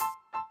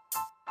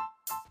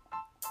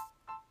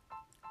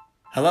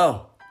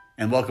Hello,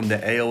 and welcome to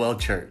AOL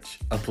Church,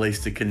 a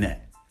place to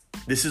connect.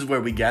 This is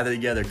where we gather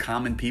together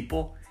common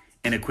people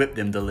and equip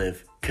them to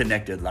live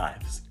connected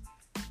lives.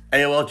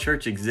 AOL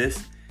Church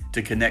exists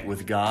to connect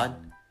with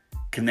God,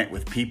 connect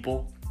with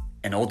people,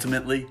 and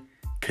ultimately,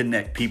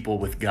 connect people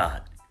with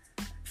God.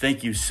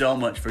 Thank you so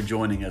much for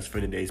joining us for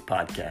today's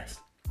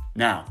podcast.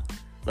 Now,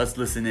 let's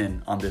listen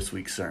in on this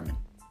week's sermon.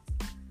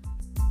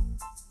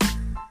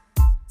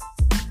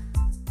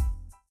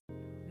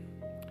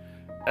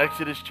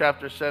 Exodus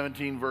chapter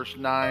 17, verse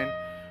 9.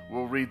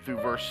 We'll read through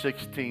verse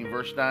 16.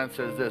 Verse 9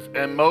 says this,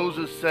 "And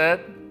Moses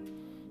said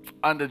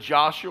unto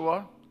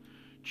Joshua,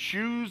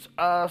 Choose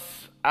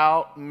us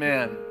out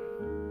men,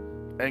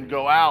 and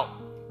go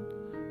out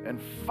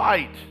and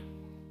fight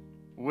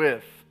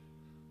with."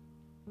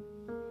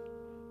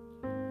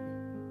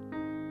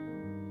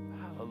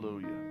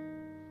 Hallelujah.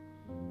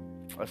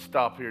 Let's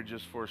stop here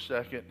just for a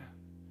second.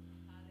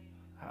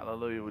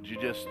 Hallelujah. Would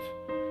you just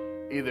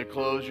either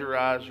close your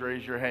eyes,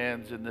 raise your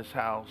hands in this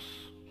house?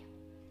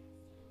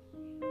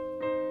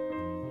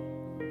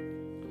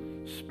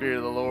 Spirit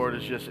of the Lord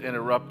is just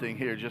interrupting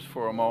here just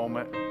for a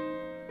moment.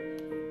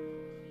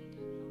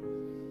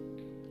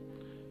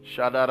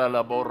 Shadara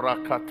la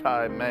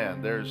borakatai,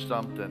 man, there's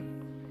something.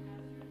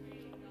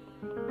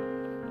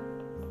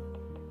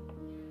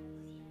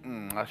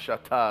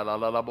 Ashata la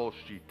la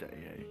boshite.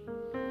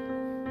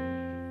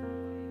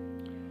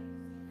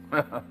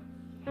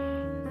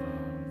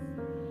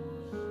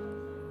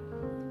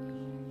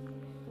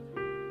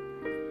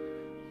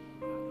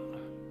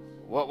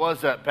 What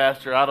was that,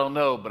 Pastor? I don't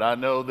know, but I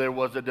know there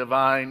was a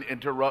divine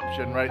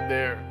interruption right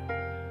there.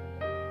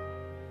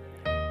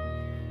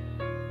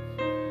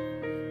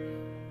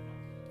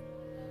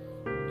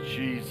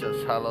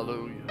 Jesus,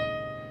 hallelujah.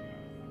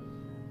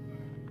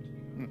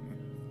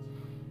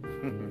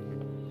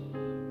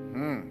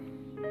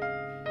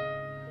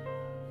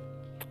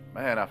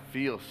 Man, I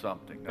feel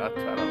something.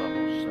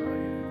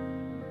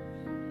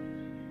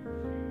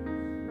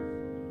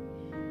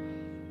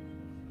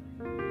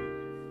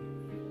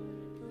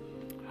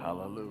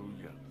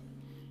 Hallelujah.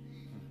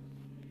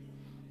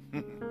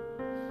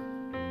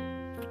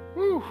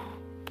 Woo.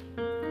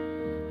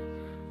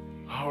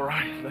 All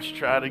right, let's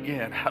try it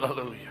again.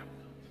 Hallelujah.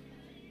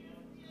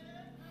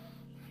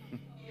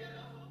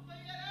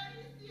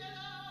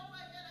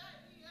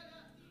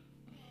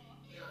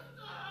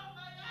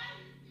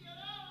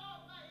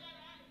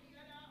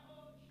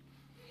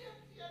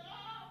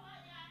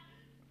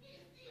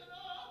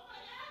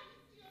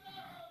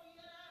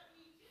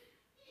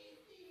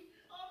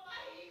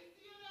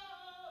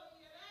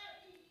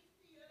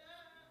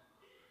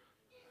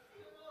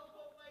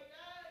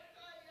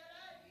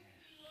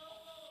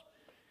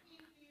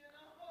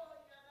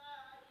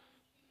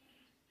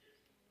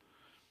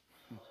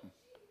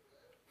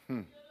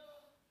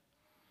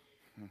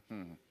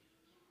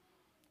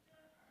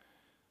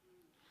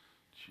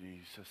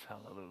 Jesus,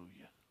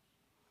 hallelujah.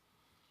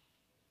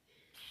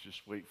 Let's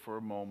just wait for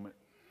a moment.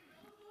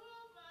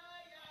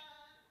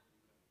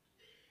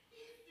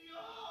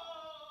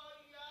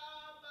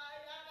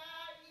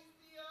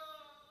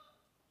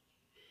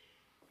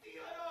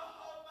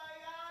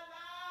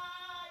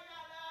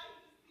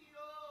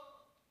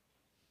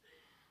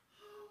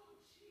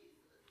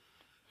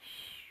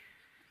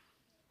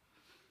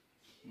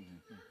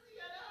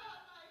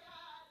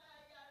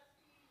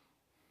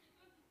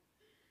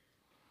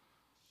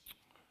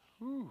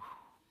 Whew.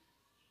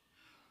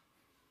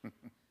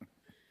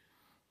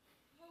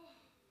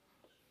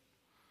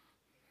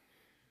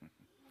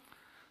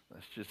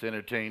 Let's just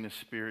entertain the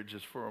Spirit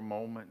just for a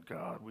moment.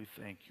 God, we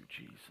thank you,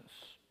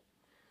 Jesus.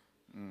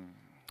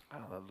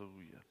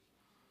 Hallelujah.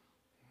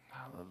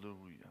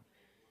 Hallelujah.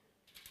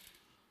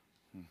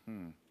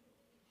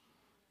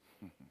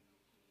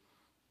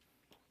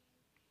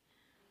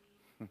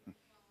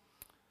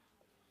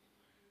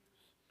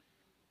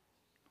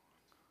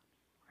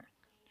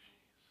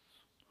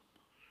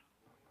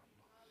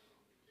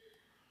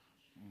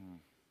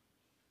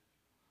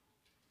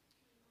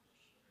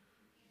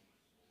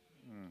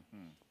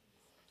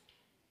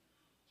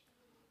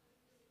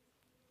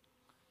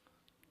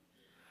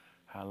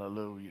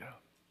 Hallelujah.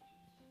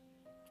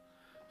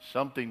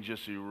 Something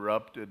just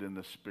erupted in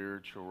the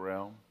spiritual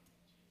realm.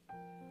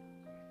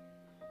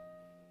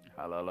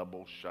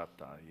 Hallelujah.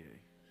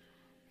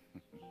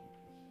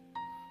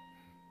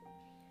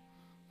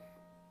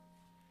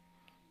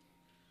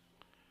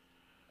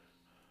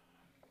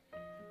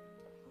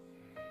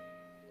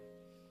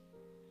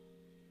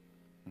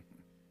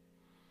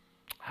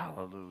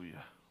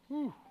 Hallelujah.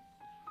 Whew.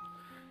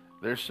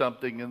 There's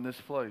something in this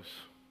place.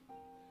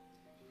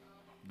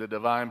 The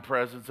divine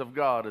presence of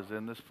God is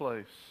in this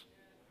place.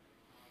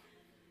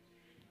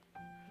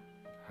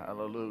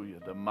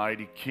 Hallelujah. The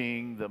mighty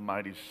King, the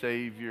mighty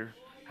Savior,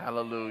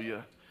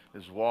 hallelujah,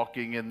 is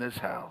walking in this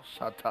house.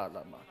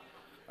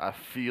 I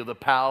feel the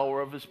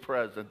power of his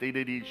presence.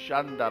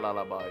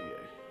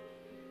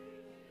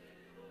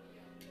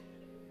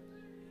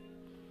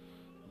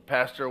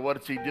 Pastor,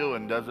 what's he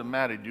doing? Doesn't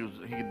matter.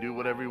 He can do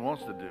whatever he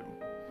wants to do.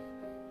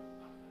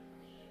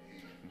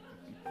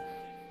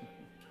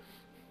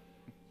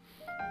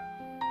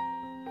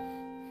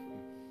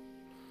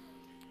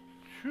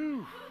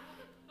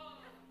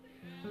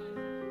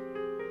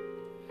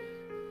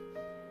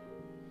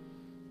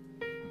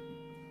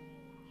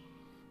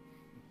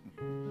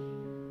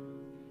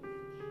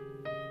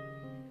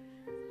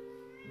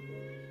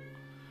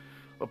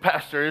 Well,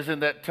 Pastor, isn't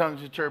that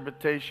tongues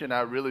interpretation?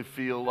 I really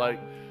feel like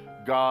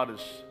God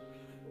has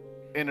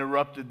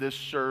interrupted this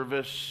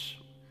service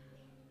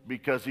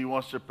because he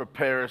wants to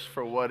prepare us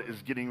for what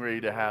is getting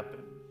ready to happen.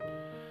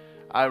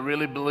 I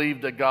really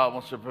believe that God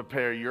wants to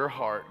prepare your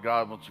heart.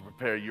 God wants to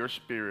prepare your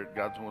spirit.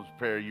 God wants to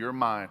prepare your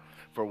mind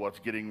for what's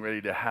getting ready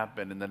to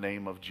happen in the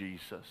name of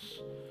Jesus.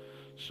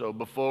 So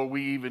before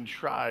we even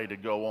try to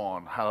go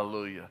on,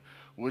 hallelujah,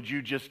 would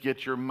you just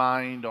get your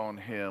mind on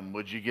him?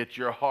 Would you get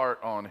your heart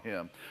on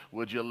him?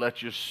 Would you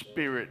let your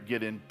spirit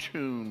get in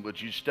tune?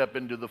 Would you step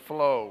into the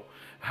flow,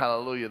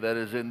 hallelujah, that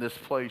is in this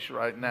place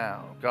right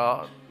now?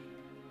 God,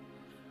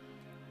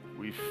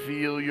 we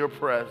feel your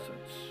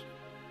presence.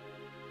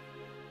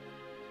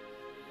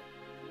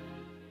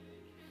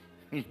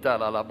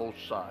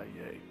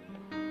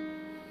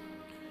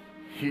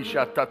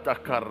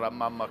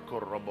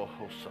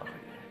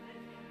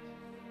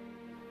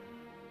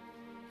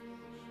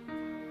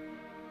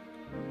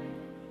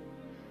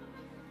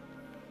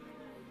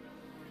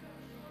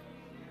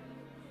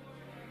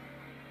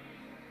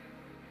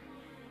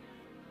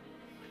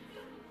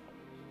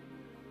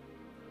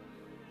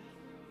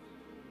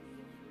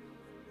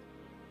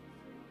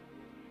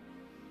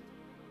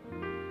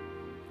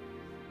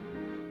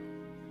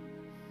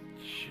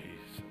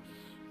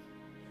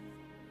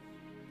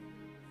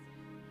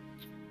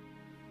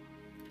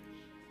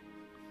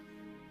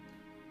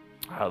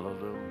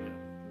 Hallelujah.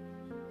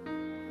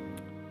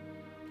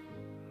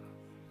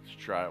 Let's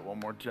try it one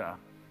more time.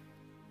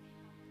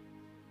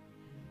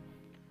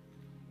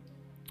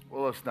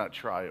 Well, let's not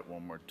try it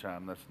one more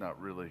time. That's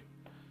not really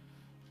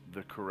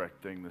the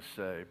correct thing to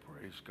say.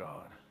 Praise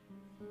God.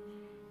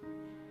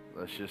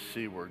 Let's just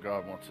see where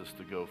God wants us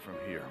to go from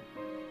here.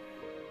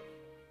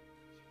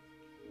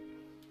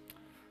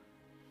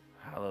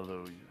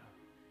 Hallelujah.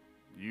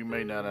 You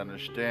may not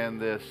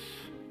understand this.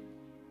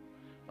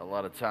 A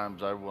lot of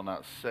times I will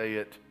not say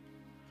it,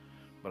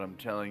 but I'm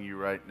telling you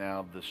right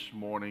now, this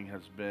morning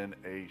has been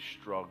a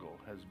struggle,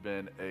 has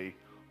been a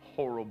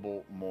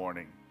horrible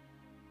morning.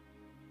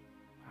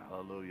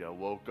 Hallelujah. I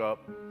woke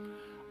up.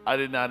 I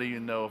did not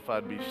even know if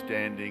I'd be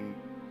standing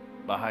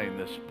behind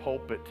this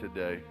pulpit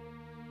today.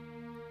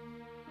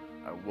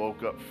 I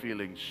woke up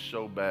feeling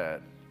so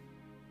bad.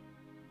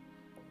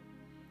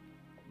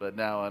 But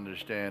now I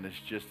understand it's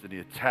just the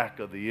attack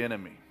of the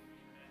enemy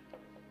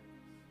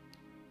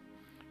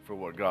for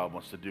what God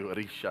wants to do at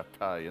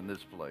Ishatai in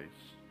this place.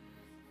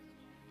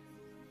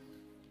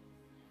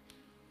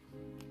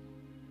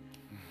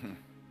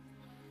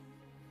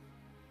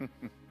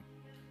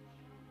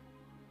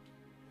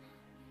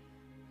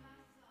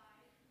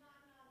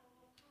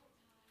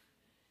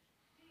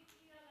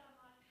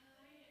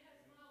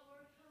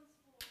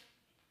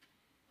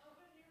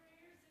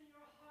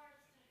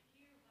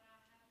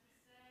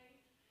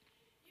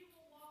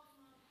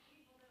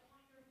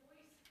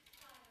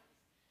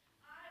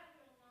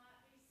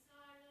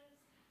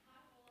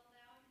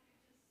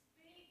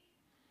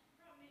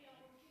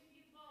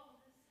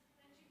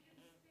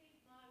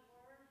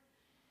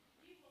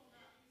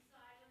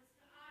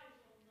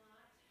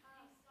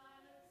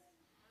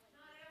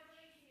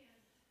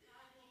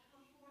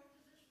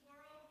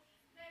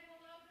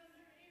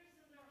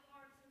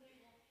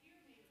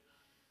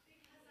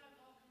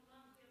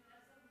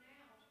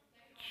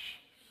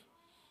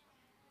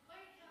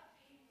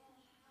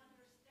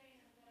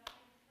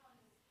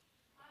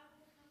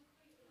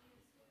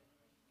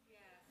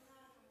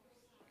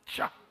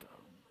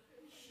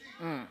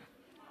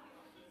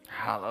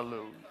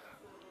 Hallelujah.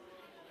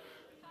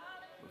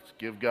 Let's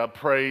give God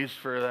praise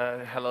for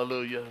that.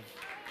 Hallelujah.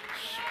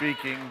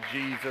 Speaking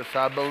Jesus,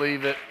 I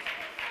believe it.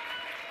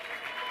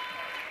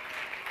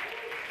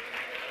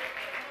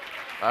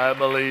 I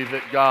believe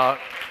it, God.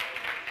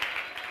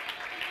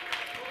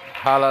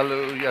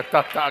 Hallelujah.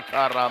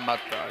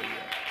 Tatakaramataya.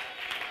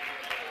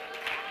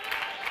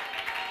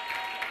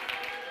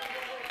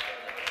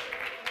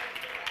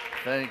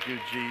 Thank you,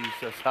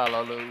 Jesus.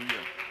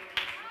 Hallelujah.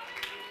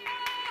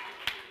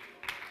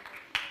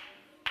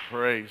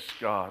 Praise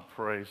God.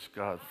 Praise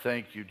God.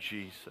 Thank you,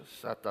 Jesus.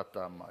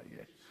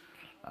 Satatamaya.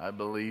 I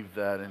believe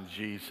that in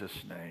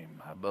Jesus'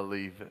 name. I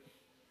believe it.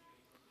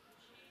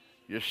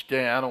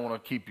 I don't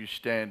want to keep you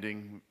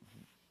standing.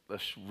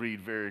 Let's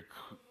read very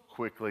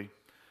quickly.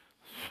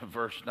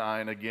 Verse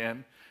 9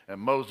 again.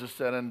 And Moses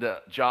said unto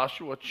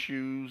Joshua,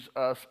 choose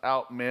us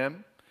out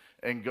men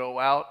and go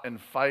out and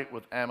fight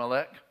with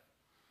Amalek.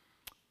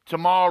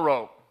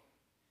 Tomorrow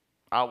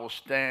I will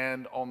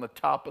stand on the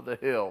top of the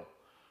hill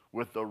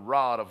with the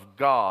rod of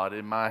God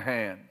in my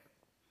hand.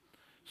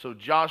 So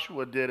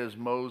Joshua did as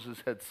Moses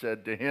had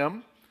said to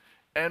him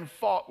and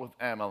fought with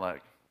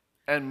Amalek.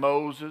 And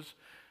Moses,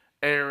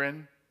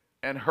 Aaron,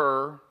 and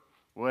Hur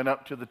went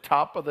up to the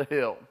top of the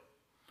hill.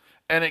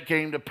 And it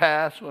came to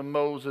pass when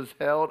Moses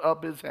held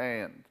up his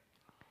hand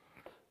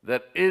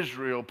that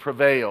Israel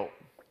prevailed.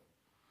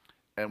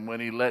 And when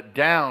he let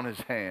down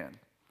his hand,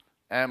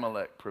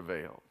 Amalek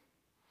prevailed.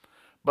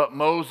 But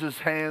Moses'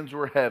 hands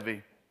were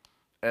heavy,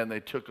 and they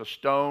took a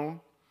stone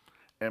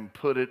and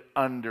put it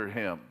under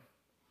him.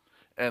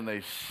 And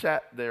they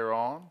sat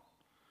thereon,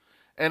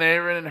 And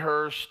Aaron and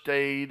Hur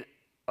stayed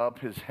up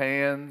his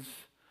hands,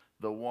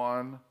 the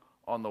one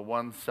on the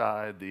one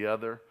side, the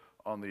other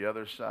on the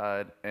other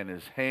side, and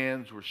his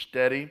hands were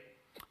steady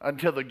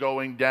until the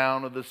going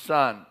down of the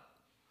sun.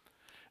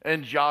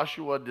 And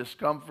Joshua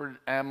discomfited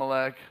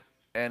Amalek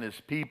and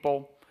his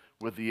people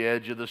with the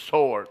edge of the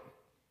sword.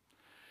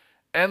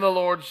 And the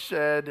Lord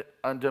said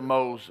unto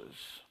Moses,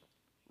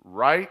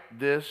 write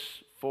this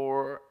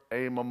for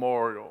a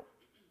memorial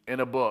in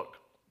a book,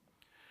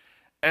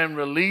 and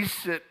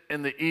release it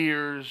in the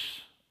ears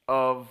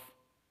of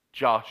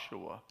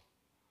Joshua,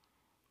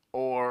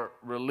 or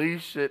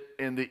release it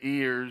in the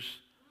ears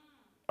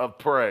of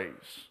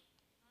praise.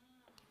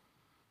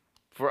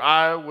 For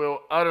I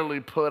will utterly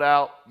put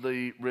out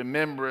the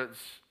remembrance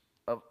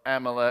of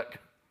Amalek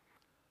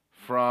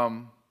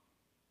from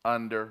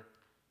under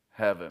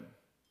heaven.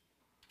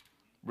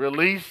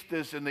 Release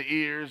this in the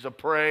ears of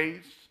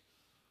praise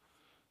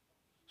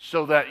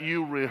so that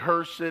you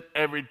rehearse it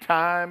every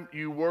time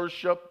you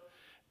worship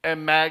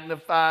and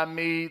magnify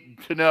me,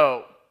 to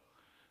know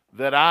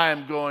that I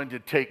am going to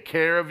take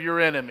care of your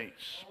enemies.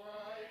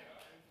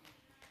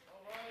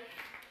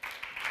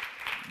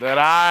 That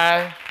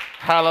I,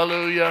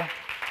 hallelujah,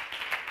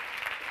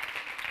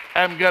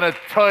 am going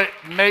to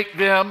make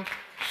them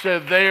so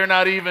they are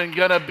not even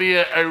going to be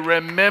a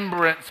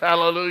remembrance,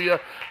 hallelujah,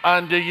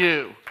 unto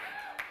you.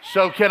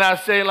 So can I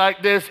say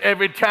like this?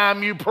 Every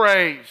time you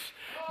praise,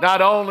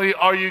 not only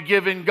are you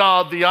giving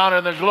God the honor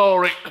and the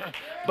glory,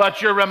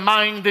 but you're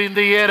reminding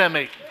the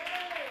enemy,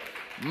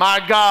 my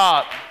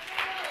God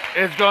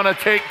is going to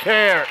take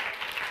care.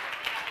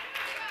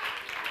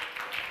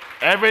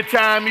 Every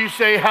time you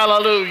say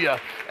hallelujah,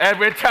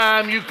 every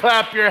time you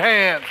clap your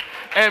hands,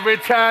 every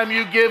time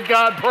you give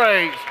God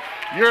praise,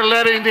 you're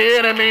letting the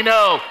enemy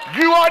know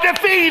you are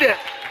defeated.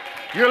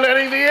 You're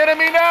letting the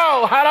enemy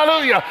know,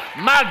 hallelujah,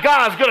 my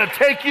God's going to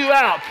take you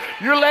out.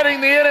 You're letting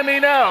the enemy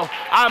know,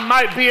 I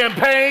might be in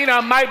pain, I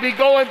might be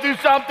going through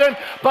something,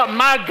 but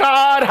my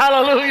God,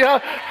 hallelujah,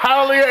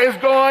 hallelujah, is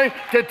going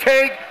to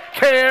take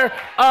care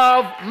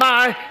of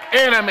my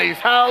enemies.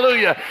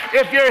 Hallelujah.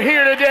 If you're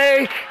here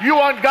today, you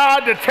want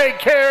God to take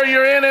care of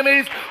your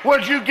enemies,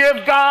 would you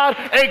give God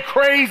a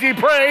crazy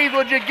praise?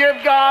 Would you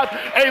give God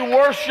a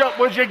worship?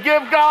 Would you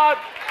give God?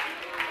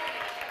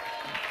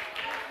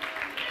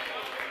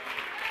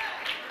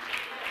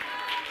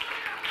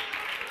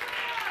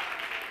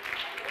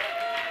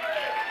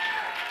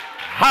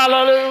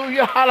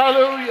 Hallelujah,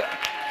 hallelujah,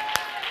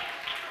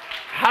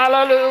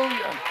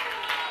 hallelujah.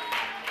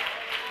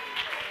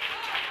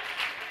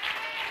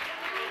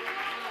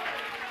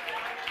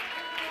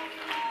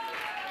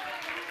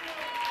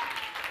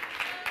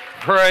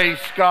 Praise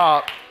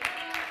God.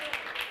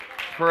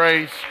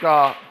 Praise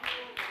God.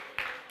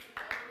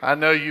 I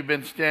know you've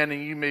been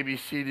standing. You may be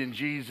seated in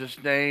Jesus'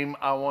 name.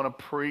 I want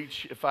to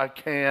preach, if I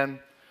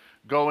can,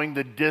 going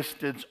the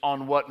distance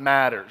on what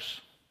matters.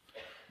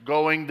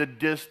 Going the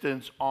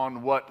distance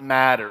on what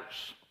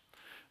matters.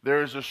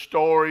 There's a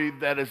story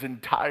that is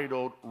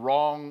entitled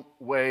Wrong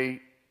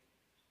Way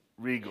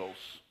Regals.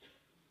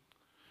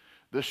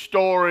 The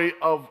story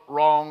of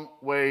Wrong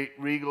Way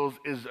Regals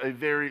is a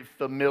very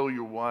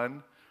familiar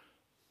one.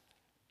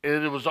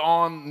 It was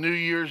on New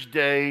Year's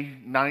Day,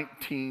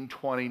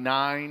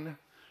 1929.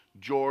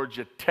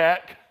 Georgia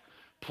Tech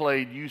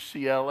played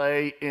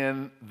UCLA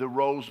in the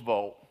Rose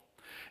Bowl.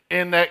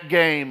 In that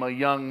game, a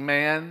young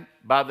man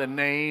by the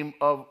name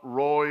of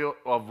Roy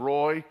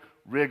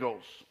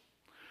Riggles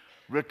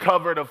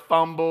recovered a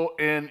fumble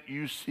in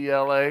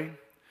UCLA.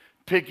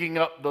 Picking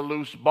up the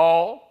loose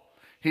ball,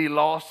 he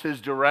lost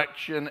his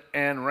direction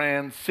and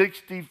ran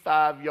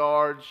 65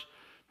 yards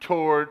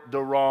toward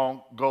the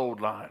wrong goal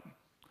line.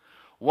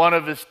 One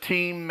of his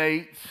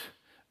teammates,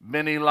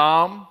 Benny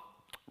Lam,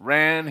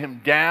 ran him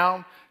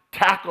down,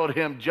 tackled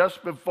him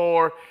just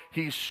before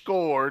he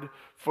scored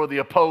for the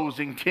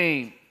opposing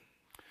team.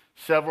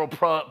 Several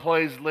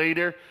plays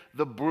later,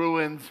 the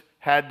Bruins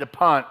had to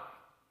punt.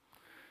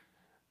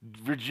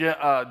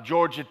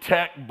 Georgia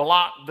Tech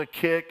blocked the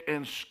kick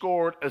and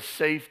scored a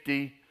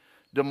safety,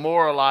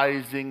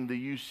 demoralizing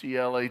the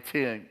UCLA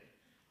team.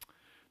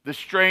 The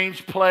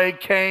strange play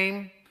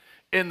came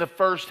in the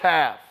first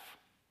half.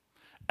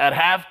 At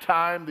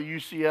halftime, the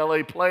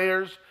UCLA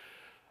players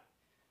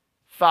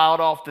filed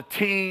off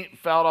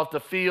the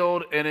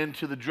field and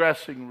into the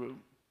dressing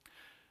room.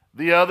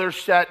 The others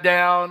sat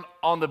down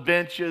on the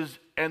benches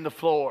and the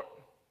floor.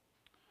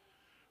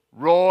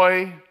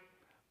 Roy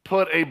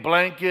put a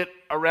blanket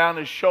around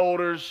his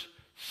shoulders,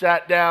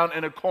 sat down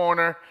in a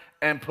corner,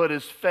 and put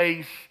his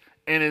face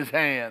in his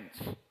hands.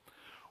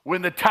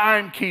 When the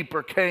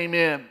timekeeper came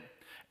in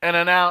and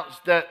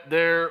announced that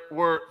there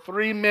were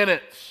 3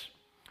 minutes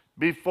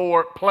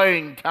before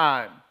playing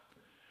time,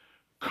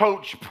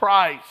 Coach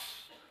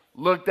Price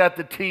looked at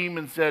the team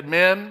and said,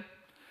 "Men,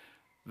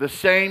 the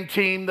same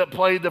team that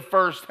played the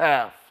first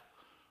half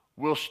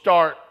will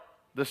start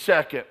the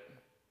second."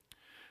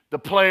 The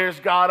players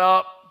got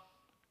up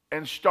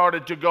and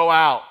started to go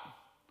out,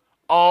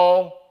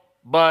 all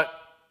but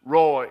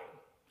Roy.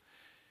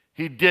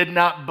 He did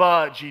not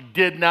budge. He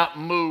did not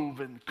move.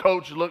 And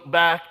coach looked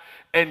back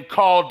and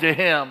called to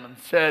him and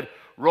said,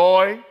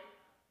 Roy,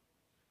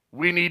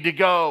 we need to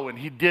go. And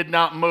he did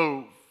not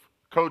move.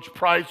 Coach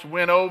Price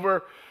went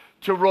over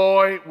to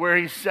Roy where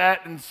he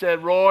sat and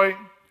said, Roy,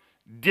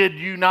 did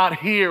you not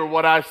hear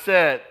what I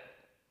said?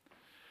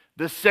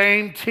 The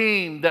same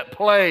team that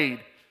played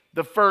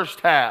the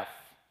first half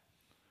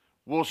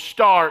will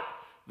start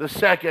the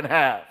second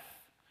half.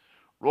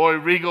 Roy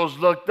Riegels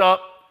looked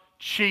up,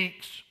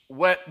 cheeks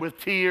wet with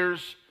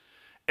tears,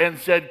 and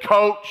said,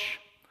 Coach,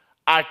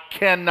 I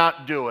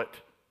cannot do it.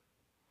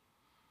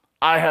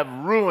 I have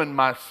ruined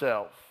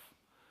myself.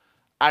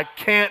 I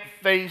can't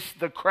face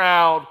the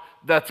crowd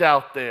that's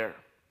out there.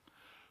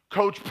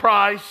 Coach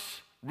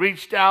Price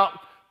reached out,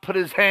 put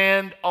his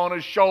hand on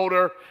his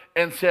shoulder,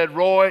 and said,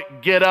 Roy,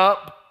 get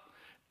up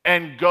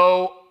and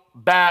go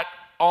back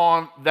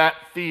on that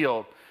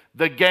field.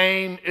 The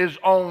game is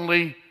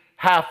only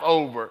half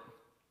over.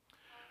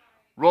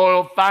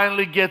 Roy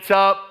finally gets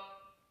up.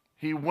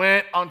 He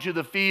went onto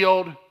the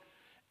field,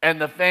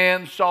 and the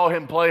fans saw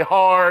him play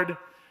hard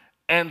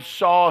and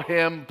saw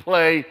him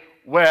play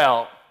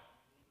well.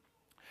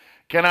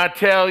 Can I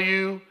tell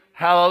you,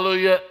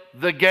 hallelujah,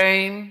 the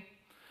game,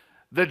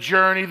 the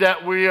journey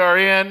that we are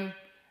in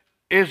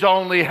is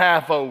only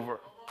half over.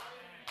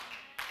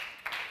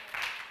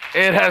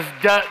 It has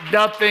done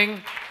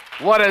nothing.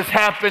 What has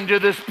happened to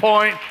this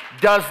point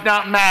does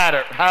not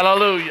matter.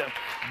 Hallelujah.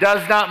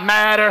 Does not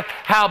matter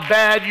how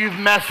bad you've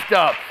messed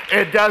up.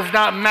 It does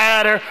not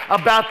matter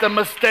about the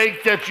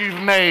mistakes that you've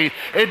made.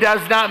 It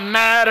does not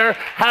matter,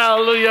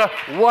 hallelujah,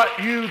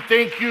 what you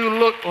think you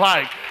look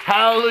like.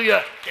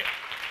 Hallelujah.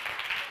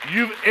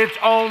 It's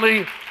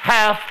only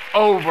half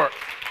over.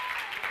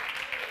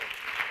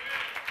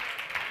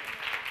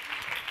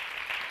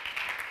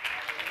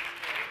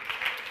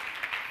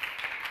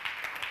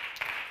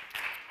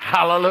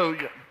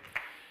 Hallelujah.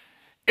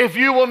 If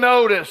you will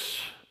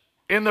notice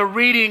in the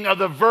reading of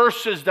the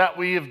verses that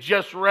we have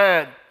just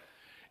read,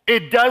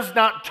 it does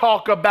not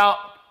talk about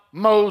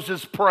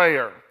Moses'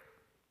 prayer.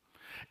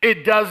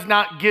 It does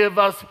not give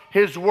us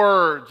his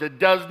words. It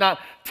does not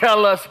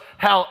tell us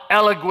how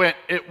eloquent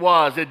it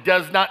was. It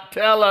does not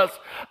tell us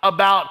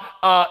about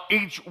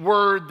each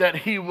word that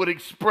he would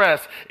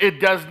express. It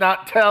does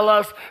not tell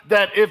us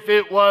that if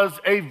it was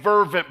a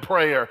fervent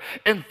prayer.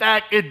 In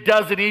fact, it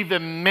doesn't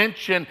even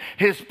mention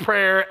his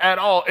prayer at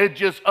all. It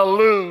just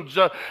alludes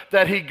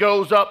that he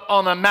goes up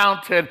on the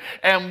mountain,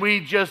 and we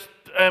just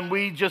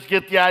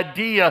get the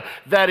idea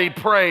that he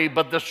prayed,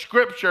 but the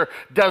scripture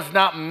does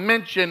not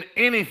mention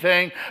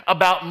anything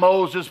about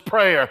Moses'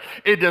 prayer.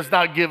 It does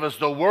not give us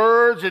the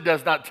words. It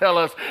does not tell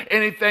us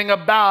anything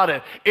about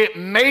it. It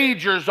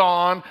majors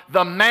on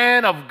the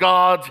man of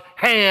God's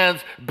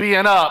hands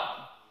being up.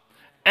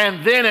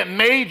 And then it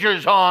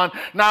majors on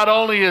not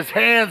only his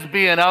hands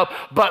being up,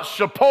 but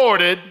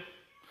supported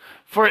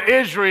for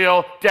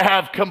Israel to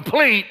have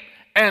complete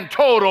and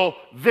total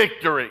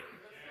victory.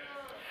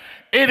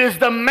 It is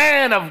the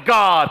man of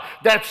God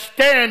that's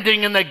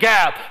standing in the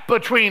gap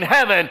between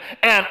heaven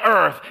and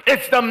earth.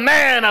 It's the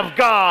man of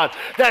God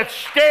that's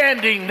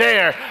standing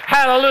there,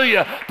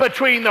 hallelujah,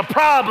 between the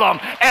problem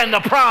and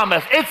the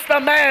promise. It's the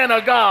man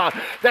of God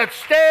that's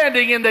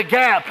standing in the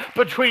gap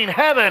between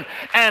heaven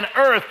and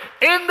earth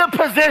in the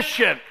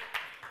position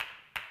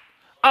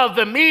of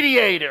the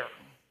mediator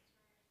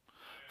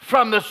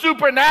from the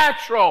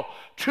supernatural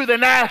to the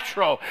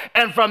natural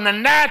and from the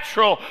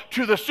natural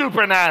to the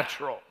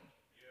supernatural.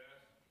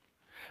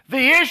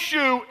 The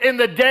issue in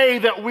the day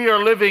that we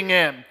are living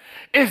in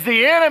is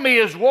the enemy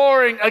is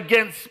warring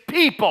against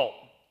people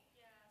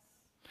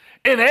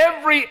in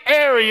every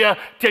area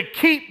to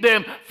keep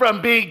them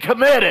from being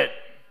committed,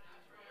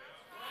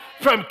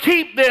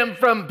 keep them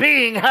from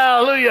being,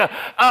 hallelujah,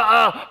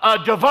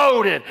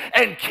 devoted,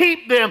 and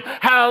keep them,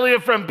 hallelujah,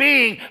 from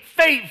being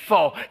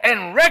faithful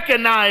and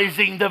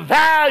recognizing the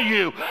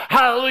value,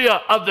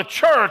 hallelujah, of the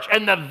church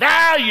and the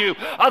value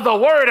of the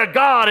Word of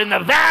God and the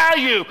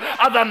value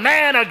of the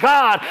man of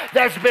God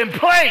that's been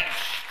placed.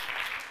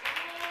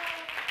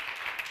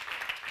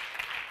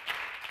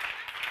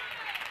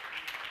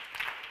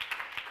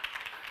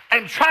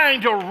 And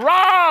trying to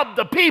rob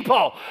the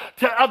people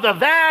of the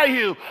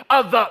value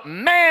of the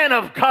man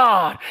of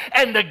God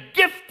and the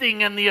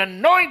gifting and the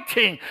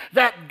anointing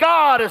that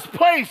God has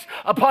placed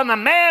upon the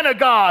man of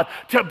God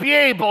to be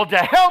able to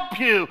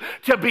help you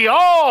to be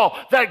all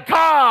that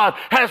God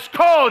has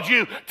called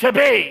you to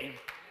be.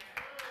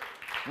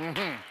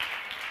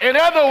 In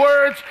other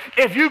words,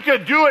 if you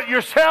could do it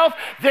yourself,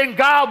 then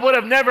God would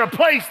have never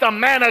placed a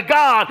man of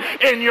God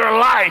in your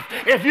life.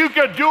 If you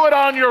could do it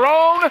on your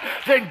own,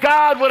 then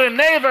God would have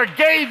never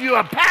gave you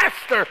a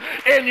pastor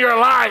in your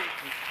life.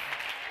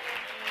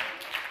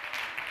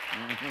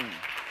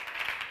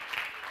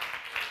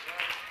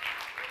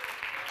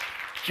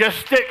 Just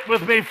stick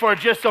with me for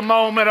just a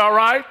moment, all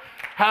right?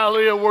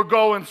 Hallelujah, we're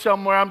going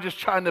somewhere. I'm just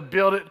trying to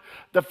build it,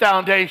 the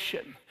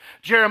foundation.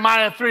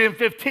 Jeremiah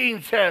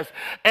 3:15 says,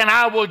 and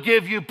I will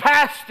give you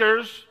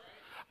pastors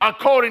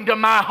according to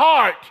my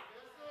heart,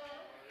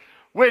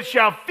 which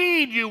shall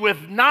feed you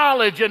with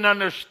knowledge and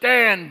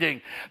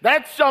understanding.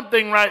 That's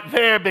something right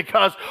there,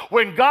 because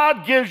when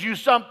God gives you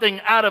something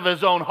out of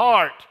his own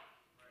heart,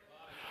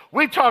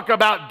 we talk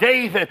about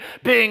David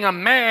being a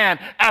man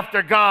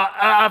after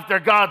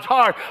God's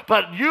heart,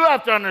 but you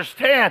have to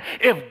understand,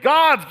 if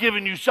God's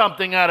given you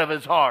something out of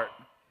his heart.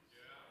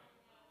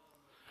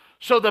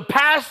 So the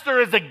pastor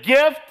is a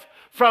gift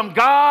from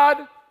God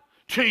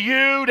to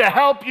you to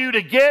help you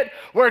to get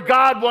where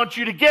God wants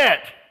you to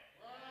get.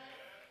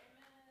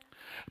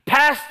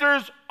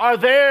 Pastors are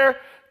there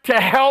to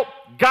help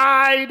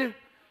guide,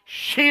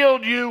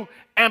 shield you,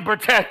 and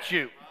protect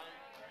you.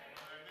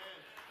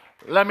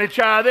 Let me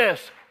try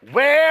this.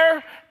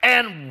 Where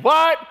and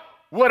what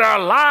would our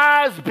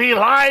lives be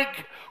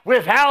like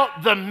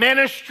without the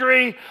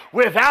ministry,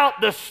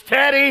 without the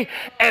steady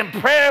and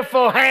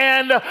prayerful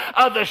hand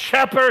of the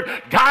shepherd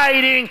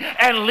guiding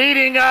and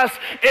leading us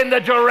in the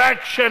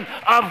direction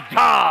of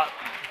God?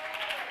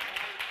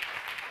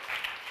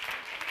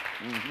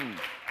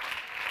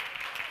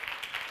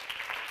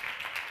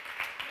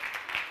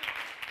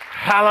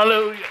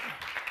 Hallelujah.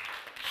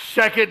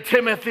 2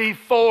 Timothy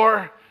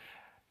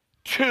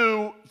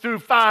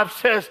 4:2-5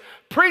 says,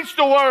 preach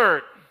the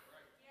word.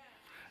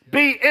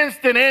 Be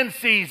instant in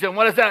season.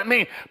 What does that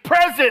mean?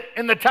 Present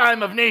in the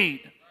time of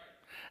need.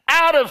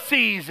 Out of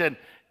season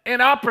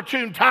in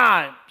opportune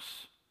times.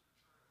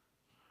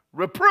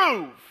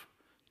 Reprove,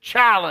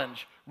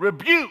 challenge,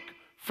 rebuke,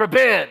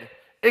 forbid,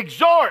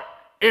 exhort,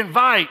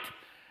 invite.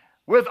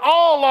 With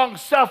all long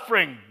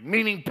suffering,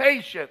 meaning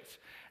patience,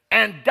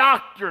 and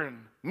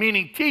doctrine,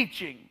 meaning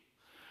teaching.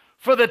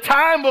 For the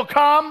time will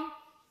come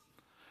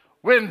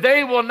when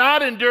they will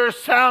not endure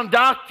sound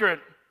doctrine,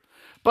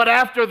 but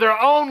after their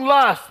own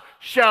lust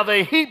shall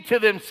they heap to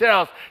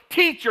themselves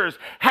teachers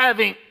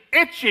having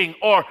itching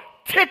or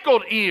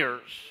tickled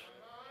ears.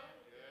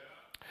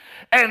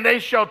 And they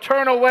shall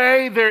turn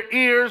away their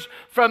ears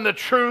from the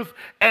truth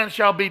and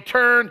shall be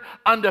turned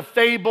unto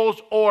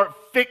fables or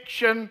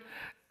fiction.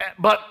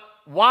 But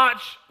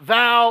watch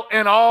thou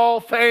in all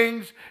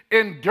things,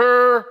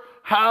 endure,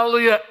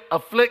 hallelujah,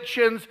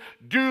 afflictions,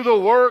 do the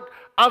work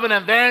of an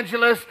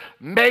evangelist,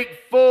 make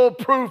full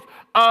proof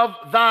of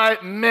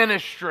thy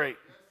ministry.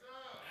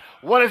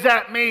 What does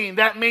that mean?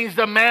 That means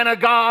the man of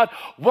God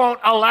won't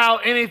allow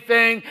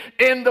anything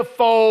in the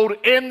fold,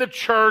 in the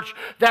church,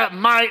 that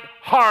might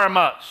harm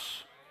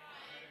us.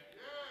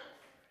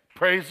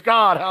 Praise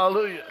God,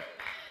 hallelujah.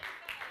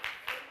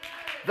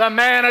 The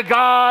man of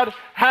God,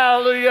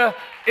 hallelujah,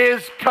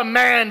 is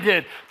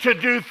commanded to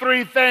do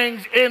three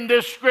things in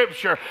this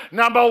scripture.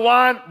 Number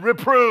one,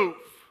 reprove.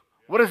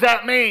 What does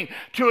that mean?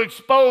 To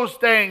expose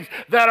things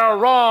that are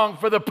wrong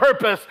for the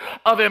purpose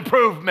of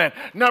improvement.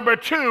 Number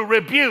two,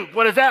 rebuke.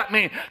 What does that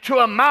mean?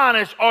 To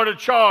admonish or to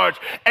charge.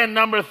 And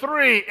number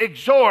three,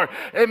 exhort.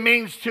 It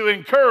means to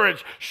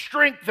encourage,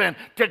 strengthen,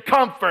 to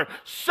comfort.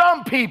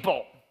 Some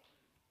people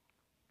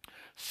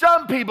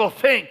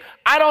think,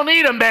 I don't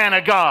need a man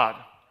of God.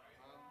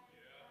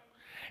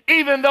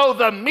 Even though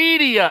the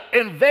media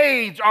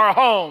invades our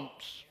homes.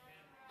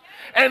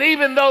 And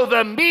even though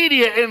the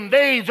media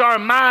invades our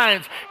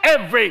minds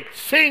every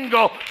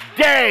single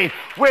day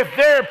with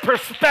their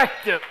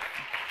perspective.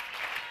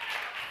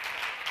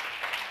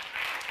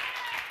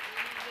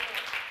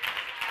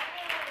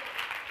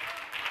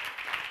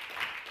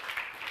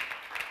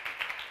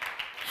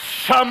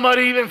 Some would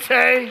even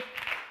say,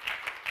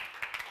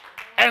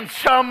 and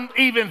some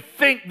even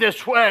think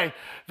this way,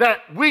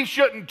 that we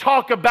shouldn't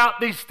talk about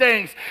these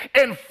things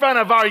in front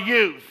of our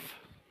youth.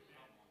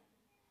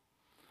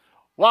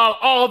 While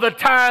all the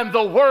time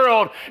the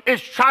world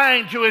is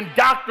trying to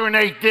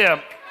indoctrinate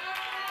them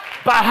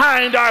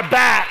behind our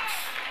backs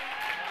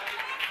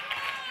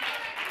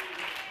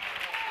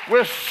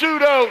with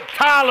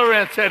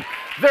pseudo-tolerance and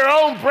their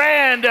own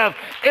brand of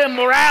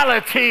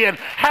immorality and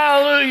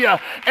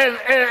hallelujah.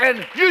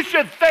 And you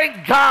should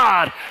thank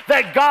God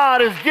that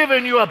God has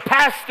given you a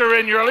pastor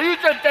in your life. You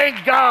should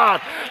thank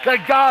God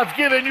that God's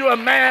given you a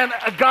man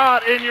of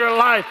God in your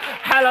life.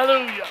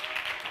 Hallelujah.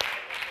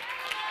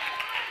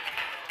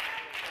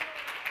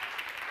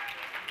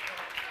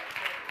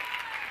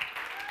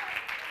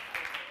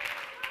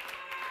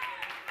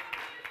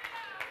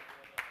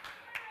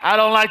 I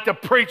don't like to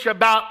preach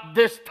about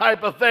this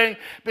type of thing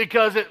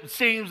because it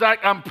seems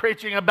like I'm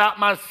preaching about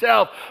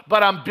myself,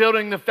 but I'm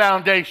building the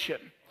foundation.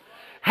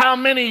 How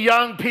many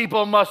young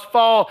people must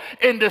fall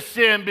into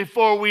sin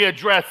before we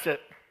address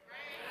it?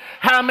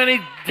 How many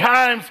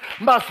times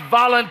must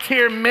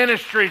volunteer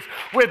ministries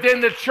within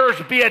the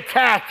church be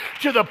attacked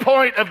to the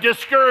point of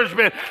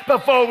discouragement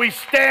before we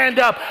stand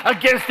up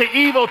against the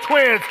evil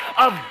twins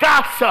of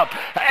gossip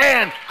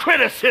and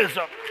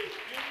criticism?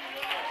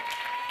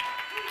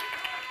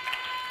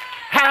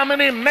 How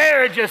many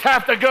marriages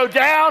have to go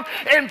down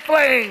in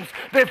flames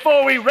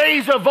before we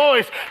raise a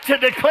voice to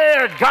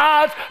declare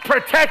God's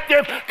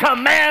protective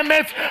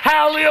commandments,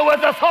 hallelujah,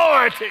 with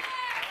authority?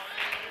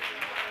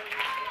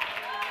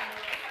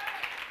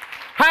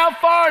 How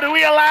far do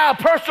we allow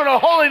personal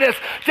holiness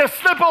to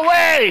slip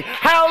away,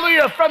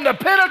 hallelujah, from the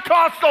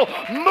Pentecostal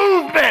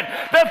movement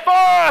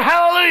before,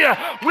 hallelujah,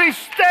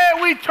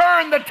 we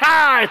turn the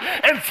tide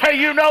and say,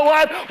 you know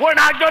what, we're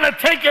not going to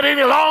take it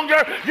any longer.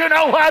 You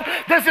know what,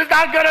 this is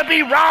not going to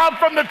be robbed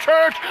from the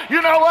church.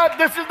 You know what,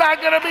 this is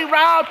not going to be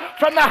robbed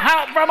from the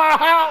house, from our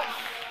house.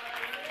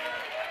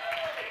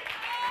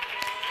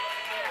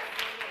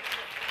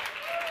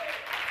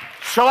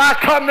 So I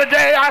come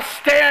today, I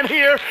stand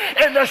here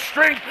in the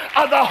strength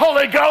of the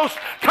Holy Ghost,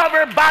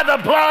 covered by the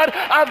blood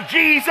of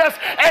Jesus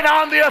and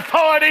on the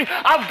authority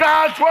of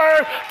God's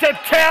word to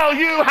tell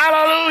you,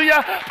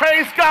 hallelujah,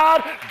 praise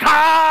God,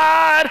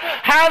 God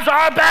has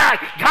our back.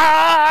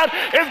 God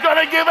is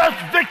going to give us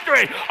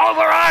victory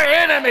over our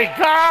enemy.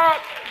 God.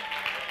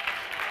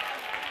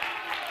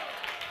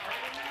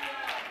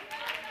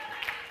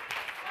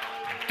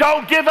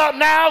 Don't give up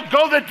now.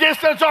 Go the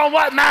distance on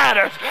what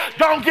matters.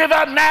 Don't give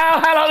up now.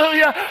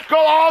 Hallelujah. Go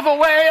all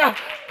the way.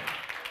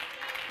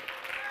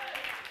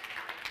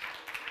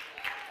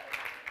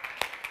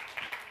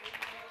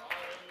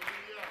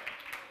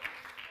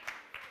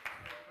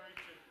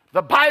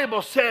 The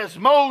Bible says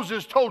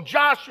Moses told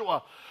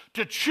Joshua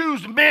to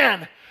choose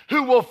men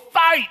who will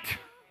fight.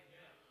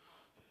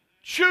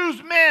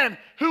 Choose men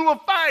who will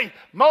fight.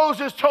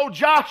 Moses told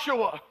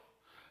Joshua,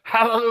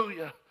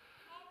 hallelujah,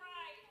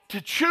 to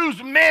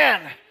choose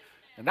men,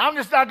 and I'm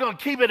just not going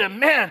to keep it in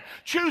men.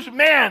 Choose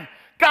men,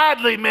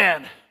 godly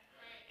men.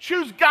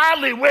 Choose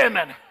godly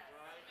women.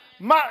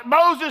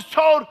 Moses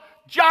told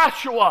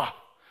Joshua,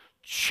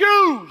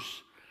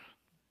 choose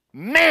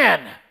men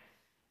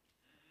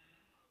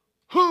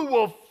who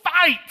will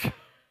fight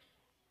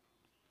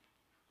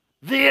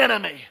the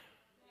enemy.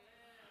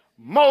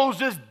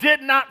 Moses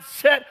did not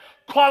set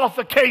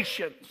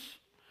qualifications.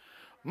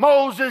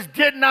 Moses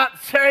did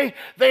not say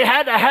they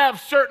had to have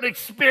certain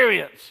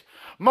experience.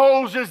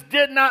 Moses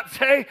did not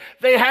say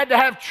they had to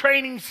have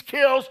training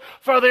skills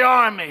for the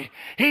army.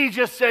 He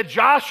just said,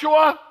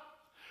 Joshua,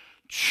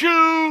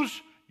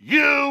 choose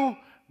you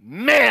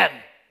men.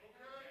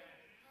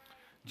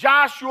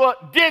 Joshua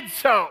did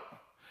so.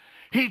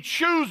 He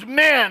chose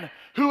men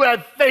who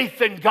had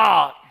faith in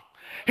God.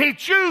 He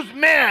chose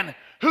men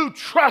who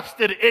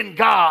trusted in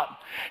God.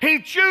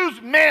 He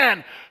chose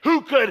men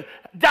who could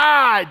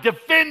die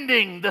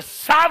defending the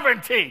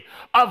sovereignty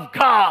of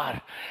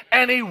God.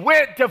 And he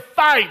went to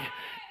fight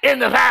in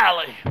the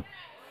valley.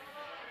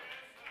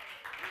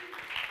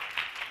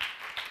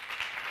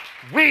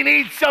 We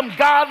need some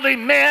godly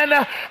men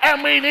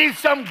and we need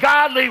some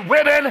godly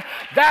women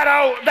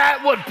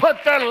that would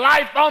put their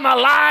life on the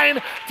line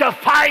to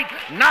fight,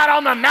 not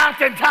on the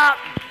mountaintop,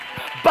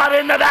 but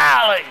in the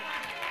valley.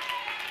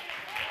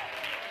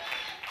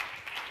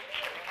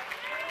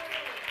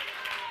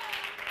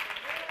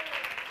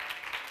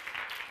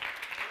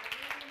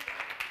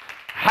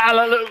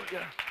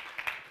 Hallelujah.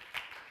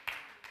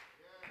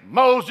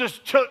 Moses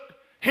took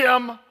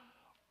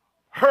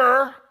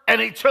her,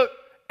 and he took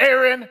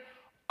Aaron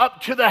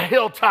up to the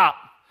hilltop.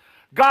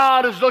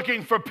 God is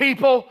looking for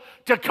people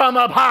to come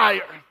up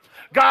higher.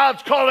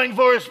 God's calling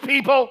for his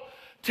people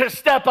to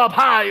step up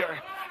higher.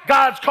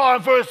 God's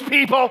calling for his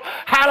people,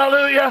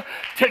 hallelujah,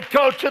 to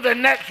go to the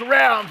next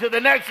realm, to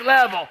the next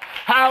level.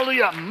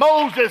 Hallelujah.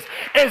 Moses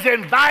is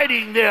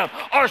inviting them,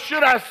 or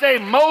should I say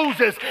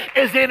Moses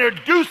is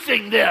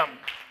introducing them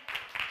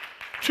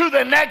to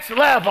the next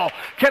level.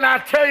 Can I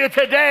tell you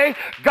today,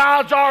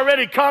 God's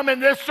already come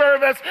in this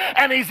service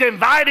and he's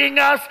inviting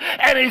us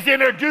and he's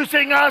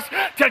introducing us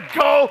to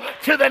go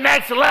to the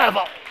next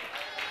level.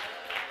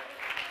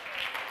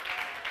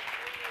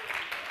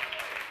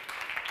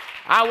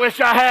 I wish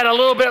I had a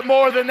little bit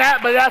more than that,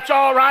 but that's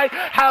all right.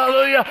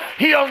 Hallelujah.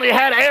 He only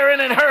had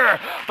Aaron and her,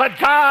 but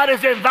God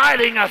is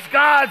inviting us.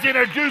 God's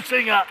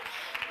introducing us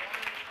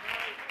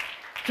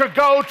to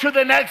go to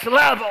the next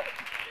level.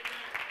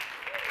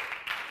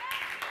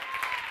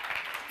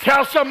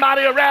 Tell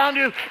somebody around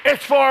you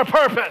it's for a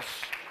purpose.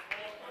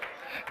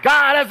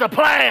 God has a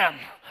plan.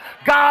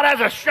 God has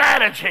a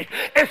strategy.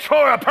 It's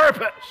for a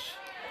purpose.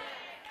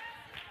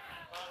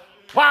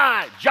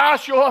 Why?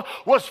 Joshua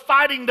was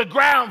fighting the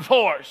ground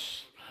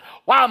force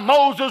while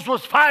Moses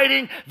was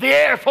fighting the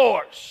air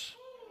force.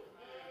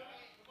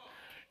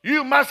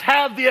 You must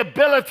have the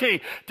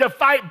ability to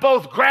fight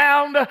both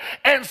ground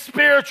and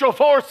spiritual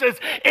forces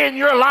in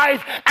your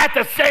life at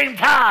the same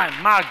time.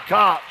 My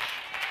God.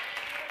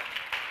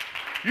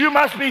 You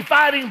must be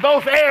fighting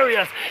both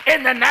areas,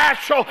 in the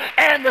natural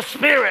and the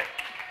spirit.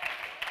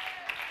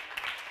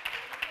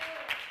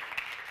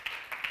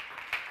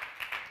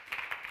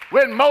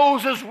 When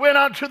Moses went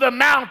unto the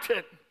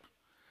mountain,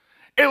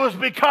 it was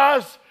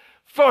because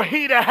for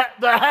he to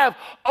have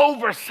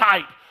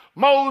oversight.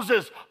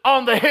 Moses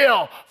on the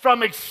hill,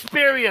 from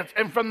experience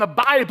and from the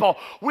Bible,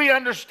 we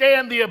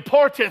understand the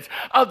importance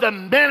of the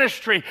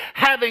ministry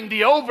having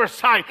the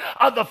oversight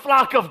of the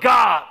flock of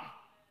God.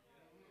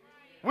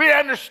 We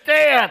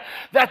understand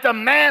that the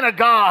man of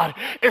God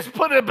is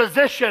put in a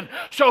position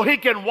so he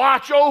can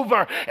watch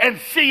over and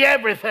see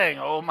everything.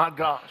 Oh my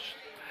gosh.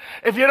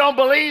 If you don't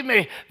believe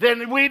me,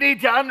 then we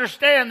need to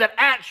understand that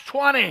Acts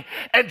 20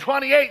 and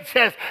 28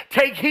 says,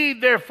 take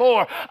heed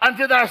therefore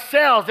unto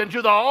thyselves and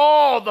to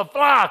all the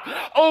flock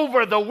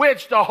over the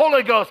which the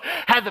Holy Ghost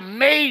hath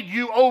made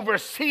you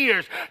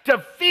overseers to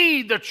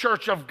feed the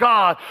church of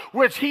God,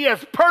 which he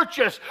has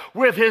purchased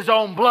with his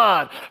own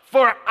blood.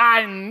 For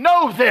I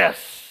know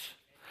this,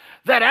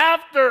 that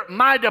after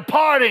my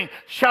departing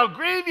shall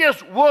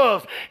grievous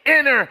wolves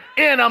enter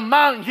in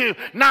among you,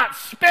 not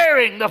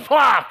sparing the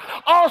flock.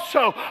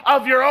 Also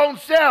of your own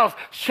selves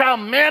shall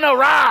men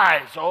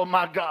arise, oh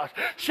my gosh,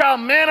 shall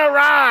men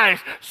arise,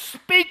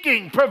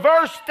 speaking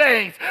perverse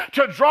things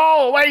to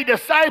draw away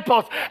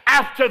disciples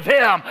after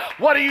them.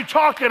 What are you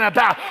talking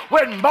about?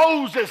 When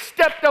Moses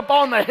stepped up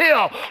on the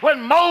hill,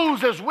 when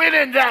Moses went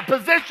in that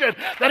position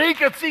that he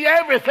could see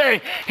everything,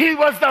 he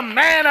was the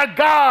man of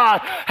God,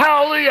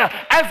 hallelujah,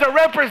 as a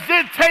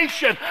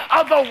representation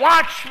of the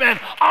watchman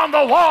on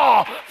the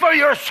wall for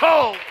your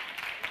soul.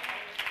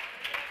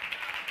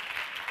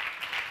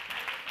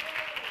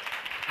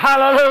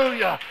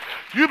 Hallelujah.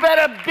 You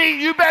better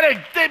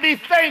be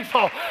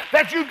thankful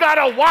that you got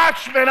a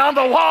watchman on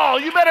the wall.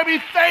 You better be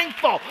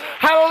thankful,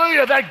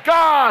 hallelujah, that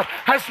God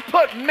has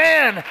put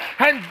men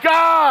and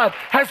God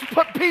has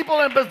put people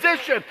in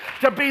position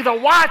to be the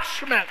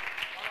watchman.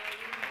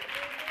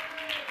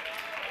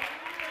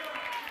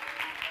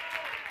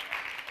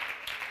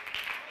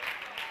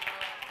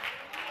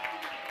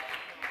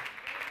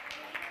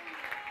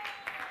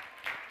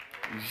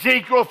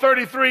 Ezekiel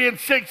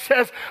 33:6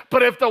 says,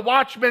 but if the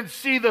watchmen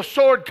see the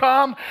sword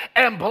come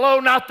and blow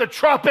not the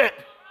trumpet,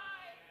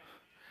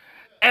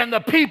 and the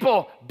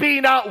people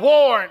be not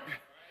warned,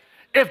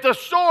 if the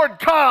sword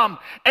come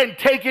and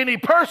take any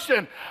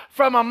person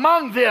from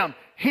among them,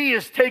 he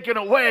is taken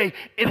away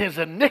in his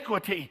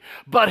iniquity,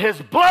 but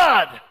his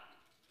blood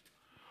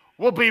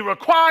will be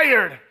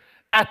required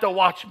at the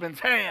watchman's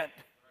hand.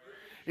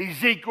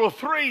 Ezekiel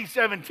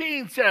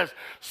 3:17 says,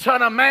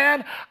 Son of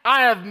man,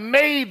 I have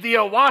made thee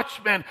a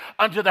watchman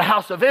unto the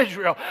house of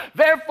Israel.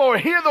 Therefore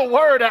hear the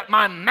word at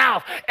my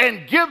mouth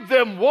and give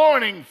them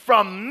warning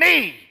from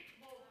me.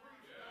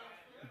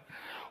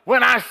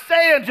 When I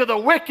say unto the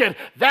wicked,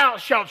 thou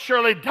shalt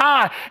surely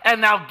die,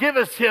 and thou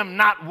givest him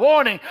not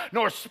warning,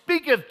 nor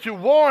speaketh to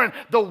warn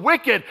the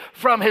wicked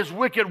from his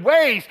wicked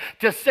ways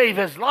to save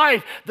his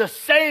life, the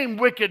same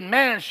wicked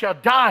man shall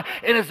die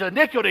in his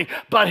iniquity,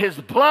 but his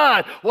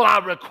blood will I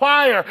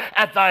require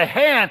at thy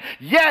hand.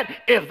 Yet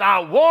if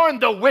thou warn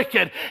the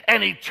wicked,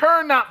 and he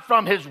turn not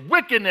from his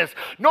wickedness,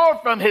 nor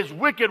from his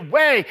wicked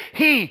way,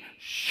 he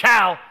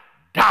shall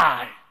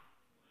die.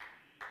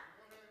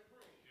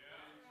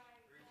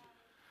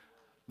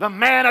 The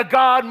man of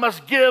God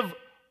must give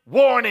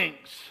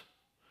warnings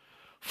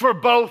for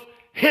both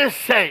his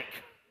sake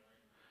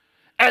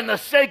and the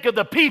sake of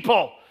the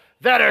people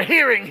that are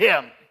hearing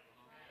him.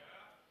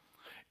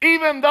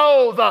 Even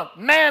though the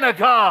man of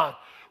God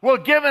will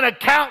give an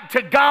account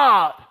to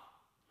God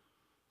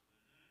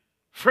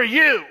for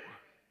you,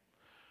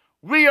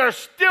 we are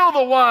still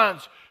the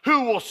ones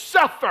who will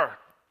suffer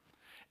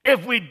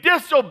if we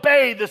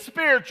disobey the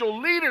spiritual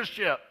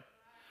leadership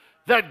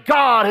that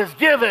God has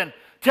given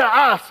to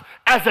us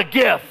as a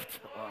gift.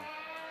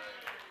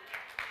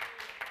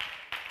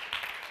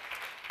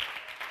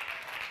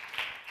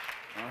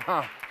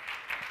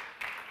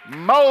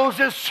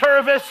 Moses'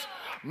 service,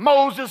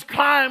 Moses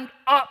climbed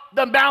up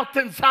the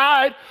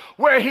mountainside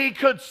where he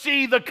could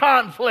see the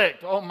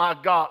conflict. Oh my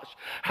gosh,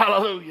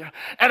 hallelujah.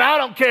 And I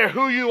don't care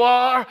who you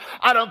are.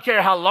 I don't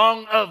care how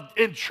long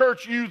in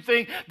church you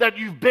think that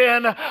you've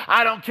been.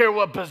 I don't care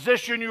what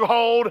position you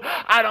hold.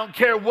 I don't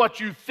care what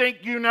you think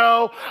you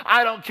know.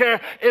 I don't care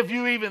if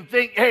you even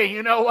think, hey,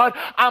 you know what?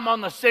 I'm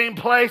on the same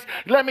place.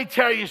 Let me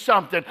tell you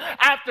something.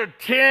 After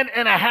 10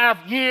 and a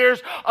half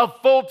years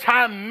of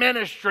full-time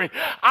ministry,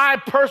 I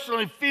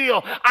personally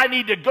feel I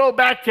need to go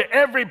back to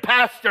every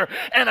pastor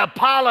and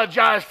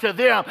apologize to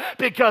them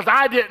because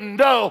I didn't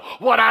know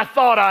what I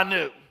thought I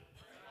knew.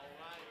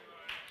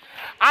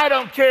 I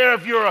don't care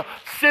if you're an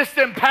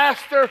assistant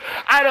pastor.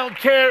 I don't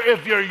care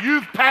if you're a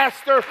youth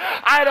pastor.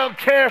 I don't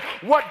care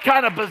what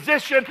kind of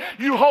position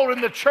you hold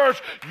in the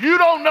church. You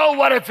don't know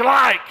what it's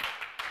like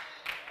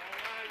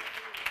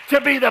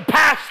to be the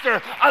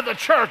pastor of the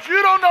church.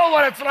 You don't know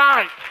what it's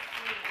like.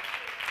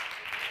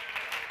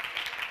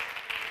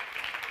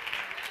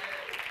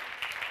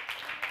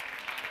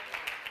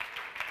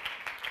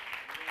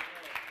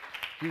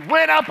 He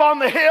went up on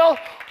the hill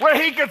where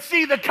he could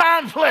see the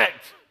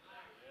conflict.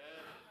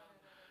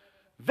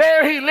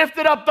 There he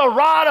lifted up the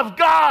rod of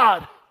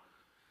God.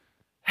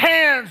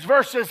 Hands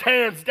versus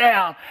hands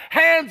down.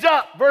 Hands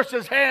up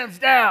versus hands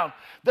down.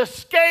 The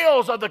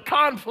scales of the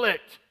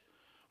conflict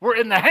were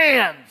in the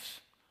hands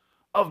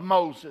of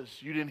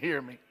Moses. You didn't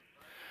hear me.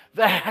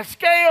 The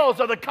scales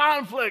of the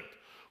conflict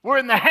were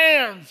in the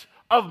hands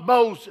of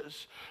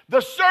Moses.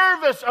 The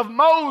service of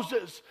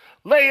Moses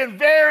lay in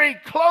very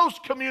close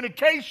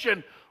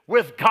communication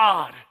with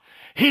God.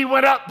 He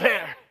went up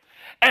there,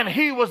 and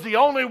he was the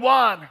only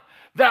one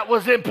that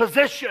was in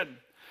position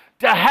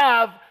to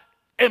have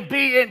and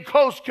be in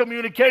close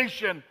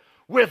communication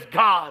with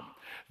God.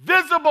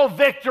 Visible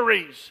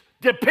victories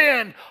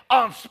depend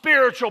on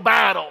spiritual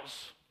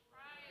battles.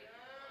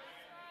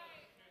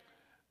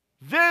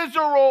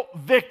 Visible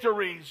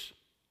victories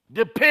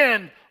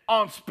depend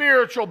on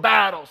spiritual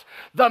battles.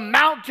 The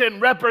mountain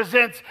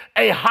represents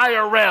a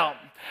higher realm.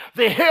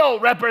 The hill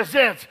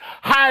represents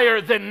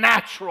higher than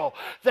natural.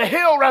 The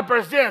hill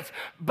represents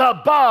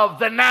above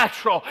the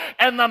natural.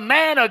 And the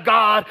man of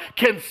God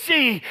can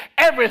see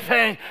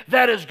everything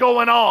that is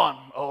going on.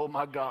 Oh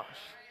my gosh.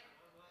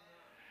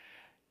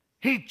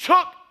 He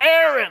took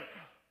Aaron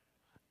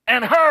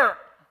and Hur.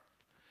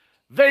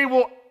 They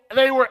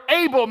were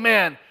able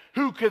men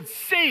who could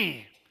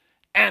see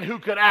and who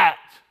could act.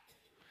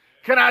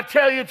 Can I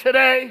tell you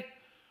today?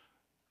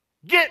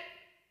 Get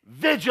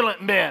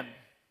vigilant men.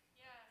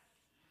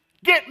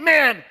 Get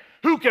men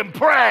who can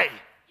pray.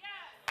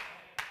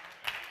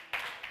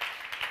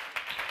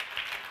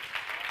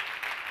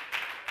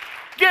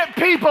 Get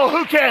people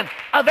who can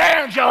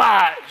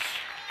evangelize.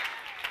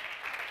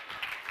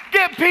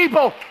 Get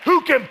people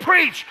who can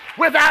preach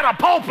without a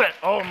pulpit.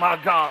 Oh my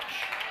gosh.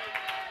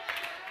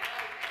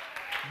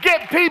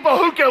 Get people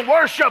who can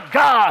worship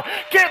God.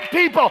 Get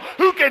people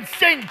who can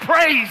sing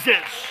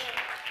praises.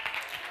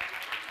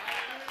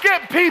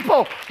 Get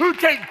people who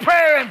take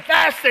prayer and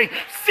fasting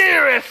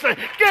seriously.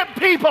 Get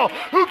people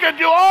who can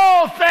do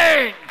all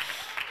things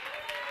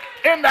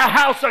in the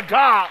house of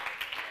God.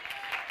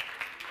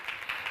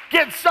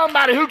 Get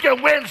somebody who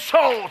can win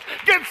souls.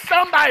 Get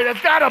somebody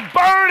that's got a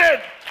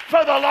burden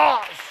for the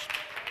lost.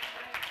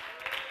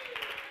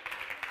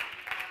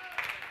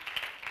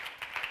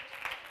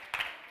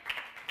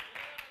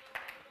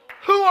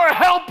 Who are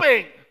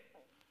helping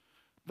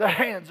the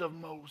hands of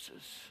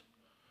Moses?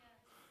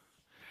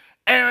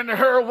 Aaron and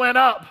Hur went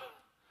up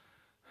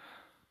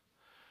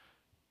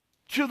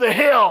to the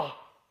hill,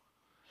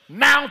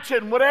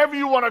 mountain, whatever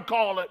you want to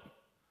call it,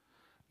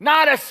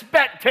 not as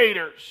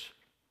spectators,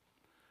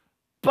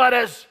 but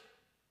as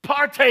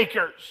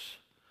partakers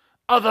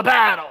of the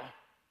battle.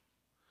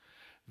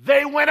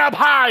 They went up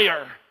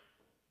higher.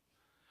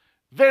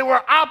 They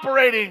were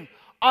operating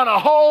on a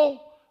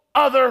whole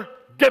other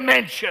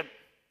dimension.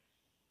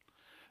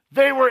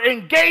 They were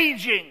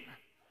engaging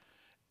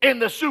in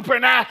the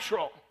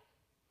supernatural.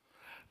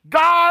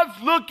 God's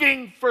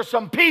looking for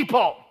some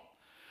people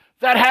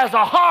that has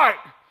a heart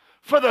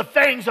for the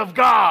things of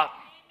God.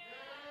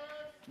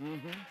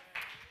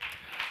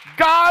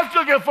 God's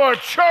looking for a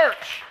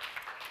church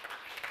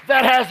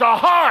that has a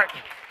heart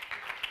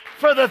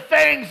for the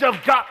things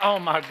of God. Oh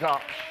my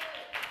gosh.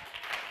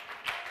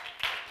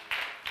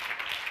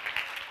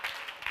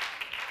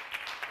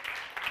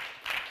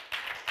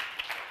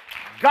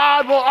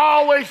 God will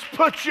always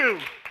put you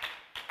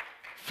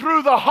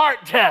through the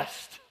heart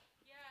test.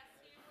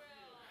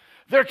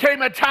 There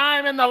came a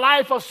time in the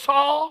life of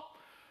Saul,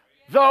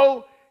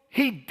 though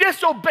he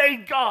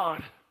disobeyed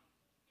God.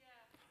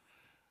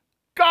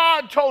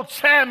 God told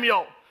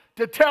Samuel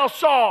to tell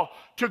Saul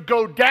to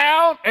go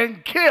down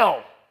and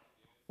kill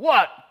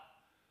what?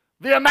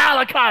 The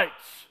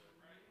Amalekites.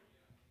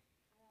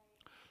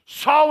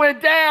 Saul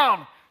went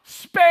down,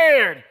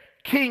 spared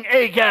King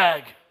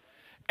Agag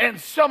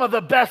and some of the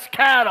best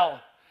cattle.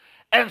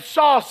 And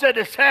Saul said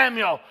to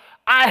Samuel,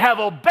 I have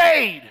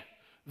obeyed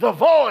the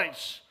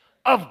voice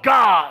of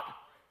God.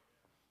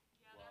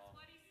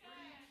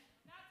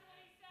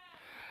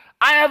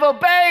 I have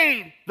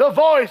obeyed the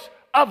voice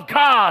of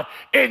God.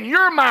 In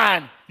your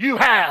mind, you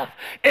have.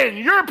 In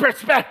your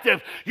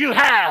perspective, you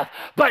have.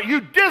 But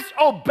you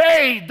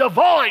disobeyed the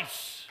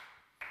voice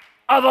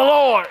of the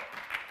Lord.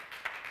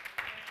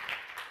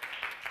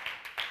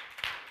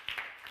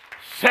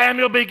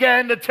 Samuel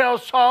began to tell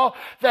Saul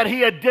that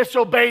he had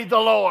disobeyed the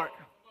Lord.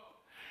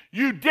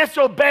 You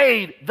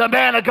disobeyed the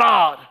man of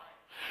God.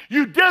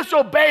 You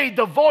disobeyed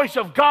the voice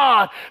of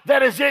God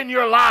that is in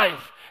your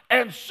life.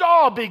 And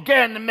Saul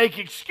began to make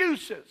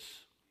excuses.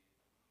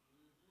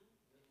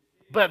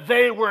 But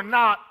they were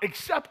not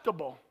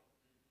acceptable.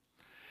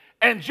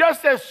 And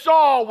just as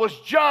Saul was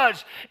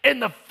judged in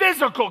the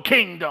physical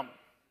kingdom,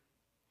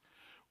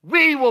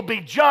 we will be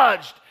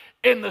judged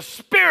in the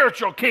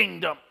spiritual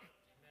kingdom.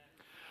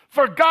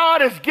 For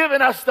God has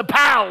given us the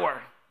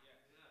power.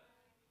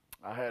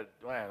 Man,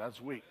 that's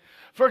weak.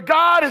 For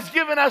God has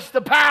given us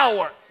the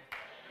power.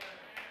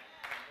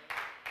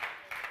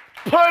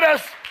 Put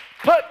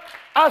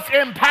us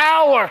in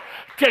power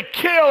to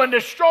kill and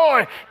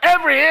destroy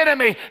every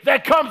enemy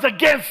that comes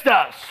against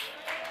us.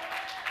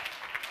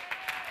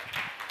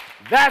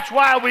 That's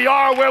why we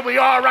are where we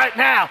are right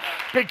now,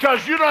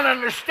 because you don't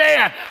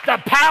understand the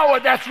power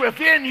that's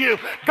within you.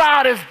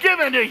 God has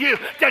given to you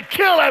to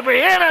kill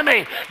every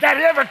enemy that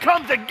ever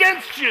comes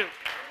against you.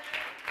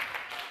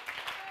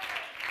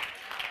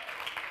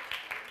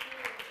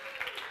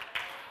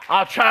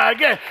 I'll try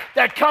again.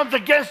 That comes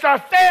against our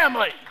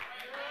family.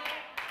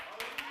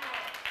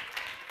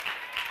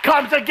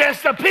 Comes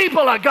against the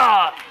people of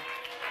God.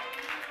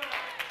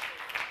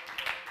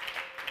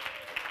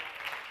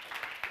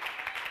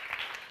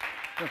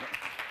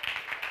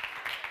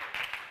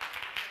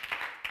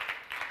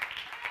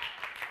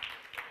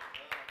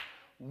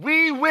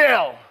 We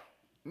will,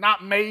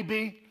 not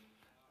maybe,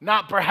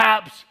 not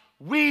perhaps,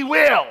 we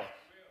will.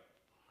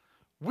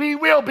 We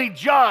will be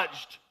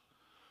judged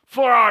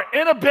for our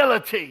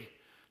inability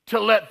to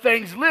let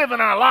things live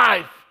in our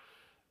life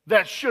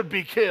that should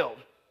be killed.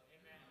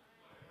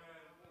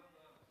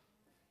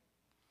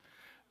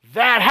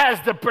 That has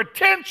the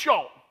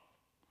potential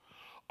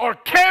or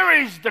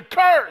carries the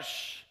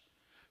curse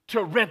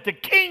to rent the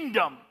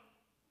kingdom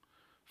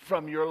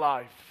from your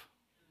life.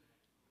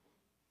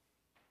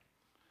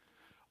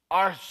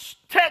 Our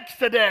text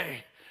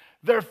today,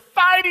 they're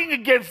fighting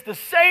against the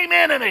same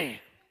enemy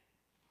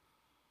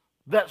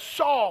that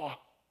Saul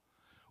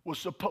was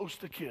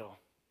supposed to kill.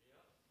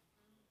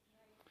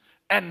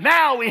 And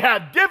now we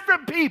have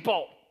different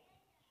people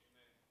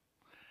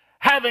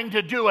having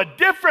to do a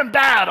different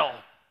battle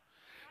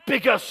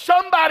because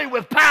somebody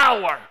with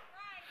power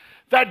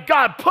that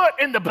God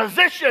put in the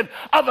position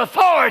of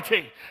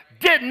authority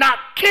did not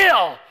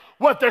kill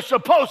what they're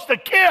supposed to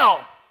kill.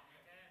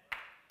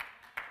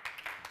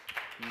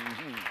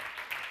 Mm-hmm.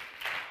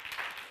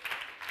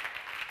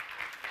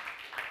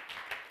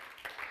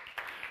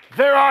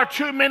 There are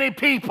too many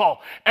people,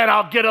 and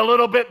I'll go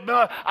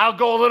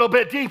a little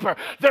bit deeper.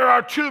 There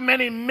are too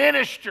many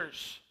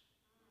ministers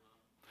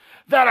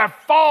that are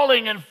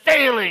falling and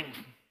failing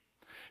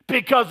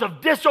because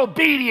of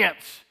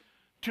disobedience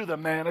to the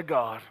man of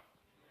God.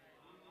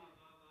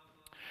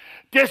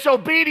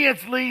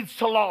 Disobedience leads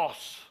to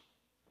loss.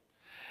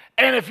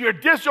 And if you're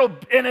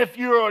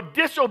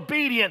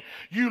disobedient,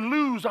 you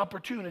lose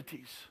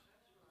opportunities.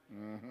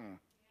 Mm-hmm.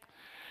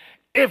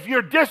 If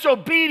you're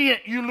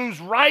disobedient, you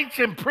lose rights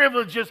and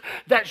privileges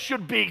that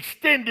should be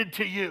extended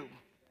to you.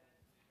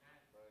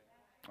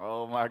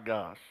 Oh my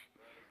gosh.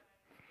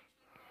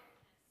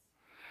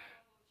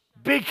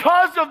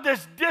 Because of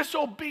this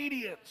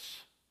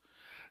disobedience,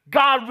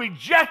 God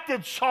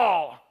rejected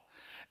Saul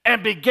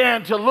and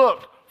began to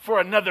look for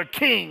another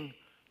king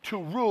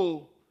to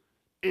rule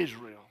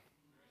Israel.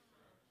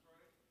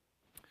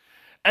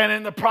 And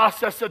in the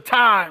process of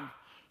time,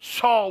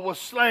 Saul was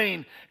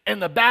slain in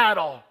the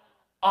battle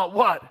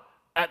what?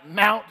 At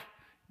Mount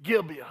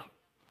Gibeah.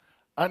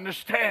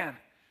 Understand,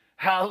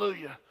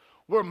 hallelujah,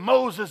 where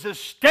Moses is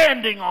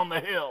standing on the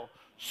hill.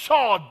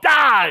 Saul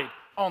died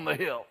on the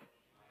hill.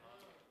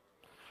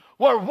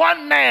 Where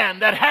one man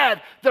that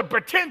had the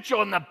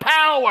potential and the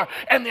power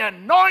and the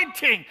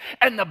anointing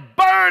and the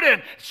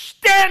burden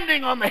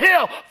standing on the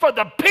hill for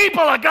the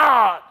people of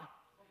God.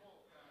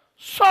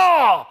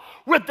 Saul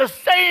with the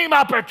same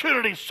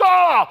opportunity,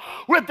 Saul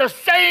with the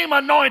same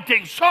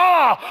anointing,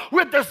 Saul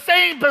with the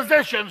same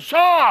position,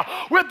 Saul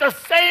with the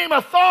same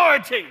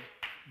authority,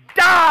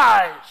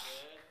 dies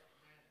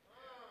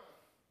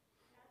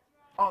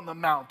on the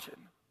mountain.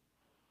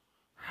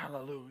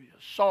 Hallelujah.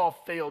 Saul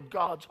failed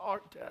God's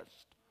heart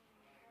test.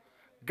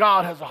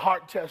 God has a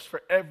heart test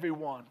for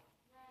everyone.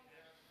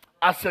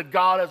 I said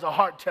God has a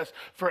heart test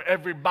for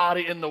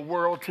everybody in the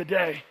world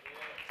today.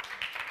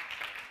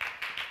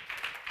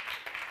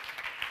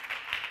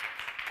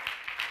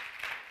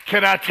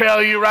 Can I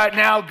tell you right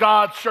now,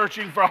 God's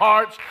searching for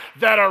hearts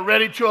that are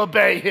ready to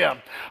obey Him.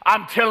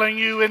 I'm telling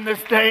you in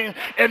this day,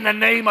 in the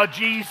name of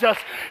Jesus,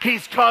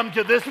 He's come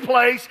to this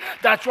place.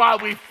 That's why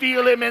we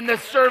feel Him in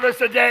this service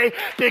today,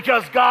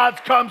 because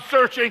God's come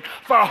searching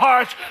for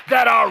hearts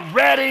that are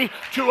ready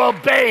to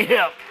obey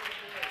Him.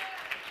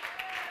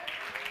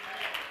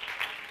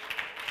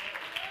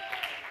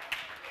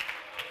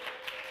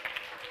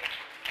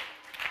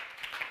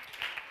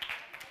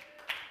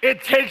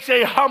 It takes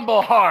a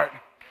humble heart.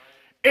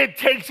 It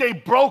takes a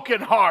broken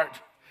heart.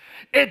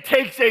 It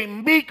takes a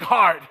meek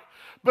heart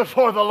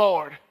before the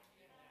Lord.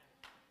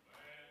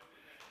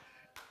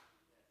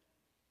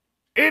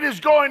 It is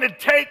going to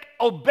take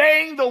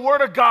obeying the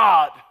Word of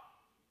God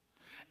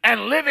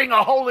and living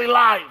a holy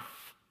life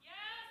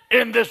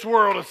in this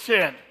world of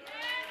sin.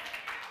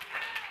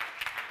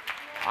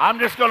 I'm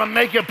just going to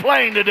make it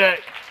plain today.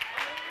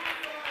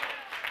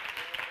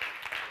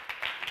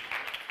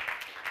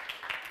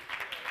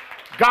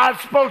 God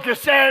spoke to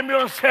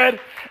Samuel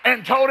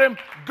and told him,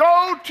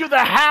 go to the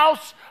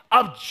house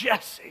of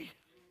Jesse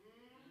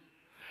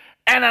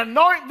and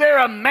anoint there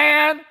a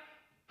man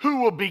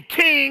who will be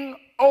king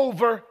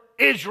over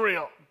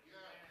Israel.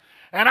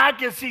 And I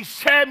can see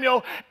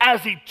Samuel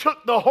as he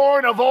took the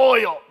horn of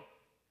oil.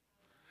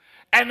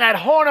 And that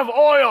horn of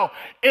oil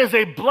is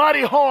a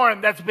bloody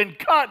horn that's been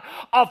cut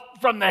off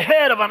from the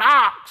head of an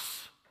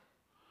ox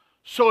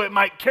so it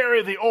might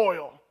carry the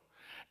oil.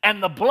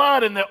 And the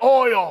blood and the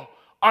oil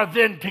are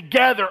then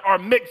together or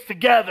mixed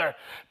together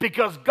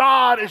because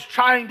God is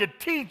trying to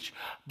teach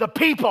the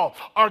people,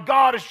 or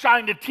God is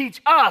trying to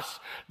teach us,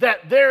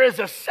 that there is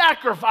a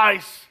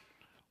sacrifice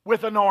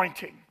with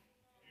anointing.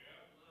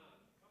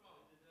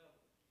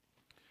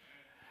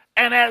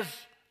 And as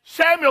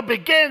Samuel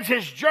begins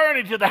his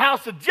journey to the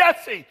house of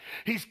Jesse,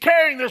 he's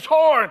carrying this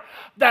horn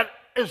that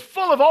is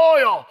full of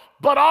oil,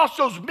 but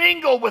also is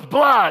mingled with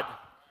blood.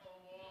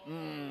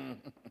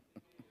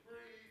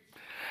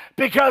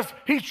 Because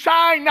he's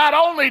trying not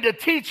only to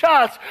teach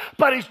us,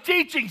 but he's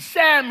teaching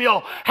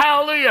Samuel,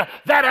 hallelujah,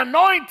 that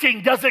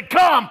anointing doesn't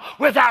come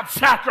without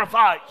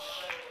sacrifice.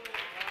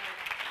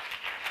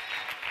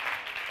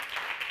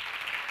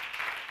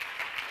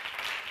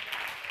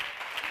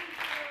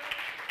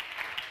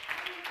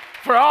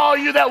 For all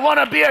you that want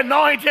to be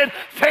anointed,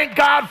 thank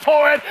God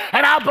for it,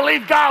 and I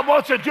believe God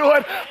wants to do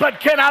it,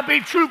 but can I be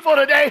truthful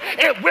today?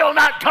 It will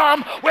not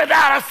come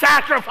without a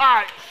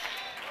sacrifice.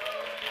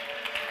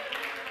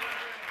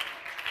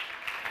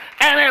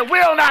 And it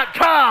will not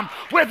come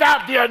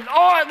without the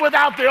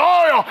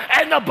oil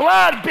and the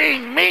blood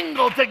being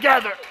mingled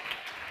together.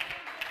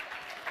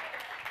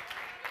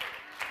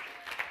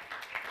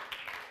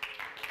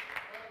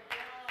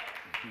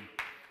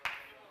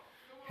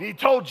 He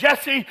told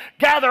Jesse,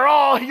 gather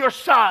all your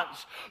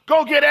sons.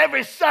 Go get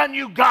every son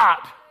you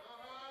got.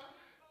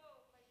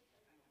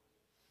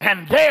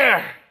 And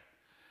there,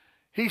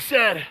 he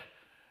said,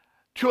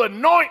 to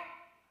anoint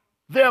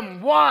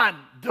them one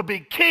to be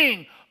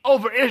king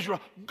over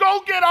Israel.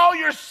 Go get all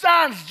your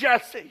sons,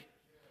 Jesse.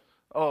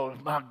 Oh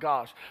my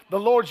gosh. The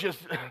Lord's just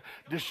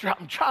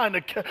I'm trying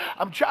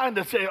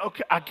to say,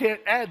 okay, I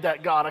can't add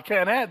that God. I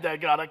can't add that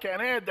God. I can't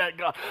add that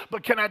God.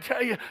 But can I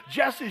tell you,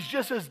 Jesse's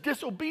just as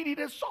disobedient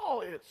as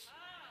Saul is.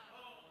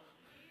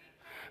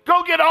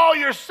 Go get all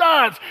your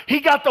sons. He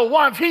got the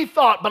ones he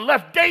thought, but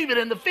left David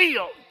in the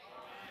field.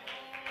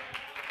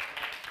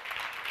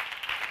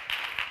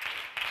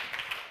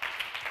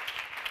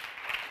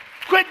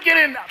 Quit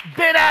getting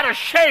bent out of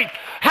shape.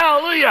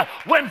 Hallelujah.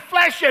 When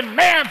flesh and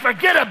man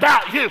forget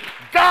about you,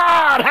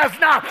 God has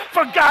not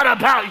forgot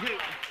about you.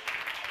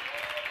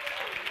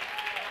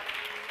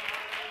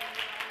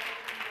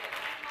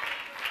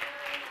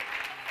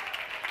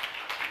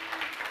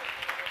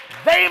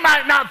 They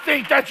might not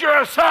think that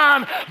you're a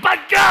son, but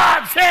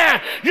God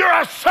said you're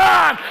a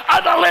son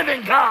of the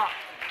living God.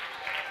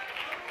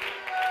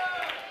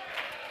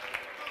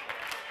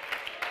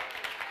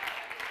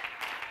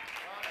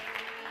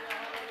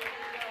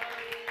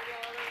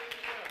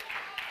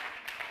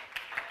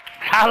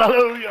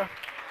 Hallelujah.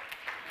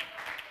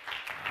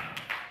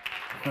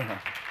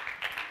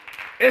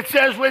 It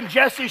says when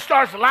Jesse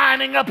starts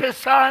lining up his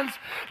sons,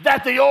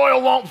 that the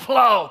oil won't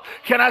flow.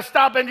 Can I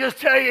stop and just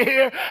tell you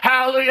here,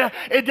 hallelujah,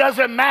 it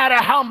doesn't matter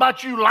how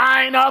much you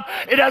line up.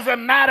 It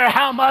doesn't matter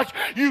how much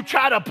you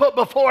try to put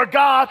before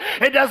God.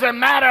 It doesn't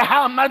matter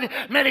how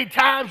many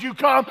times you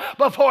come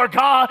before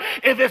God.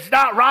 If it's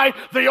not right,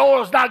 the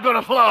oil's not going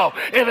to flow.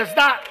 If it's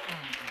not...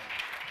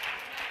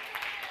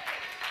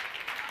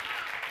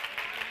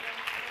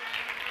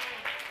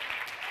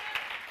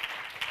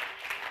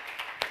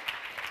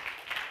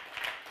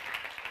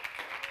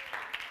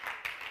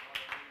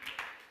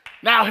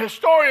 Now,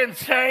 historians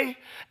say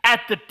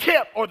at the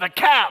tip or the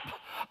cap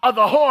of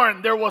the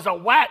horn, there was a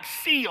wax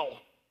seal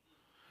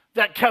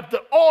that kept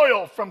the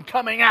oil from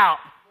coming out.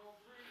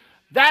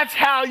 That's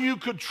how you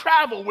could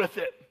travel with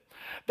it.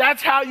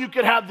 That's how you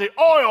could have the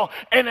oil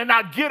and then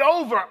not get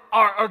over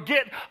or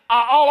get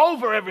all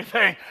over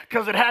everything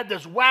because it had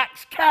this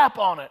wax cap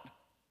on it.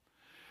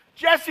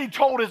 Jesse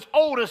told his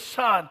oldest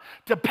son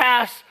to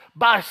pass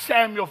by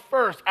Samuel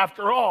first.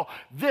 After all,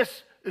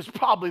 this is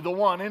probably the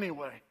one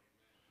anyway.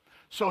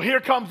 So here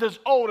comes his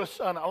oldest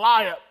son,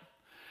 Eliab.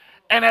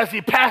 And as he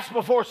passed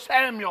before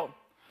Samuel,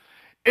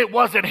 it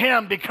wasn't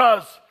him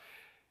because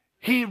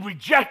he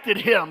rejected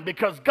him,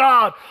 because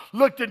God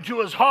looked into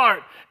his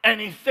heart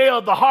and he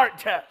failed the heart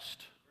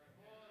test.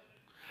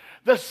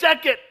 The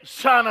second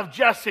son of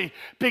Jesse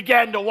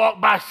began to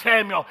walk by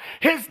Samuel.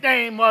 His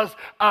name was,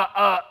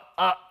 I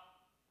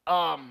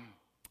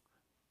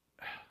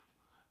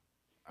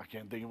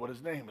can't think of what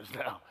his name is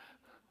now.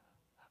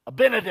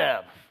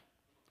 Abinadab.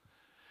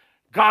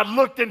 God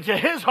looked into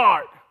his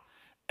heart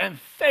and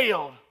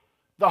failed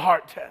the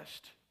heart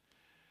test.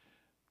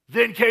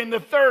 Then came the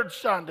third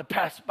son to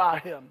pass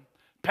by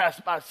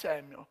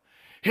Samuel.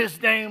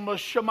 His name was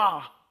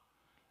Shammah.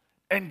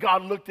 And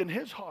God looked in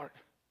his heart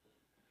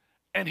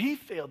and he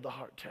failed the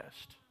heart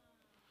test.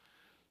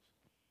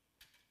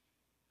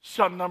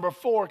 Son number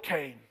 4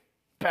 came,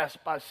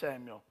 passed by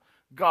Samuel.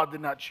 God did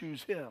not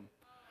choose him.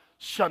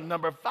 Son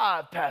number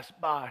 5 passed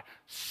by.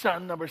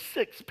 Son number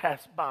 6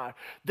 passed by.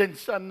 Then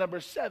son number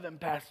 7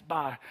 passed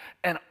by.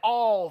 And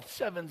all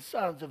 7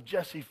 sons of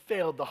Jesse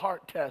failed the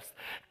heart test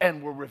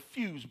and were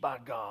refused by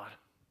God.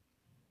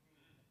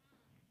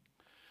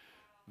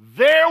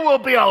 There will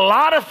be a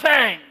lot of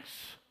things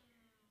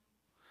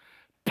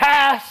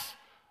passed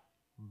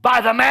by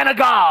the man of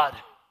God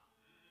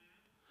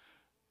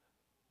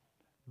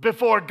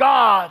before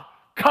God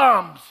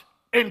comes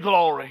in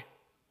glory.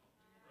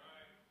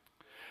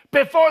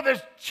 Before the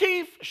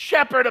chief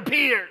shepherd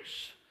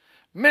appears,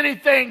 many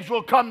things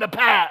will come to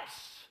pass.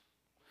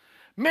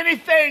 Many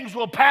things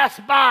will pass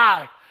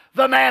by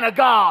the man of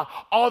God.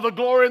 All the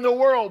glory in the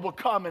world will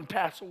come and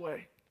pass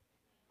away.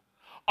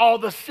 All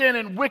the sin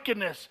and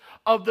wickedness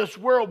of this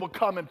world will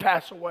come and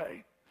pass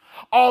away.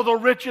 All the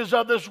riches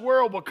of this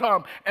world will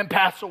come and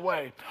pass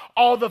away.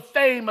 All the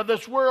fame of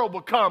this world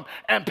will come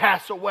and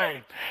pass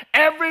away.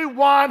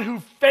 Everyone who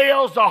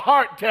fails the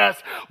heart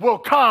test will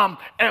come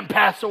and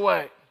pass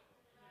away.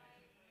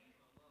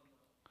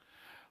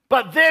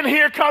 But then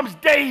here comes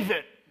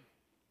David.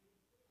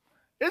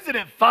 Isn't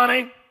it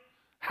funny?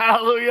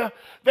 Hallelujah.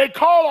 They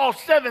call all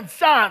 7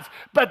 sons,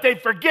 but they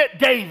forget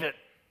David.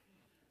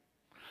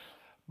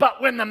 But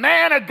when the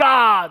man of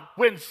God,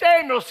 when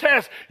Samuel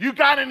says, you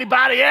got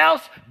anybody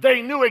else?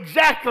 They knew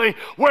exactly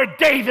where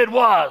David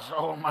was.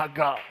 Oh my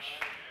gosh.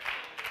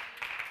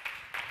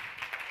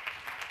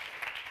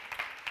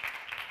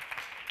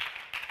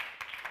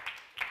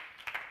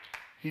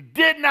 He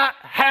did not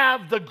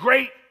have the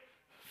great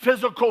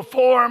physical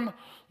form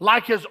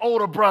like his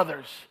older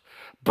brothers,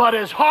 but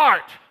his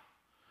heart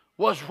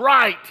was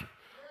right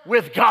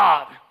with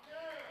God.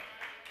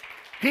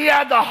 He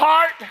had the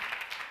heart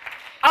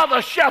of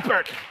a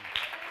shepherd.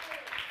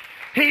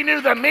 He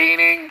knew the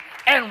meaning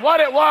and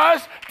what it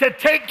was to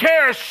take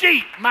care of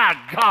sheep. My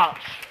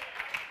gosh.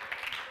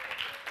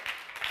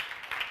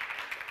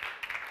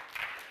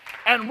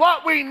 And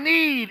what we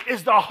need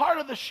is the heart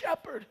of the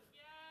shepherd.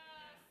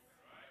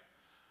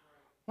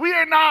 We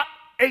are not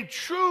a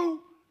true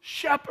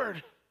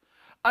shepherd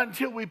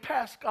until we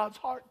pass God's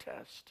heart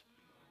test.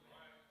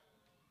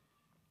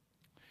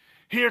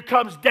 Here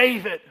comes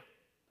David,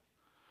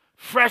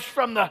 fresh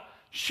from the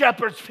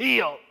shepherd's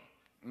field.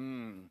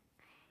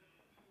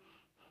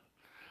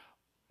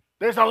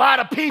 There's a lot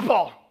of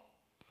people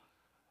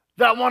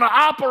that want to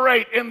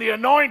operate in the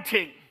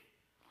anointing.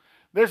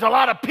 There's a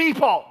lot of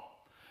people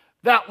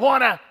that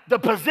want the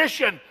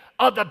position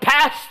of the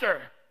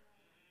pastor.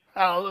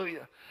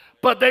 Hallelujah.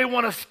 But they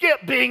want to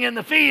skip being in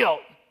the field.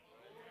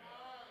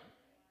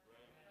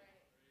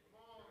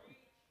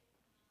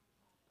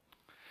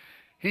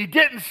 He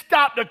didn't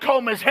stop to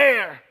comb his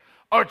hair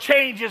or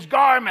change his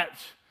garments.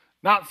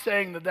 Not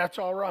saying that that's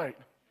all right.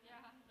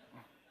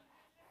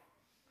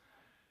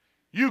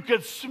 You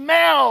could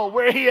smell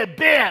where he had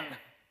been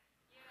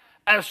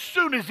as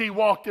soon as he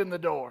walked in the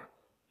door.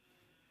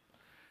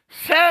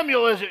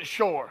 Samuel isn't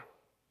sure.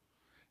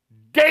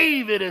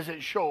 David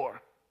isn't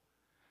sure.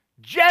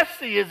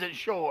 Jesse isn't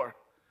sure.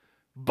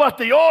 But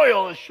the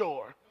oil is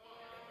sure.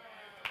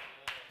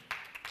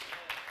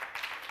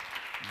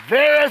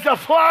 There is a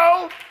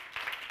flow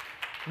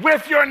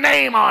with your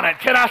name on it.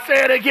 Can I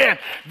say it again?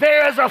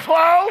 There is a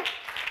flow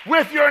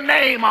with your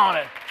name on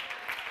it.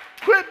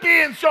 Quit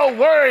being so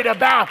worried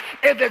about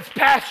if it's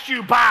passed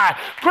you by.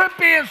 Quit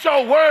being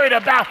so worried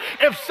about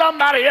if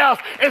somebody else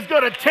is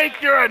going to take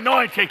your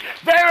anointing.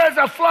 There is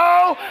a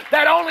flow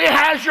that only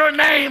has your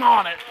name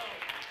on it.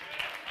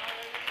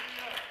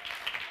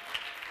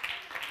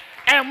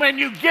 And when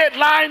you get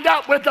lined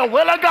up with the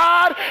will of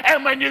God,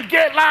 and when you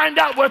get lined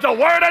up with the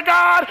word of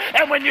God,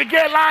 and when you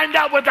get lined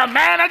up with the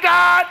man of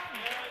God,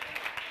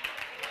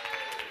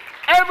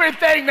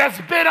 everything that's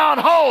been on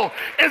hold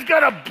is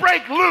going to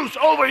break loose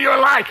over your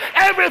life.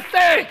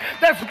 Everything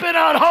that's been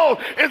on hold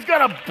is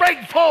going to break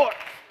forth.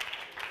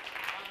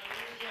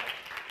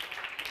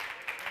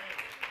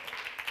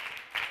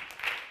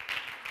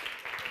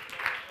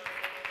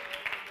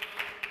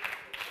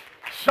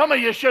 Some of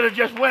you should have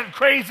just went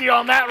crazy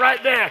on that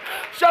right there.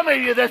 Some of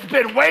you that's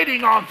been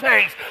waiting on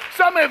things.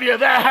 Some of you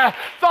that have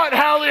thought,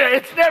 hallelujah,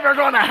 it's never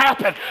going to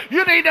happen.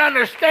 You need to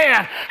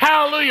understand,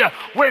 hallelujah,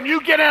 when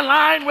you get in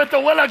line with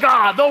the will of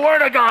God, the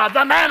word of God,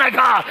 the man of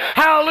God,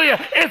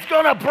 hallelujah, it's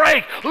going to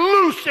break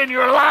loose in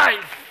your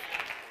life.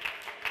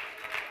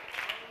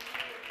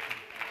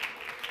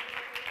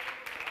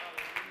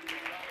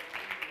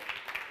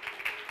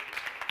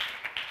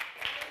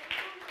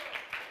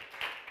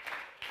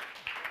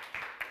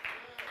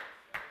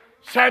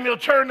 Samuel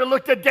turned to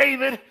look at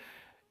David,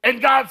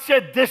 and God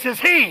said, this is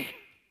he.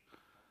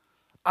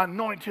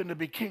 Anoint him to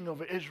be king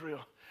over Israel.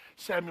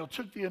 Samuel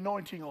took the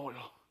anointing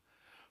oil,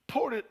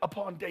 poured it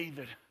upon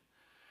David,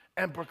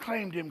 and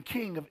proclaimed him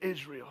king of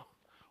Israel.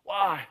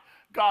 Why?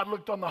 God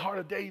looked on the heart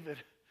of David,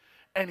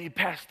 and he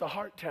passed the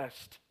heart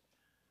test.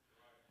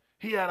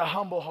 He had a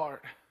humble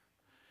heart.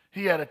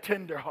 He had a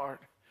tender heart.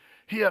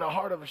 He had a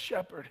heart of a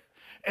shepherd.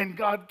 And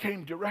God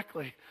came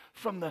directly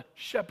from the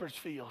shepherd's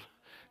field.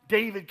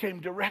 David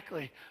came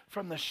directly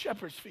from the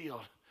shepherd's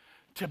field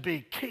to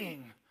be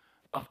king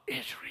of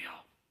Israel.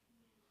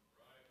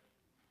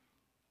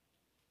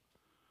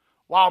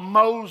 While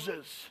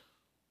Moses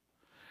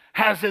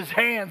has his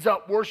hands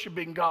up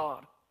worshiping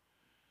God,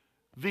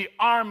 the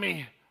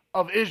army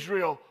of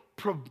Israel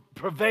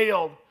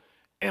prevailed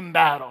in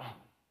battle.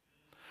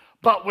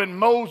 But when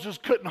Moses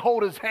couldn't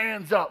hold his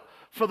hands up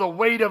for the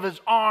weight of his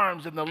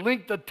arms and the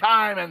length of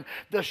time and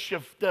the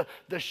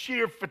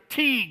sheer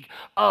fatigue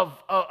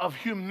of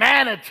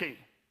humanity,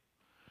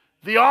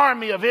 the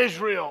army of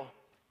Israel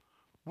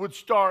would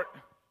start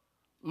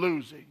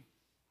losing.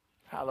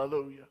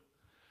 Hallelujah.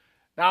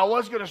 Now, I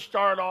was going to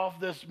start off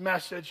this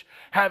message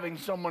having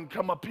someone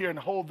come up here and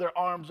hold their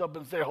arms up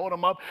and say, hold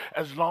them up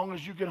as long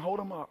as you can hold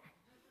them up.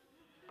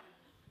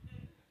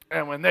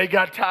 And when they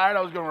got tired,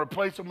 I was going to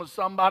replace them with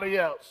somebody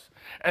else.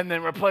 And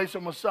then replace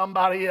them with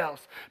somebody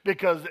else.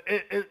 Because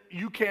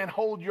you can't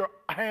hold your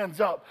hands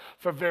up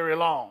for very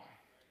long.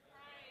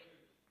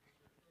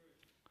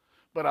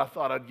 But I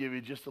thought I'd give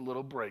you just a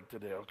little break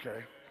today,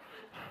 okay?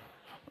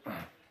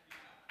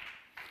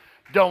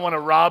 Don't want to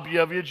rob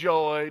you of your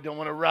joy. Don't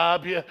want to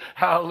rob you,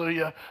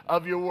 hallelujah,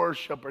 of your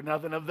worship or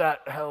nothing of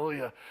that,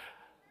 hallelujah.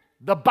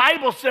 The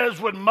Bible says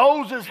when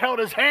Moses held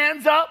his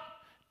hands up,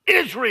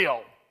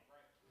 Israel,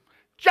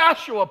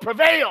 Joshua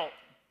prevailed.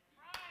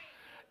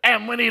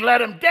 And when he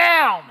let him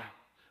down,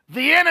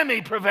 the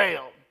enemy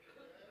prevailed.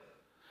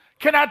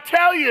 Can I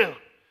tell you,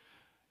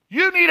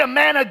 you need a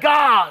man of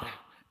God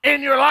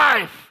in your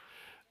life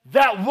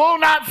that will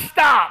not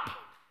stop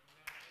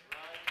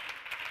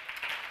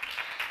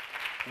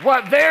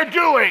what they're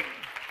doing.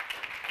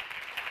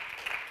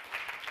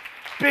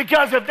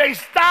 Because if they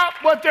stop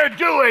what they're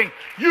doing,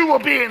 you will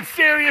be in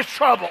serious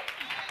trouble.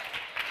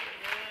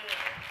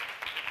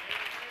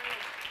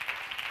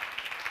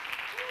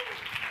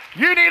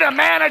 You need a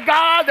man of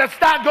God that's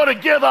not going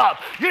to give up.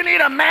 You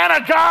need a man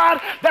of God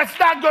that's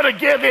not going to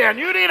give in.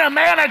 You need a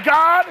man of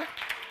God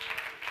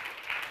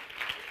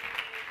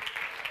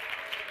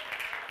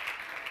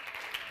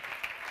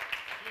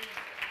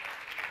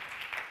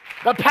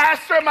the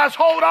pastor must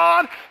hold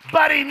on,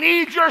 but he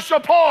needs your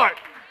support.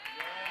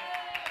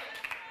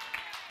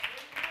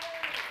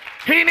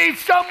 He needs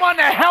someone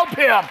to help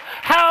him.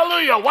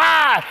 Hallelujah.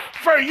 Why?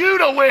 For you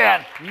to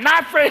win.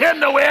 Not for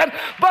him to win,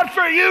 but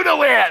for you to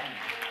win.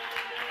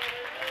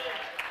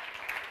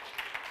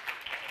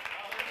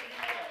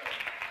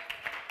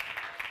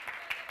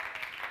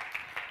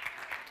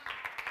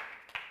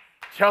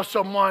 Tell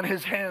someone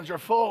his hands are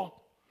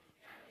full.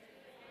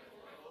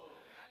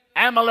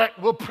 Amalek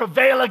will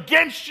prevail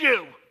against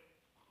you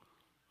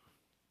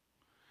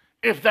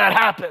if that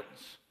happens.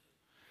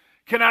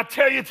 Can I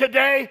tell you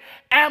today,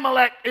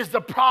 Amalek is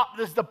the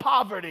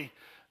poverty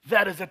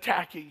that is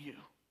attacking you.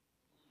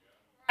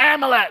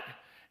 Amalek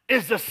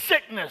is the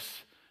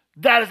sickness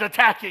that is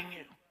attacking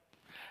you.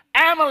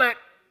 Amalek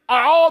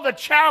are all the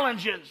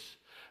challenges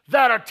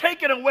that are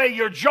taking away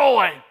your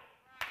joy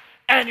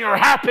and your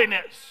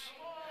happiness.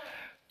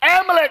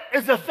 Amalek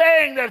is the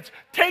thing that's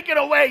taking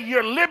away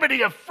your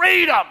liberty of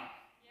freedom.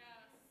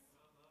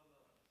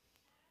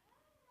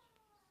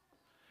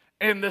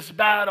 In this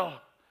battle,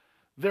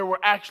 there were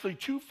actually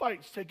two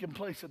fights taking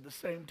place at the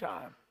same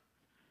time.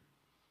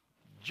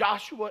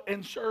 Joshua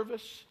in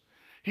service,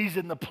 he's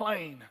in the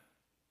plain,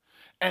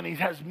 and he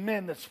has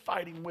men that's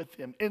fighting with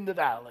him in the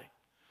valley.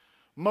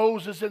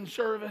 Moses in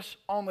service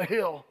on the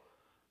hill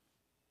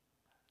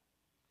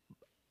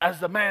as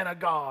the man of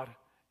God.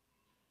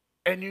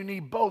 And you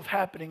need both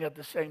happening at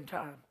the same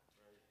time.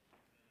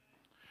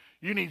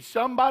 You need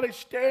somebody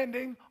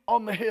standing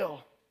on the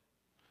hill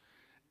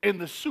in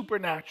the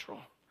supernatural.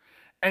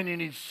 And you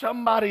need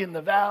somebody in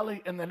the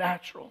valley in the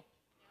natural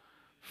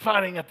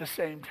fighting at the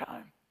same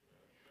time.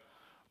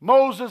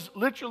 Moses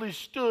literally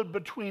stood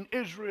between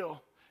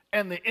Israel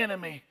and the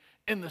enemy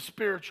in the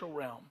spiritual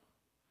realm.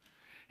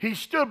 He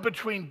stood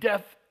between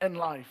death and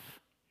life.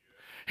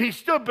 He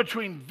stood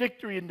between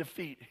victory and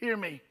defeat. Hear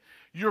me.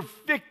 Your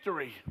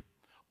victory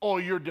or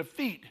your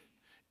defeat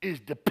is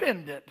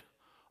dependent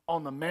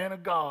on the man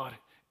of God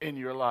in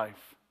your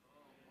life.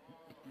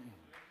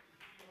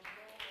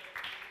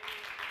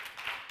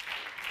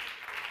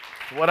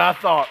 What I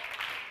thought.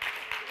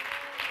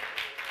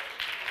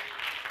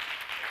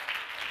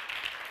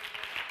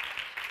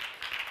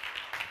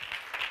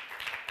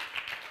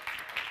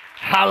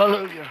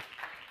 Hallelujah.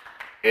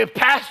 If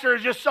pastor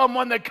is just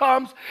someone that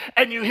comes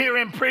and you hear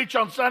him preach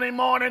on Sunday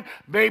morning,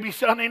 maybe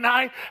Sunday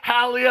night,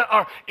 hallelujah,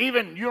 or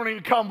even you don't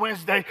even come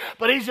Wednesday,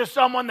 but he's just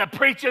someone that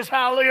preaches,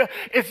 hallelujah,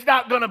 it's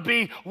not going to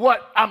be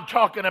what I'm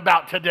talking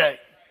about today.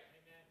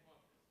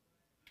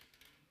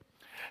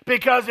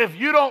 Because if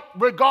you don't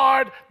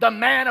regard the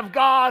man of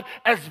God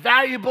as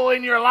valuable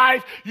in your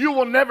life, you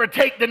will never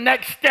take the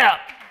next step.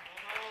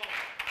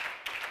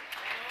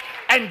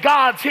 And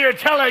God's here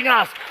telling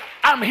us,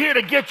 I'm here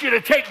to get you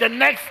to take the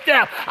next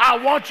step. I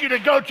want you to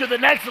go to the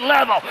next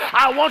level.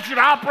 I want you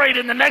to operate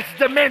in the next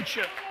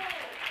dimension.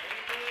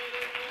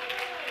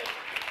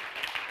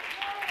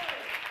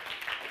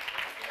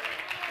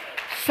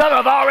 Some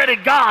have already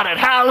got it.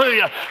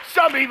 Hallelujah.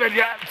 Some even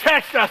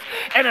text us.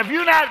 And if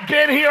you've not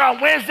been here on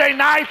Wednesday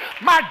night,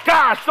 my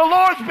gosh, the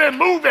Lord's been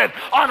moving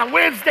on a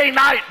Wednesday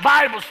night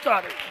Bible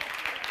study.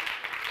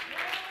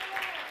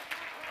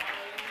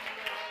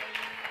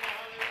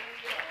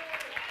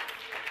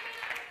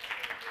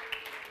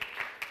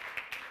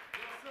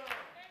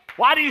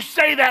 Why do you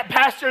say that,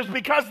 Pastor? It's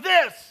because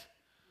this.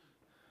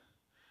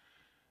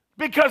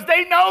 Because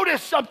they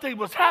noticed something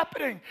was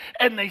happening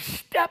and they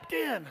stepped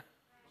in.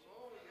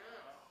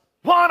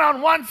 One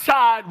on one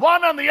side,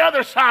 one on the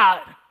other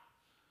side.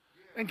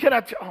 And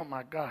oh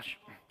my gosh.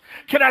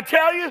 Can I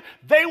tell you,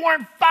 they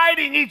weren't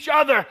fighting each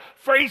other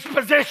for each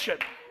position.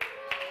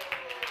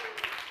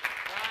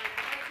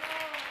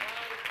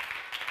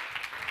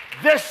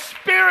 This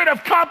spirit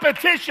of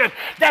competition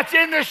that's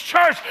in this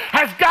church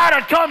has got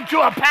to come to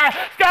a pass,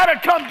 got to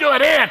come to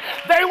an end.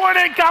 They weren't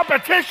in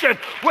competition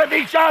with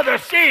each other,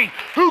 seeing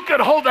who could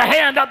hold the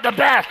hand up the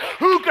best,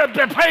 who could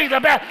pray the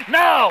best.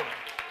 No.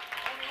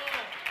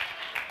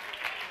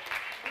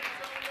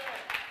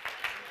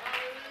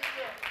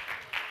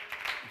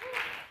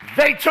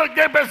 They took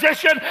their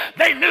position.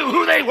 They knew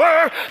who they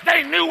were.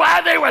 They knew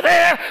why they were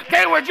there.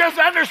 They were just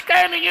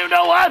understanding, you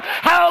know what?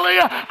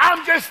 Hallelujah.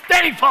 I'm just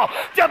thankful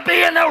to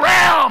be in the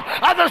realm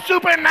of the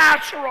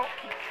supernatural.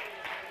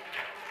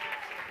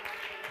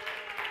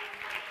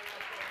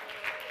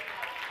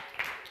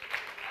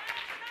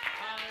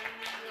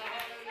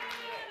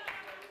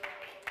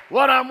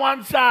 One on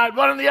one side,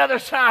 one on the other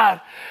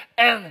side,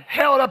 and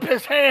held up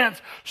his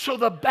hands so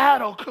the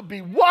battle could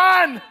be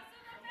won.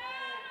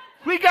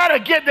 We got to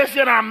get this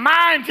in our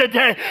mind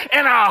today,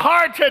 in our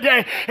heart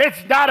today.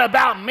 It's not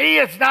about me.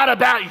 It's not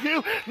about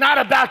you. Not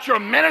about your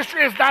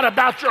ministry. It's not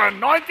about your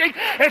anointing.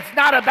 It's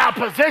not about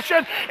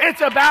position.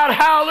 It's about,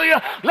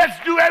 hallelujah,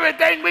 let's do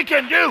everything we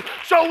can do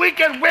so we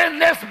can win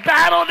this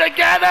battle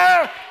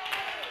together.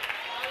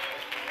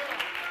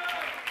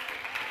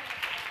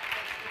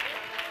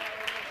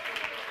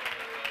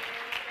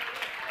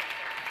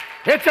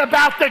 It's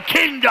about the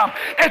kingdom.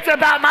 It's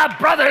about my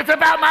brother. It's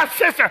about my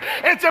sister.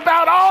 It's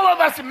about all of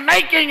us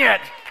making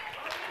it.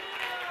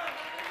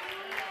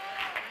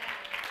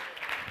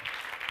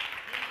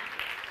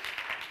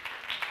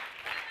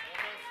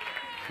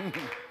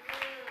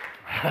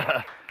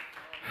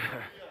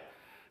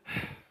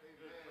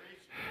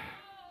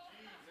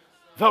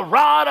 The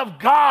rod of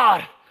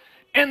God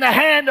in the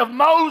hand of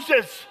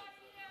Moses.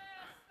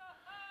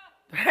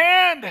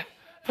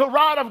 The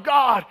rod of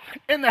God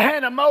in the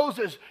hand of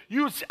Moses.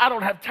 I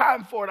don't have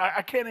time for it.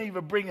 I can't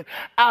even bring it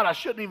out. I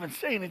shouldn't even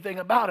say anything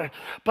about it.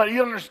 But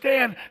you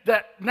understand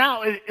that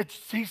now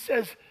he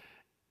says,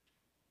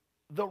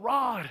 the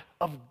rod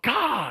of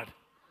God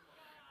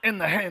in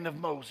the hand of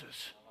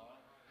Moses.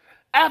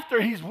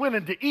 After he's went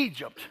into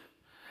Egypt,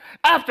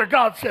 after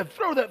God said,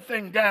 throw that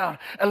thing down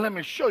and let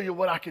me show you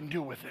what I can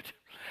do with it.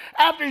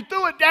 After he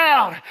threw it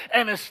down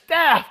and his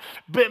staff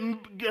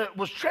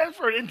was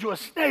transferred into a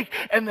snake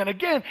and then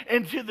again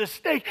into the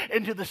snake,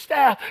 into the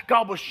staff,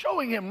 God was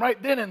showing him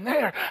right then and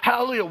there,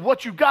 hallelujah,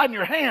 what you got in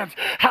your hands,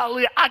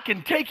 hallelujah, I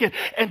can take it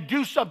and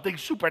do something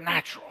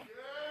supernatural.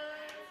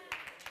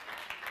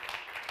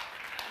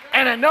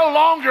 And it no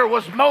longer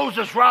was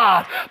Moses'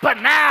 rod,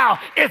 but now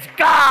it's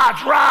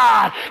God's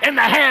rod in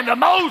the hand of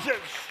Moses.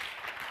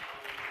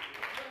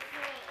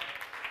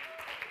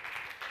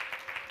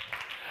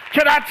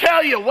 Can I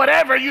tell you,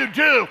 whatever you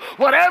do,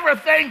 whatever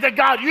thing that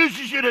God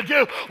uses you to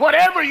do,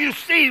 whatever you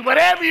see,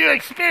 whatever you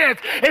experience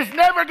is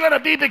never going to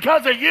be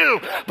because of you.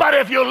 But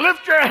if you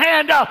lift your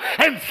hand up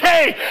and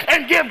say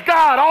and give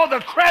God all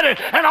the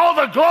credit and all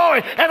the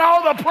glory and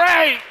all the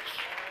praise.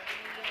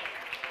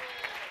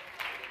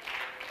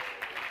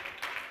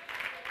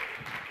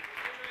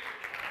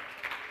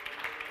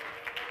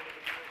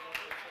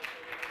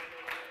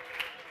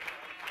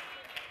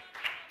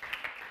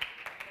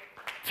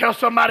 Tell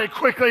somebody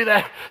quickly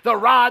that the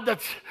rod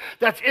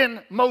that's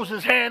in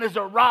Moses' hand is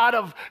a rod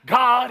of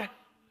God,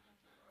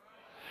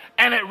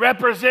 and it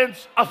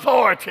represents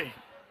authority.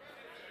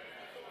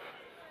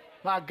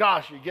 My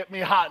gosh, you get me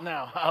hot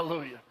now.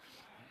 Hallelujah.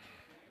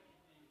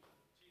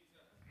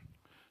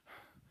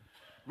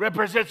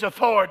 Represents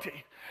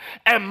authority.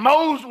 And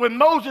when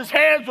Moses'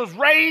 hands was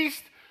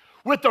raised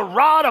with the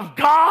rod of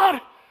God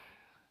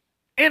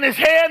in his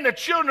hand, the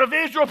children of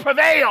Israel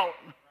prevailed.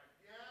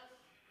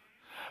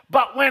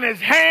 But when his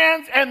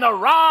hands and the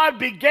rod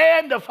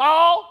began to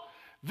fall,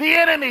 the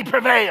enemy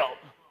prevailed.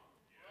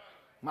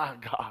 My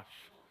gosh.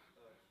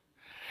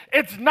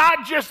 It's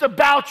not just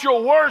about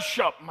your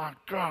worship. My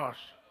gosh.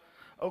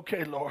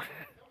 Okay, Lord.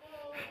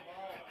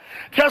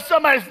 Tell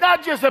somebody, it's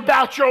not just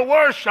about your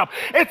worship.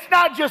 It's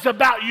not just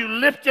about you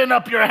lifting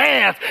up your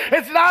hands.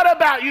 It's not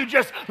about you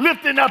just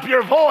lifting up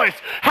your voice.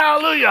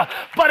 Hallelujah.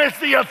 But it's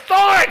the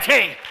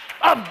authority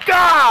of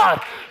God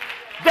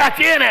that's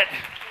in it.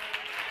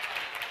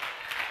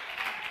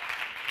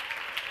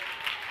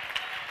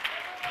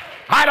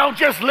 I don't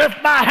just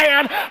lift my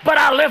hand, but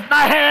I lift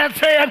my hands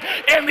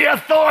in the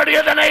authority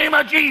of the name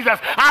of Jesus.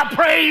 I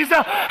praise,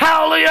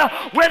 hallelujah,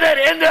 with it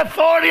in the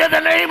authority of the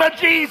name of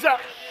Jesus.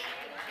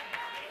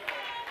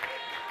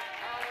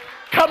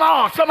 Come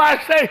on,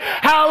 somebody say,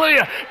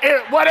 hallelujah.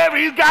 Whatever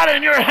you got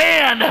in your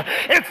hand,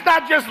 it's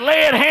not just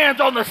laying hands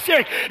on the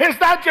sick. It's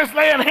not just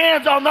laying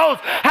hands on those,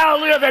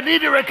 hallelujah, that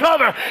need to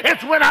recover.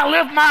 It's when I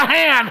lift my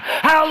hand,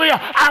 hallelujah,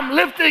 I'm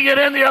lifting it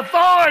in the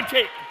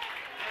authority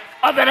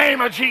of the name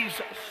of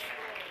Jesus.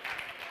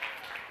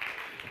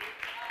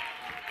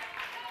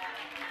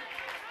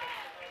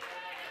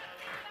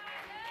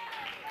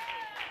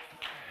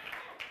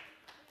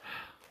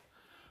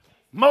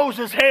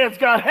 Moses' hands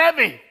got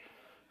heavy.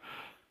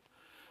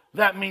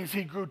 That means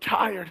he grew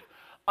tired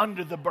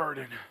under the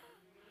burden,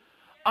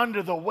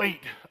 under the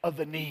weight of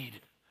the need.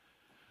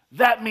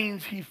 That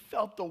means he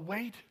felt the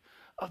weight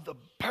of the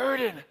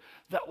burden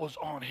that was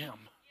on him.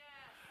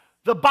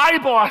 The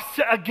Bible,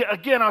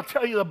 again, I'll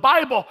tell you, the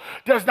Bible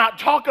does not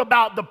talk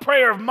about the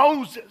prayer of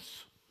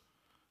Moses.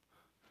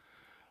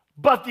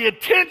 But the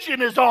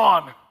attention is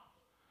on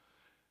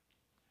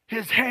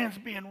his hands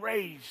being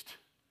raised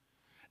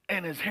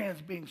and his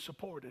hands being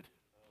supported.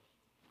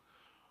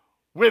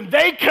 When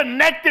they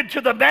connected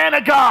to the man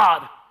of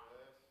God,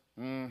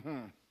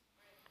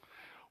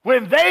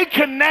 when they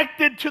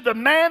connected to the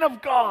man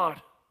of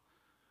God,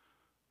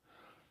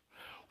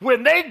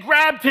 when they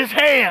grabbed his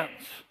hands,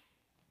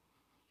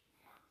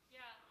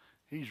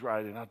 he's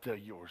writing, I'll tell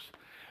yours.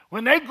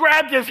 When they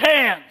grabbed his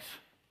hands,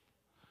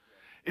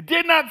 it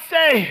did not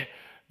say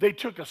they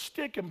took a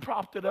stick and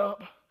propped it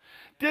up.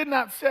 Did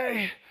not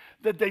say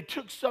that they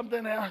took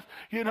something else,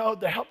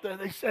 to help them.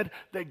 They said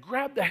they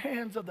grabbed the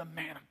hands of the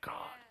man of God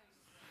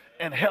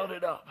and held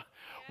it up.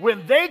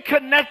 When they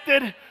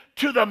connected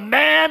to the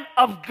man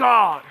of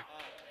God,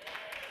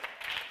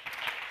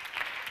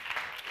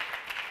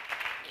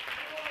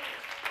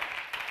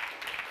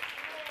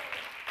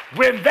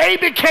 when they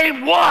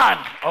became one,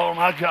 oh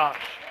my gosh.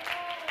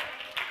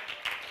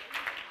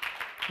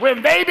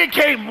 When they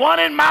became one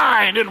in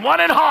mind and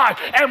one in heart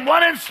and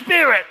one in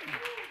spirit,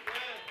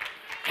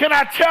 can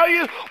I tell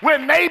you,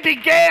 when they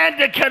began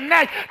to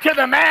connect to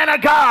the man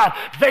of God,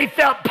 they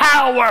felt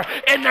power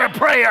in their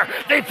prayer.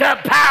 They felt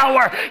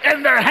power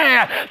in their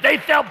hand. They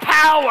felt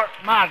power.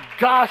 My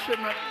gosh.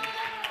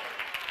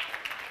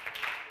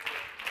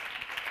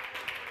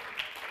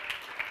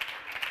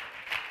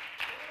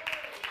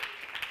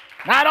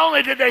 Not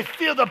only did they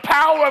feel the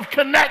power of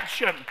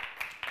connection,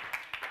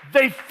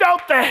 they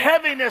felt the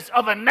heaviness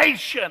of a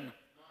nation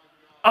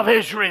of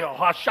Israel.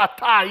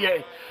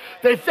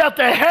 They felt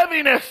the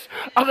heaviness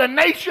of the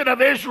nation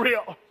of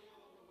Israel.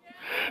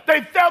 They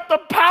felt the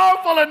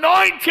powerful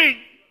anointing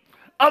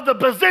of the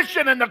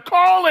position and the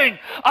calling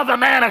of the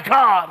man of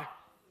God.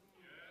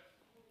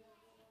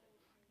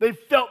 They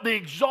felt the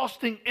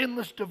exhausting,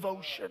 endless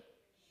devotion.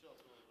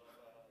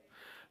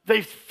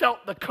 They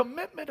felt the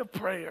commitment of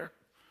prayer.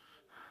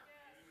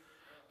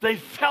 They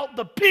felt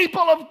the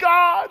people of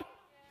God.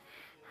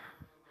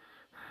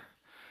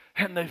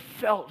 And they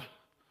felt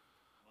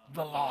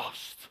the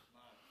lost.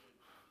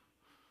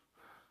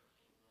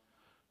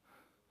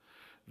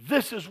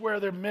 This is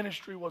where their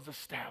ministry was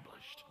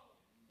established.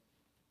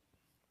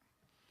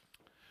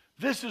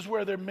 This is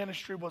where their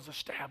ministry was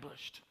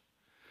established.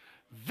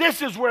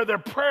 This is where their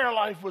prayer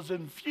life was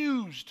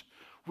infused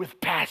with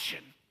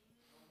passion.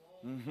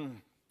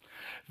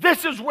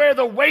 This is where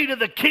the weight of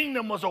the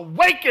kingdom was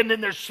awakened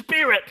in their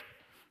spirit.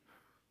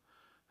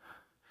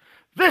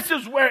 This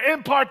is where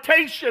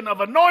impartation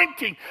of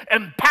anointing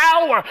and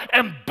power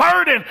and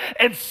burden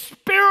and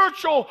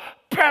spiritual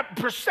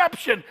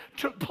perception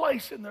took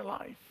place in their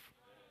life.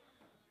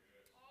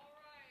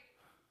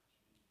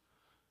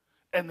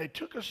 And they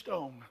took a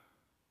stone,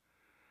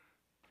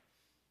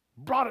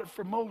 brought it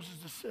for Moses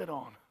to sit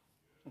on.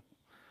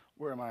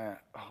 Where am I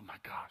at? Oh my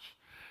gosh.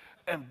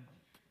 And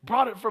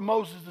brought it for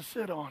Moses to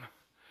sit on.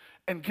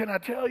 And can I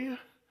tell you,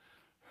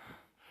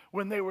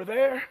 when they were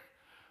there,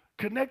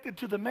 connected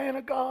to the man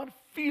of God,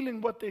 feeling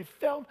what they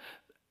felt,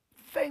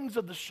 things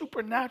of the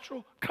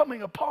supernatural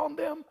coming upon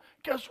them,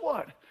 guess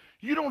what?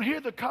 You don't hear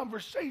the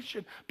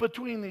conversation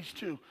between these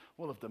two.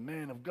 Well, if the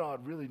man of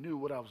God really knew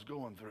what I was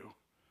going through,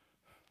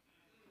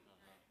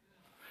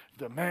 if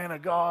the man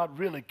of God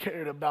really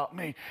cared about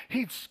me,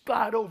 he'd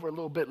slide over a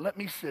little bit, let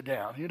me sit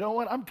down. You know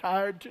what? I'm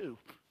tired too.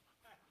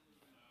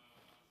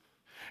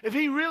 If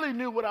he really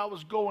knew what I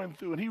was going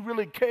through and he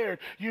really cared,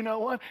 you know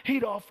what?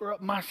 He'd offer up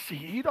my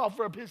seat. He'd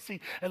offer up his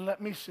seat and let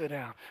me sit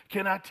down.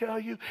 Can I tell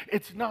you,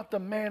 it's not the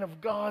man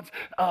of God's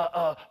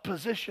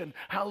position,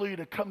 hallelujah,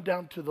 to come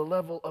down to the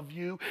level of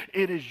you.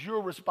 It is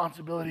your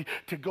responsibility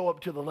to go up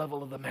to the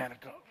level of the man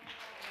of God.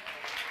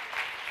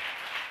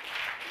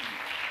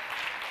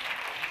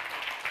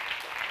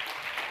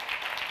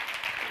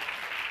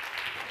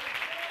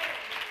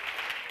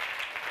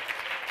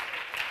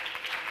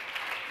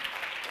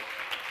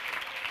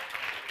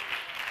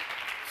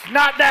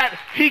 Not that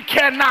he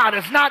cannot.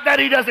 It's not that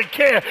he doesn't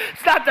care.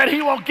 It's not that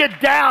he won't get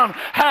down,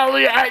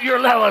 hallelujah, at your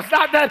level. It's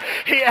not that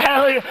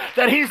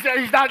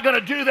he's not going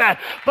to do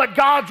that. But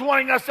God's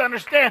wanting us to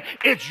understand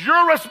it's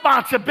your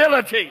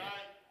responsibility.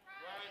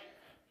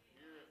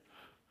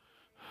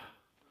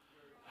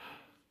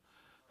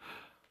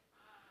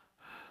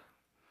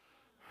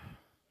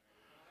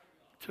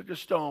 Took a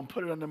stone,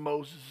 put it under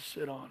Moses to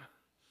sit on.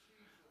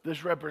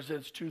 This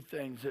represents two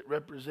things. It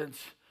represents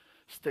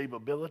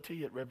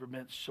stability, it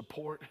represents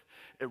support,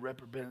 it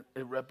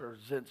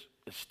represents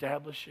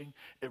establishing,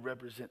 it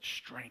represents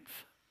strength.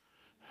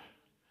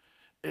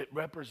 It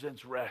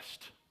represents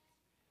rest.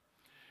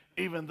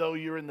 Even though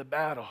you're in the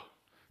battle,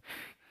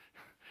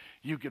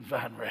 you can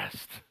find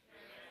rest.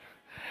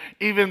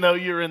 Even though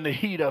you're in the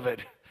heat of it,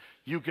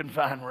 you can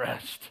find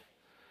rest.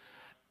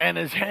 And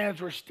his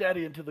hands were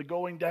steady until the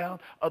going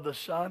down of the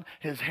sun.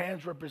 His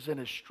hands represent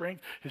his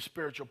strength, his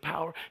spiritual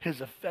power,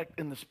 his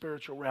effect in the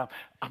spiritual realm.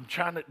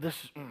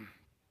 This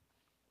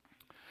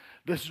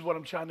is what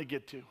I'm trying to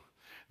get to.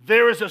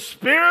 There is a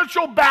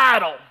spiritual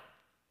battle.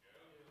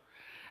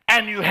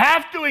 And you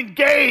have to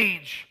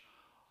engage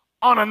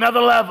on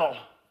another level.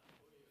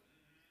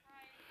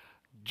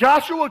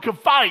 Joshua could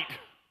fight.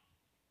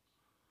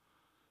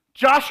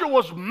 Joshua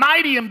was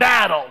mighty in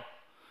battle.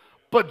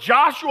 But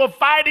Joshua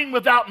fighting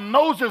without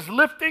Moses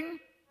lifting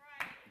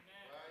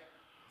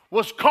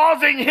was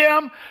causing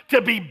him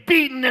to be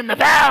beaten in the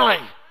valley.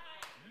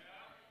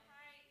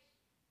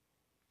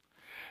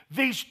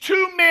 These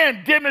two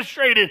men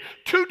demonstrated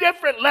two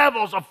different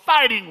levels of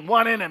fighting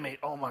one enemy.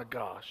 Oh my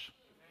gosh.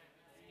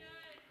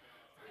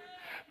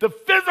 The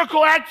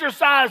physical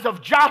exercise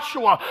of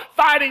Joshua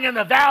fighting in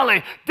the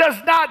valley does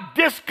not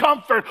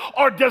discomfort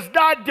or does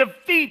not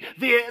defeat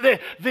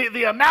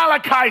the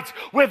Amalekites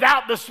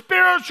without the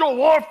spiritual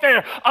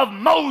warfare of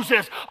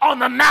Moses on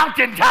the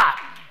mountaintop.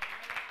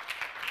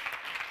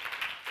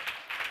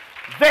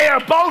 They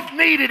are both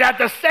needed at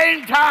the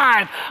same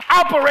time,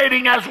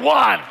 operating as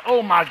one.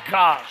 Oh my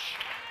gosh.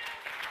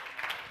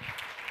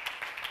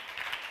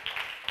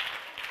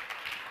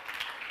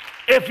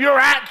 If your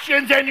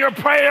actions and your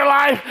prayer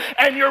life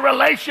and your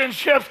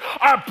relationships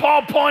are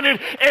all pointed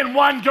in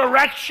one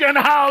direction,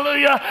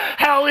 hallelujah,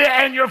 hallelujah,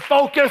 and your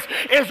focus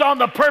is on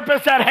the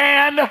purpose at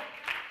hand,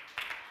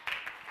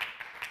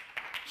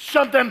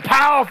 something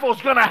powerful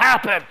is going to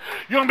happen.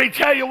 You want me to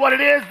tell you what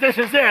it is? This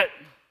is it.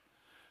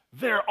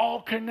 They're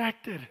all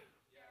connected.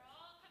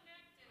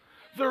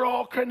 They're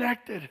all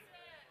connected.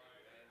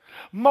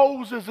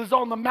 Moses is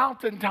on the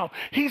mountaintop.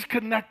 He's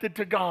connected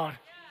to God.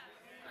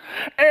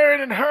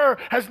 Aaron and Hur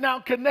has now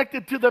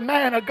connected to the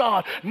man of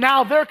God.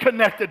 Now they're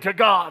connected to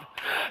God.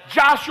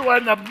 Joshua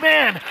and the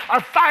men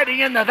are fighting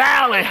in the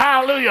valley.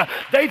 Hallelujah.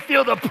 They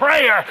feel the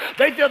prayer.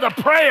 They feel the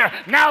prayer.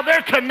 Now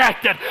they're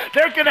connected.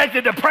 They're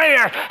connected to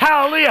prayer.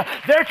 Hallelujah.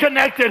 They're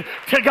connected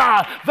to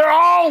God. They're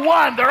all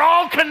one. They're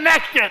all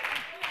connected.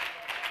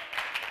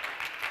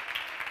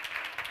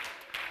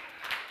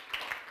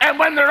 And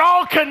when they're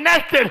all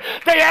connected,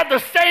 they have the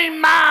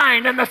same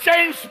mind and the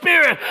same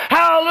spirit.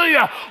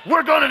 Hallelujah.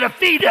 We're going to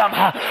defeat them.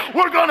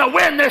 We're going to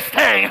win this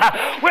thing.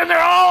 When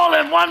they're all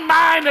in one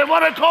mind and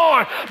one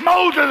accord,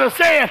 Moses is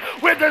saying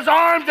with his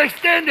arms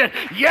extended,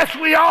 yes,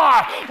 we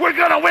are. We're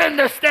going to win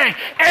this thing.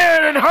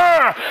 Aaron and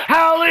Hur,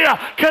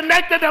 hallelujah,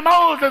 connected to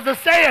Moses is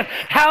saying,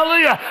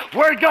 hallelujah,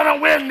 we're going to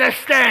win this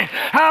thing.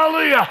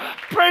 Hallelujah.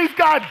 Praise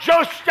God.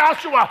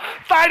 Joshua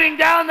fighting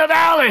down the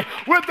valley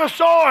with the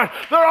sword.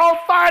 They're all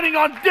fighting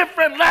on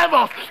different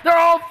levels. They're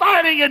all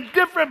fighting in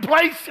different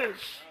places.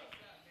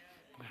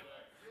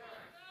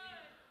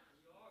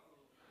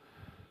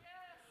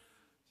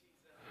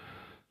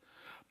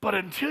 But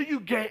until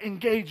you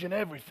engage in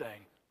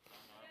everything,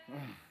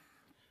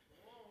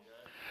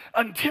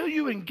 until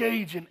you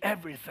engage in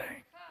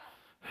everything,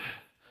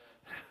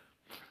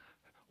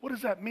 what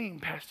does that mean,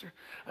 Pastor?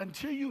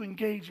 Until you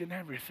engage in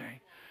everything,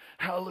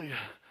 hallelujah.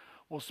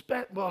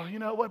 Well, you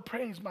know what?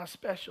 Praying's my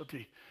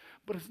specialty.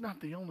 But it's not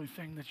the only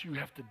thing that you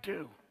have to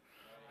do.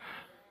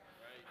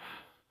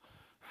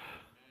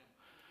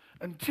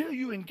 Until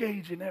you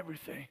engage in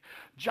everything.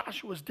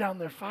 Joshua's down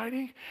there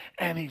fighting,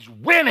 and he's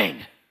winning.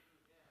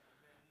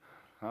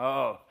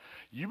 Oh,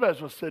 you better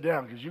as well sit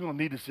down, because you're going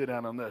to need to sit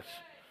down on this.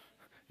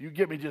 You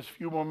give me just a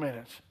few more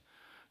minutes.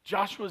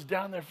 Joshua's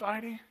down there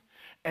fighting,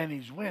 and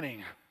he's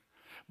winning.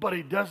 But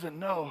he doesn't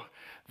know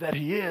that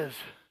he is,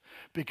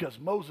 because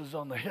Moses is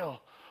on the hill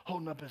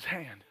holding up his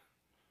hand.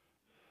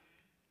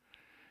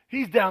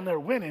 He's down there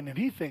winning, and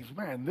he thinks,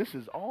 man, this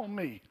is all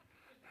me.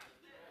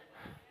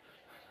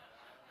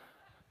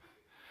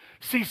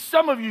 See,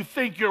 some of you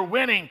think you're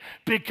winning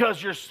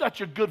because you're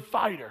such a good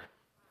fighter.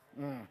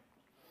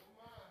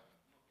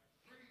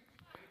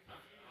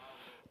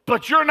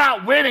 But you're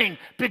not winning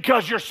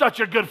because you're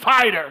such a good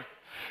fighter.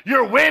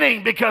 You're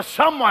winning because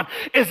someone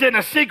is in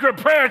a secret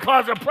prayer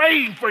closet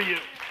praying for you.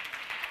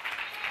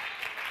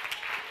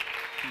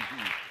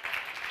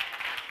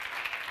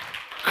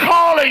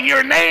 Calling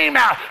your name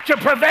out to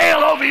prevail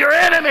over your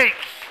enemies.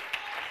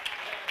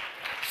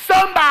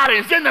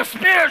 Somebody's in the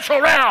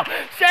spiritual realm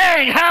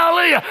saying,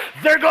 hallelujah,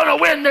 they're going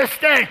to win this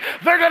thing.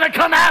 They're going to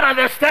come out of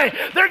this thing.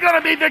 They're going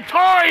to be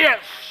victorious.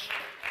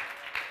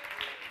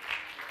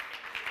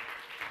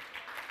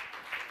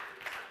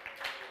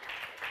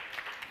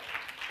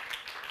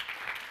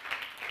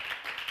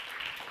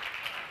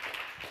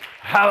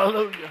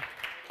 Hallelujah.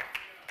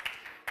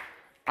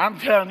 I'm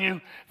telling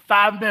you,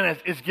 5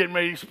 minutes is getting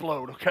ready to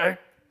explode, okay?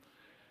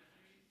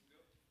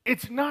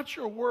 It's not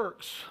your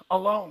works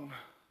alone,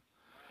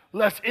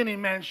 lest any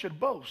man should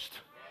boast.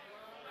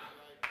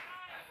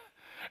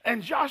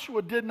 And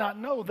Joshua did not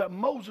know that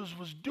Moses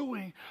was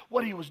doing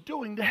what he was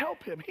doing to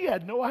help him. He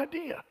had no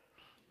idea.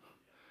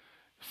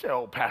 You say,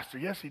 oh, Pastor,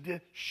 yes, he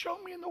did. Show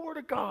me in the Word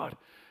of God.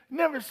 It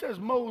never says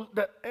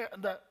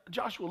that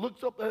Joshua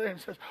looks up there and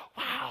says,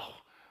 wow,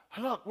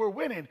 look, we're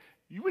winning.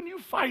 When you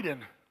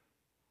fighting,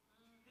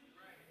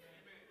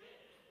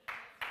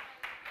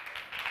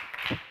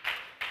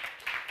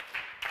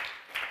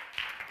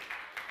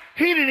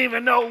 he didn't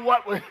even know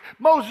what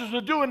Moses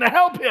was doing to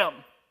help him.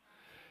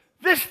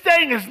 This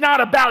thing is not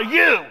about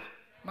you.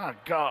 My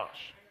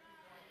gosh.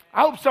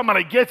 I hope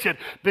somebody gets it,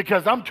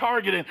 because I'm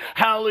targeting,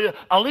 hallelujah,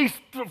 at least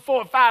 4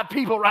 or 5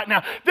 people right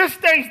now. This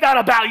thing's not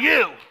about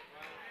you.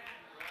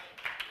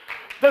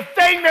 The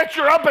thing that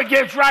you're up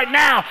against right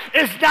now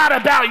is not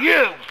about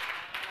you.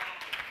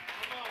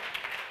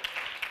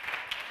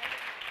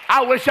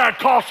 I wish I'd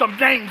call some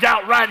names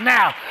out right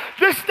now.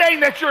 This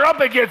thing that you're up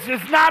against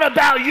is not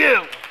about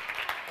you.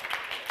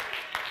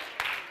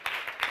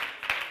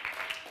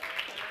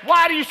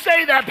 Why do you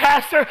say that,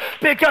 Pastor?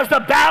 Because the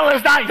battle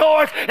is not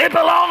yours. It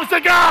belongs to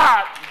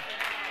God.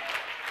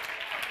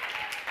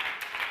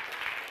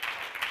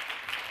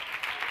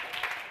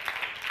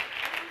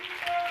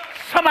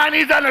 Somebody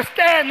needs to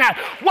understand that.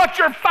 What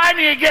you're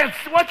fighting against,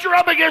 what you're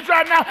up against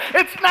right now,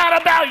 it's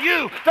not about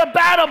you. The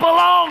battle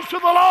belongs to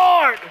the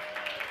Lord.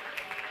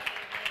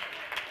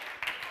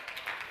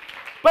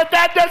 But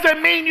that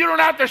doesn't mean you don't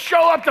have to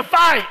show up to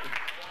fight.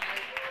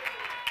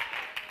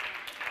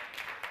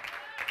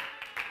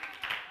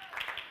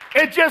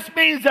 It just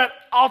means that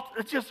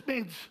it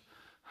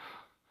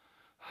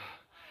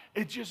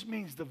just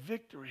means the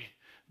victory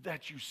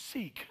that you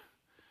seek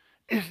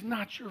is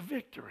not your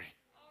victory.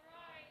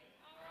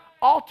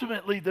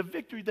 Ultimately, the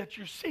victory that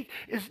you seek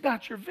is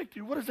not your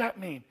victory. What does that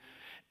mean?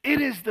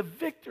 It is the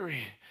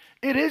victory.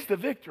 It is the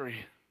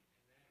victory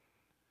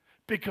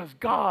because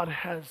God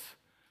has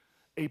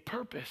a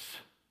purpose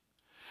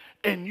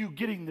in you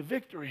getting the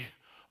victory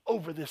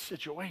over this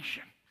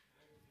situation.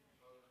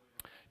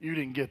 You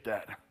didn't get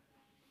that.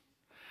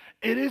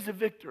 It is a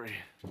victory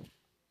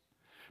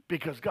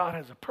because God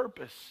has a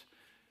purpose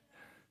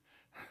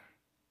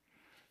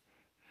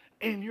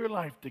in your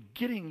life to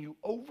getting you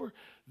over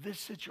this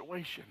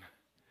situation.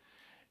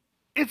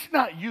 It's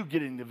not you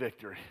getting the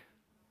victory.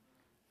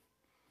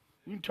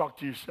 You can talk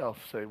to yourself,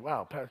 say,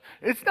 wow, Pastor.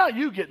 It's not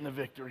you getting the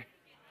victory.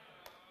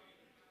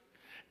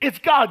 It's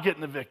God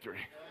getting the victory.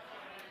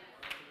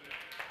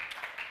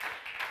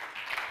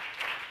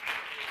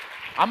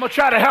 I'm going to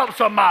try to help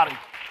somebody.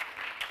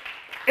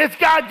 It's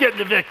God getting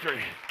the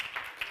victory.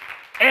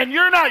 And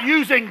you're not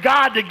using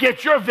God to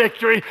get your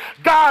victory.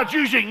 God's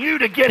using you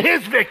to get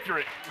his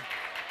victory.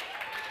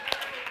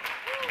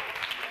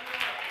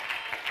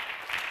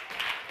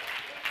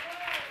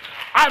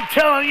 I'm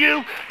telling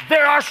you,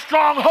 there are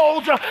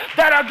strongholds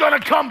that are going to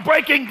come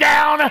breaking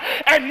down,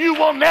 and you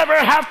will never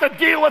have to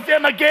deal with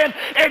them again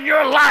in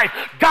your life.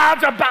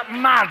 God's about,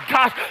 my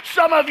gosh,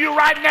 some of you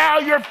right now,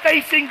 you're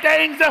facing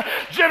things,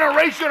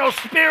 generational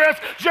spirits,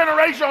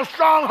 generational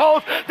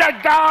strongholds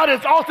that God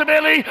is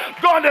ultimately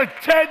going to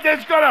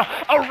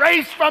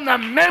erase from the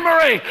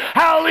memory,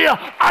 hallelujah,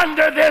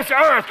 under this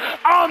earth,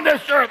 on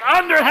this earth,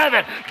 under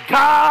heaven.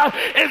 God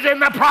is in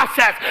the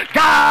process.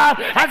 God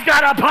has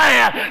got a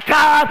plan.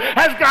 God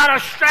has got a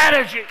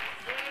strategy.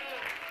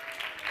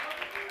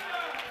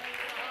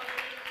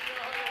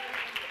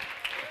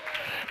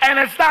 And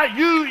it's not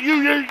you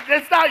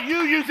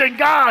using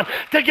God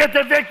to get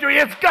the victory.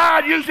 It's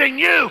God using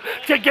you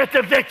to get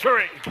the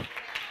victory.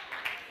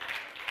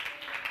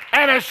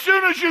 And as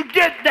soon as you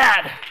get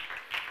that,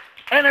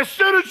 and as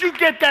soon as you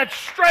get that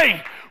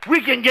straight,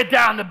 we can get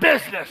down to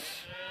business.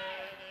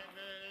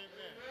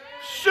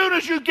 As soon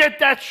as you get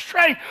that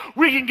straight,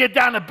 we can get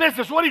down to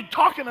business. What are you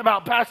talking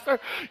about,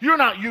 Pastor? You're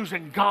not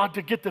using God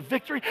to get the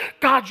victory.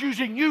 God's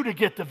using you to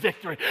get the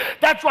victory.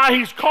 That's why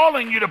he's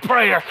calling you to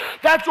prayer.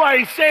 That's why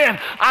he's saying,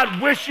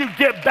 I wish you'd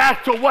get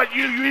back to what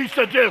you used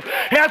to do.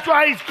 That's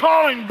why he's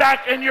calling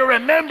back in your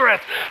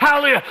remembrance.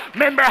 Hallelujah.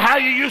 Remember how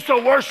you used to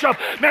worship.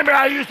 Remember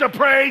how you used to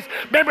praise.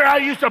 Remember how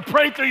you used to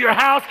pray through your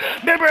house.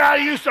 Remember how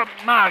you used to,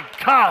 my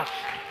gosh.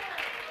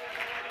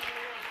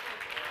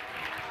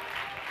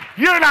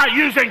 You're not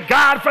using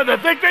God for the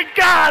victory.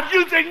 God's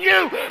using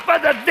you for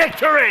the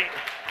victory.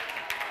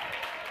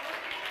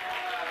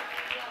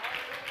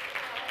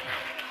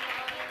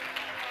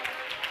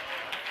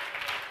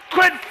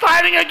 Quit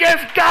fighting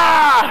against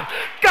God.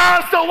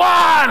 God's the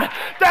one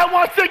that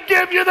wants to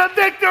give you the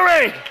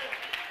victory.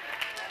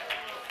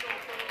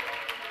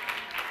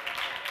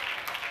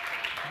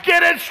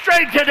 Get it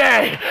straight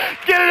today.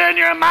 Get it in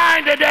your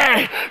mind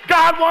today.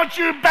 God wants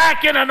you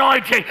back in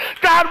anointing.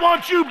 God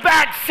wants you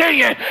back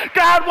singing.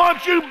 God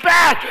wants you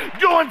back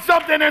doing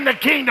something in the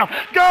kingdom.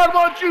 God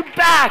wants you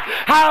back,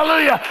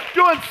 hallelujah,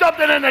 doing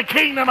something in the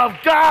kingdom of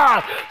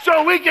God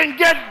so we can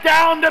get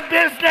down to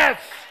business.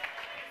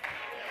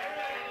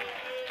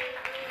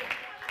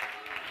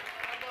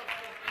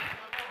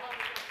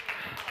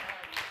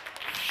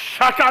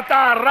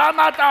 Shakata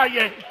ramata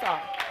yenta.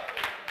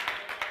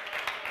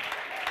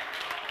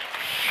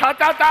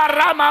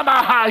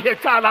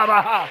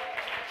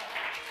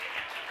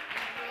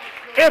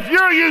 If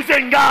you're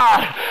using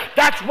God,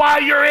 that's why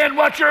you're in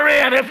what you're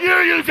in. If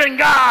you're using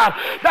God,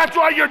 that's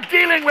why you're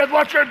dealing with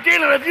what you're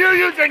dealing with. If you're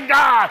using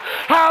God,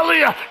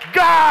 hallelujah,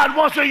 God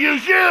wants to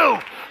use you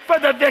for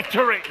the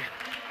victory.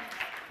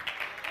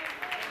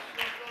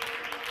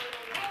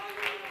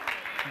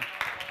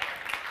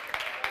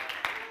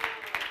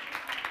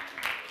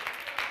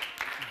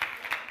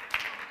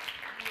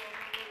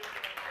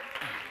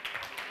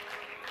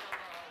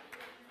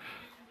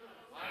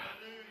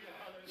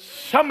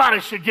 Somebody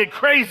should get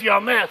crazy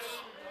on this.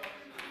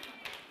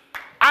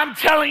 I'm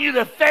telling you,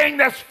 the thing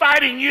that's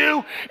fighting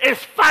you is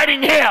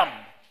fighting him.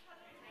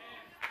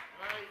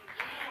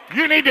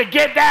 You need to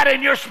get that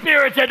in your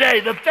spirit today.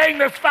 The thing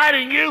that's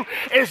fighting you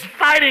is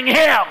fighting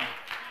him.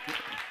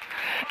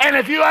 And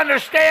if you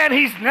understand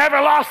he's never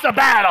lost a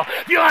battle,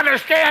 if you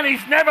understand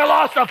he's never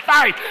lost a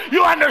fight,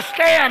 you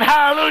understand,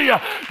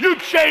 hallelujah, you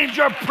change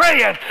your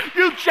praying,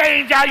 you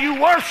change how you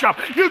worship,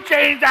 you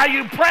change how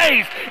you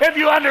praise. If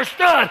you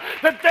understood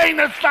the thing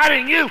that's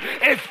fighting you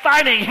is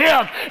fighting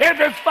him. If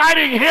it's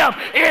fighting him,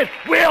 it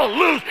will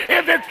lose.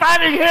 If it's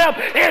fighting him,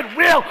 it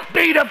will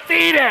be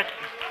defeated.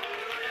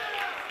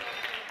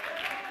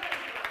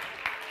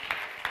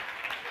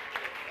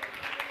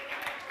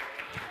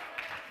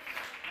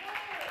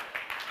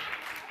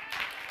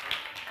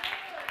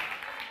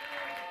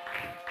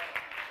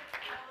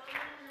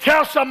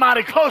 Tell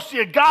somebody close to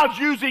you, God's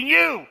using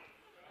you.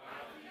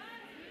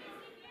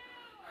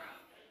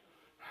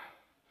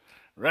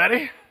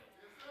 Ready?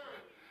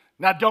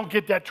 Now don't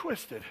get that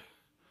twisted.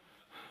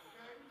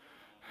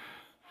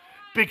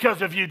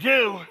 Because if you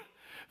do,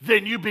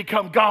 then you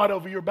become God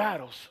over your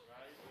battles.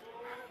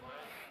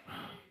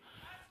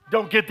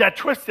 Don't get that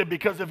twisted,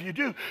 because if you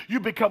do, you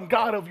become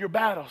God over your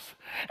battles.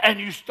 And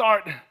you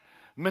start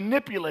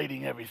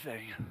manipulating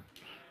everything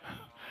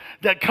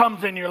that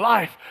comes in your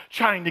life,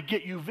 trying to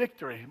get you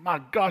victory. My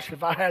gosh,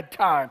 if I had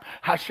time,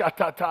 if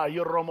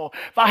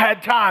I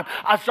had time,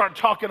 I'd start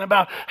talking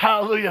about,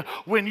 hallelujah,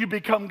 when you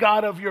become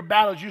God of your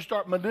battles, you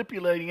start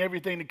manipulating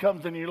everything that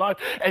comes in your life,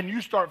 and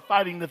you start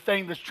fighting the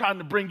thing that's trying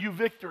to bring you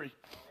victory.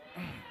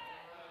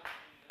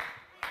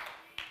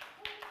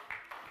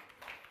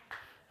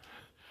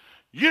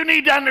 You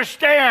need to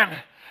understand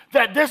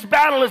that this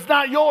battle is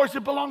not yours,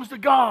 it belongs to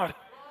God.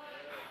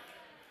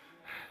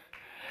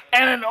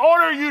 And in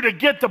order you to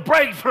get the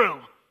breakthrough,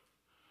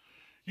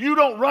 you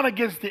don't run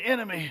against the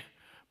enemy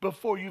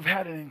before you've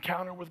had an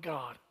encounter with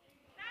God.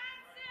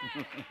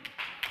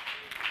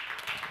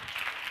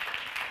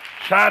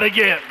 Try it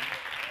again.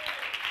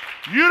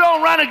 You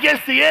don't run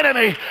against the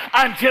enemy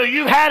until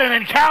you've had an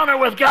encounter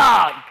with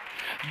God.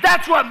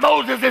 That's what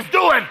Moses is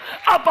doing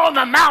up on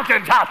the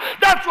mountaintop.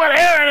 That's what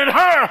Aaron and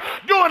Hur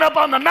doing up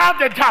on the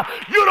mountaintop.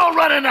 You don't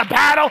run in a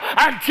battle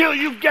until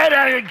you get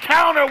an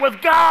encounter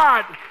with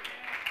God.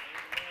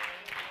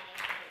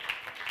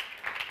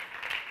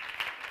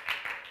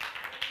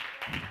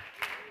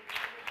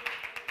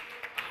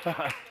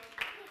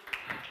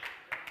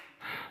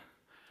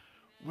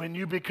 When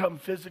you become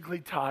physically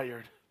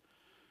tired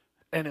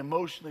and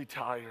emotionally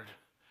tired,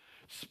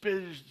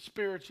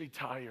 spiritually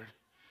tired,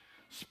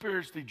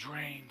 spiritually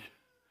drained,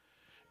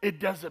 it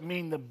doesn't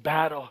mean the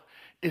battle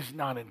is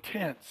not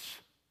intense.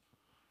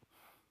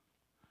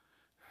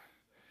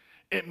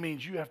 It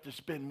means you have to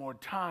spend more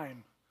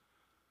time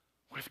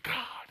with God.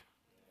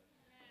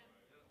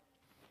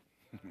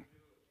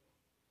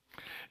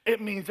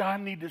 It means I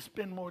need to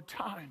spend more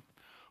time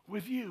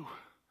with you.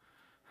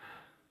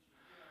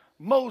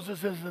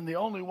 Moses isn't the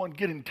only one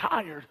getting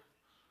tired.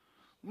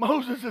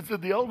 Moses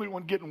isn't the only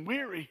one getting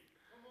weary.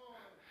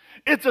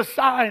 It's a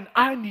sign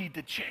I need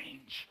to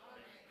change.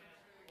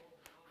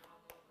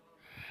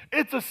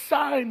 It's a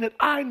sign that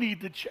I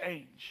need to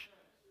change.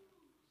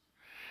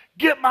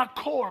 Get my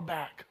core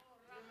back.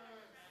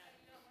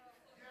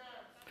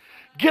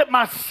 Get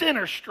my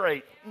center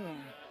straight.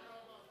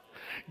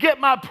 Get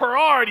my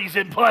priorities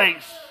in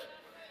place,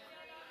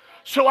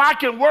 so I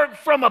can work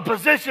from a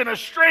position of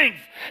strength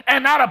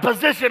and not a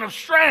position of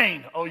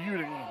strain. Oh, you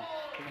didn't.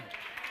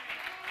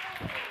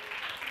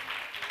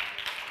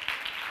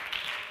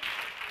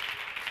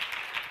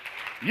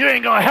 You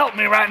ain't going to help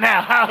me right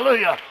now.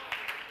 Hallelujah.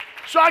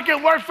 So I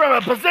can work from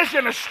a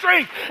position of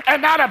strength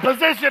and not a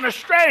position of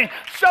strain.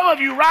 Some of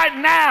you right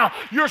now,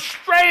 you're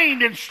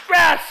strained and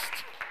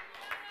stressed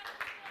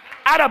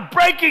at a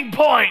breaking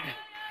point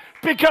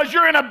because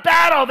you're in a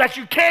battle that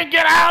you can't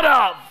get out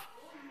of.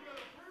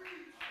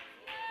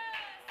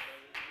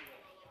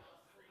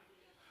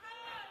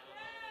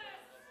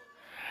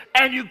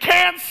 And you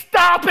can't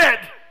stop it.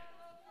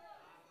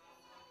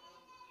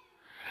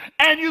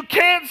 And you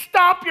can't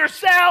stop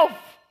yourself.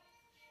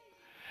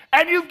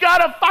 And you've got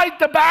to fight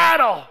the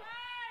battle.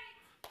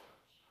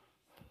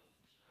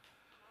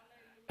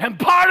 And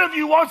part of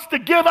you wants to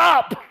give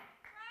up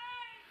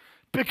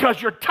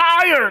because you're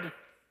tired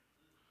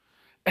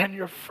and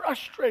you're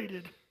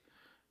frustrated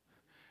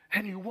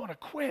and you want to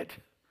quit.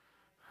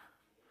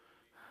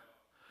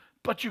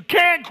 But you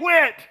can't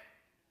quit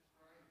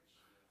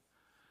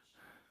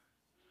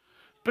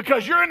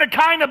because you're in the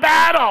kind of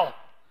battle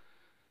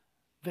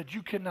that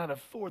you cannot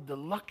afford the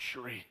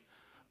luxury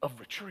of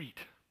retreat.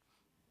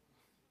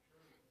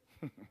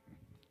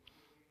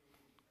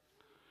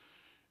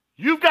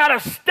 You've got to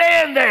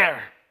stand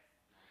there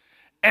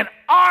and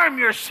arm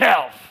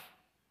yourself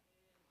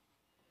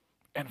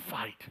and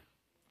fight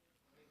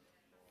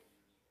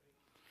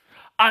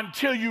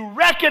until you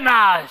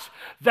recognize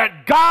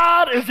that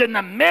God is in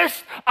the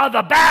midst of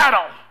the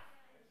battle,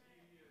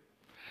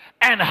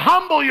 and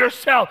humble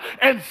yourself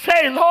and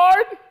say,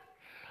 Lord,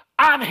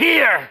 I'm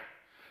here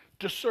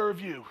to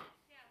serve you.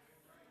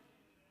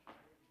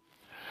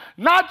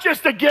 Not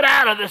just to get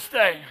out of this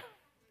thing.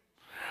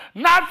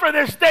 Not for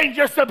this thing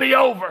just to be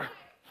over.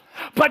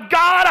 But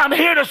God, I'm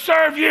here to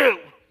serve you.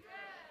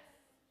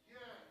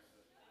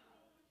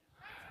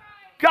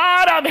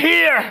 God, I'm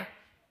here.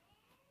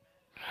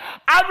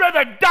 I'd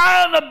rather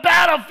die on the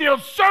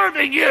battlefield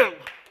serving you.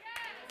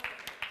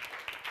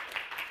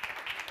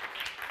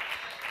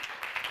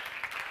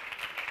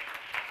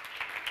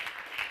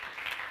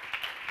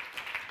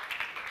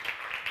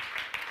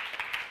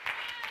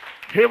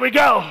 Here we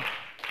go.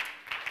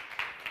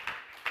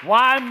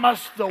 Why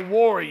must the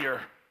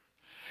warrior,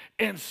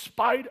 in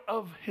spite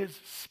of his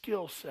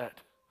skill set,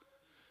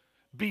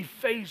 be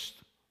faced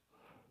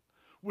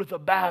with a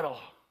battle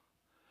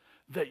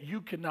that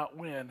you cannot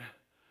win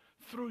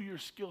through your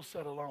skill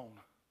set alone?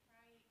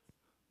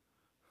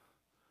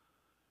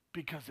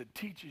 Because it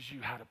teaches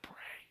you how to pray.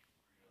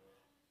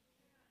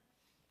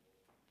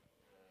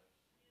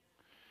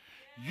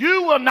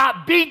 You will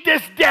not beat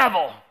this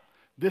devil.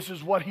 This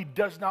is what he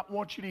does not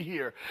want you to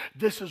hear.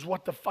 This is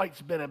what the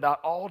fight's been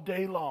about all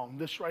day long.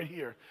 This right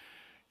here.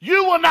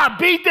 You will not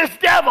beat this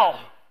devil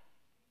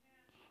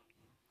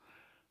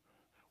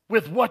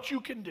with what you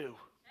can do.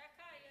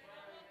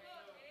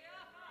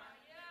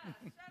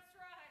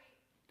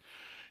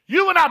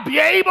 You will not be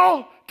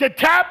able to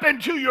tap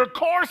into your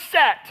core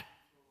set.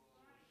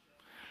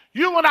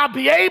 You will not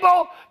be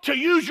able to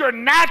use your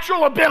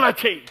natural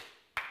ability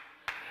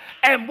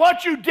and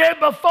what you did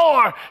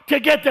before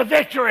to get the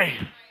victory.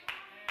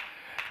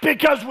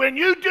 Because when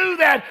you do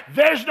that,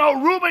 there's no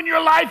room in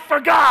your life for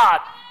God.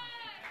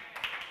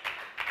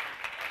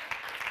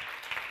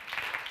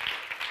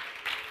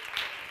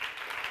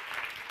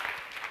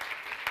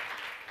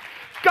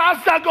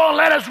 God's not going to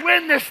let us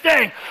win this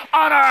thing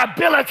on our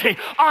ability,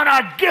 on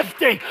our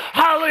gifting.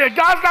 Hallelujah.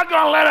 God's not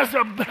going to let us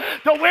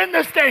to win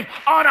this thing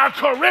on our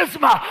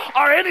charisma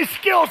or any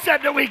skill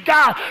set that we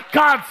got.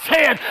 God's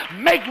saying,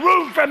 make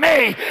room for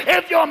me.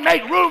 If you'll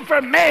make room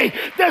for me,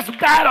 this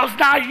battle's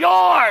not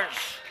yours.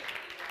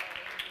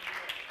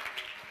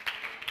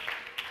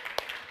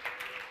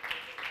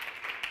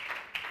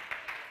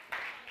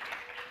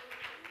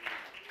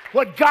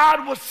 What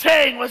God was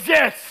saying was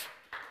this.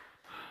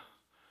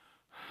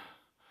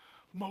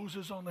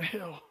 Moses on the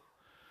hill,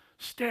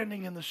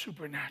 standing in the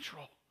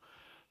supernatural.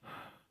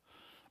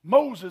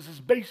 Moses is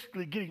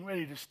basically getting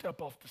ready to step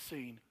off the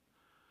scene.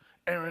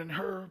 Aaron and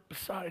Hur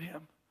beside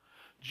him.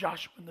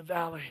 Joshua in the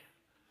valley.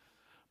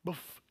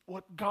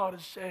 What God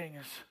is saying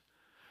is,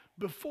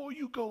 before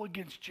you go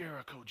against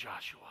Jericho,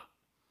 Joshua,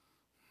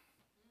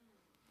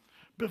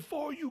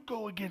 before you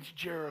go against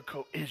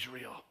Jericho,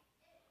 Israel,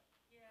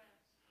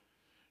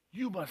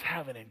 you must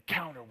have an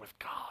encounter with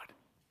God.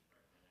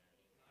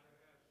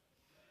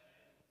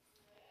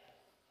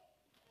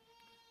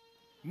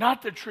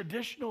 Not the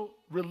traditional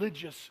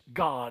religious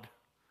God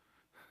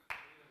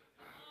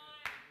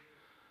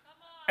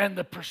and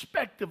the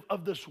perspective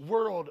of this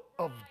world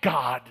of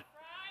God,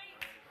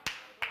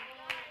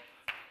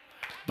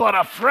 but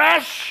a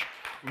fresh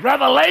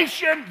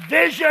revelation,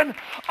 vision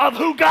of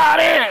who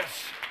God is.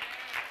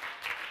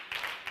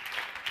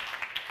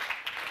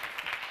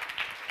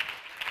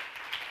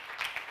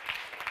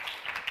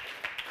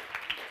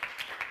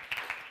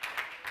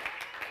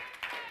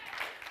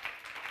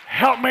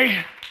 Help me.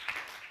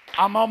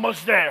 I'm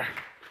almost there.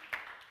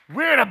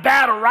 We're in a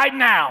battle right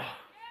now.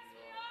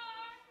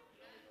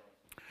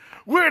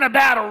 We're in a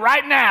battle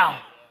right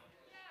now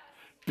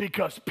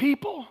because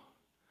people,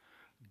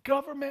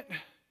 government,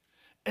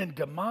 and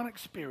demonic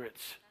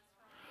spirits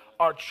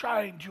are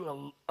trying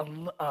to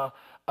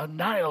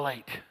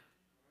annihilate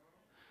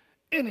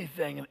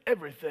anything and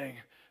everything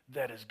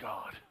that is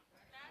God.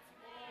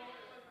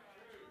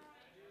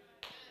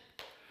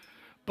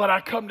 But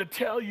I come to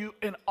tell you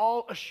in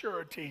all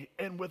assurity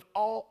and with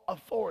all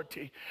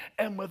authority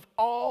and with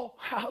all,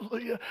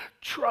 hallelujah,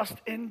 trust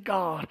in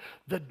God,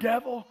 the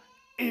devil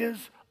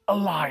is a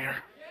liar.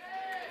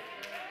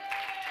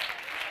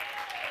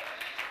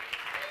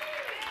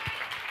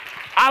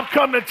 I've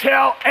come to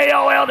tell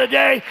AOL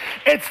today,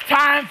 it's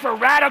time for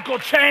radical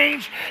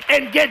change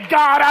and get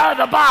God out of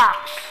the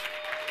box.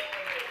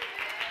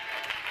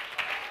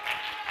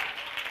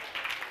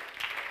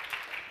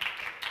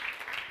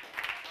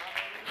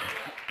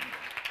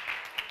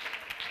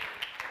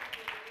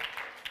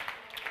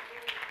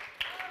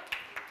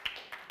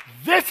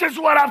 This is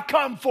what I've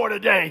come for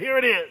today. Here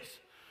it is.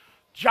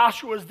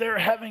 Joshua's there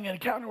having an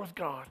encounter with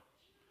God.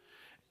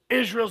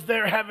 Israel's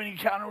there having an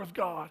encounter with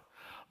God.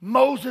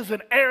 Moses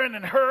and Aaron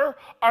and Hur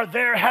are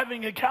there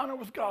having an encounter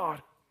with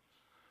God.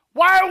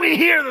 Why are we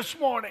here this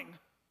morning?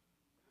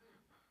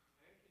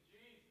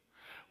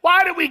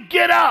 Why did we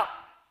get up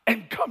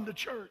and come to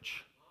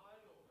church?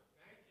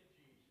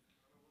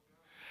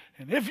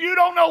 And if you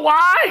don't know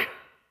why,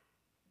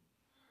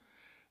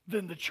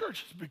 then the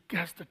church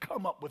has to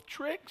come up with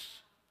tricks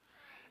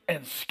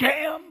and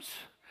scams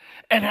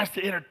and has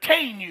to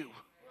entertain you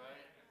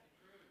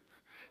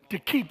to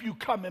keep you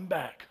coming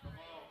back.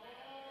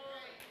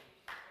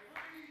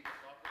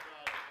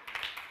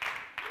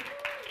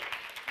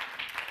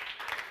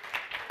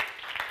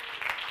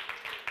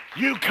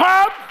 You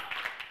come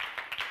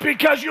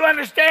Because you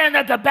understand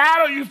that the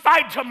battle you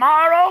fight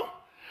tomorrow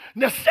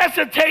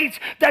necessitates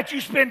that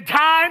you spend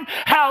time,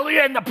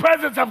 hallelujah, in the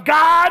presence of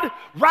God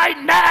right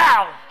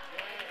now.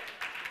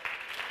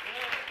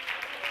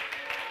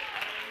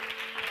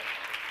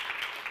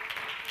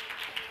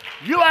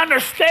 You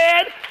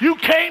understand you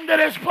came to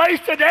this place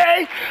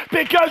today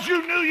because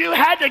you knew you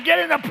had to get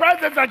in the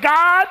presence of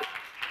God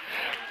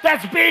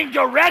that's being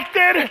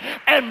directed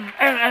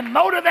and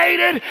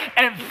motivated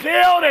and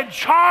filled and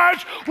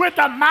charged with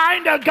the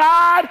mind of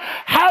God,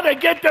 how to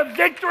get the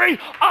victory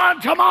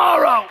on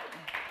tomorrow.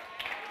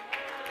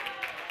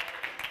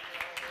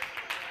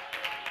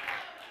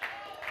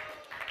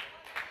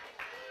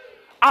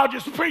 I'll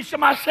just preach to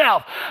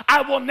myself.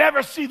 I will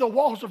never see the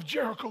walls of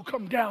Jericho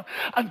come down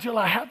until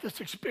I have this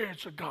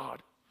experience of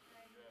God.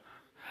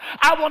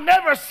 I will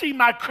never see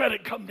my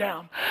credit come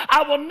down.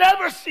 I will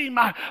never see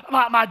my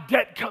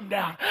debt come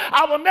down.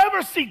 I will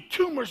never see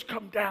tumors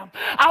come down.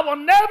 I will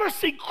never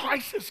see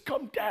crisis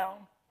come down.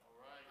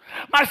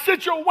 My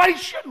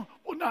situation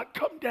will not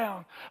come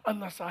down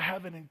unless I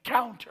have an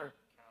encounter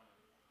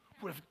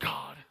with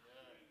God.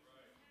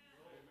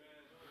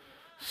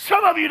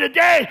 Some of you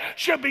today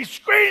should be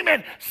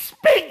screaming,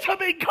 speak to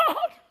me, God.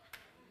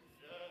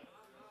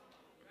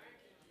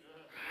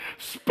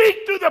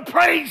 Speak through the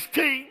praise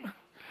team.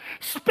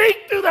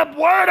 Speak through the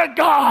word of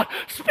God.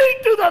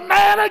 Speak through the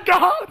man of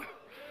God.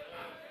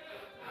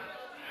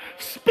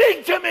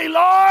 Speak to me,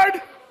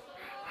 Lord.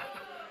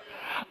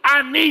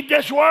 I need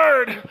this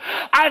word.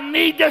 I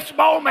need this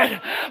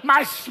moment.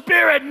 My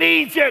spirit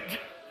needs it.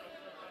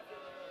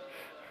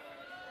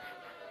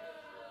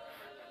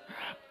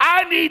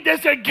 I need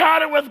this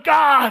encounter with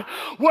God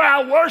where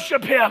I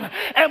worship Him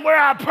and where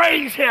I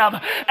praise Him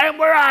and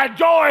where I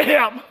adore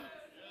Him.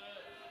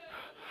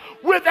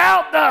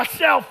 Without the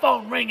cell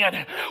phone ringing,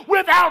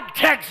 without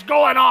texts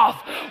going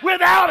off,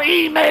 without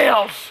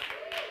emails.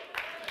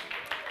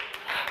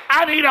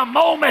 I need a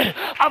moment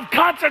of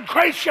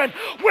consecration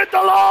with the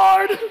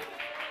Lord.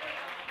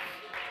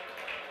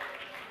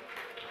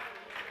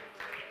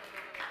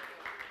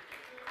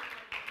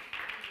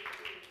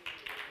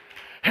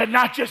 And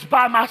not just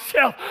by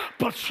myself,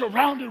 but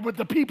surrounded with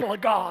the people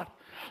of God,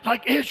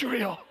 like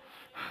Israel.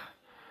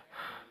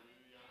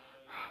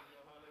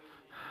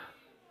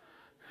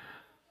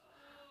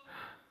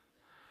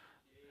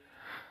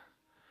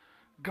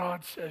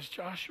 God says,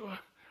 Joshua,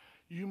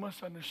 you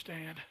must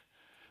understand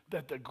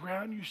that the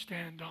ground you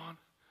stand on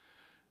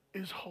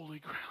is holy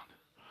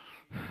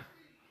ground.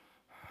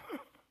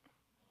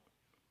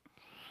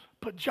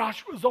 But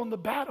Joshua's on the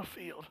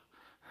battlefield.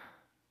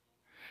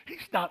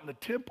 He's not in the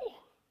temple.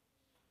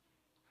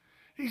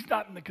 He's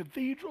not in the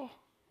cathedral.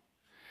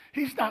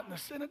 He's not in the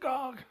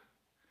synagogue.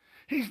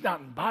 He's not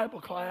in Bible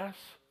class.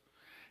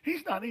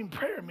 He's not in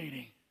prayer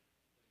meeting.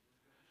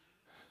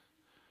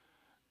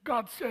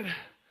 God said,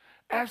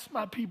 ask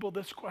my people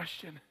this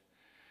question.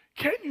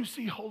 Can you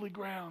see holy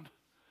ground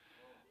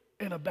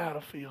in a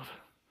battlefield?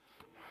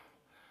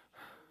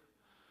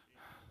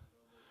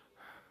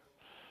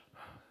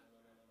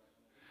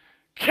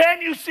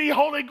 Can you see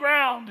holy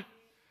ground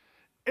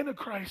in a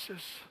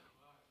crisis?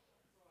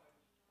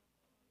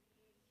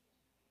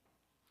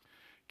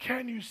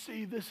 Can you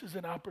see this is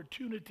an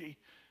opportunity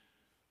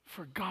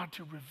for God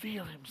to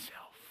reveal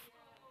Himself?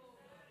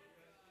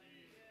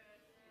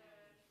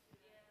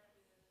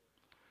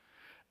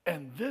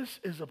 And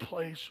this is a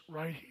place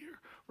right here,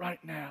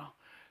 right now,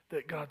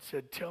 that God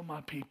said, tell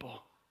my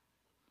people,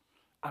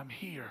 I'm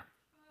here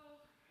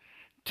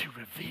to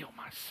reveal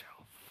myself.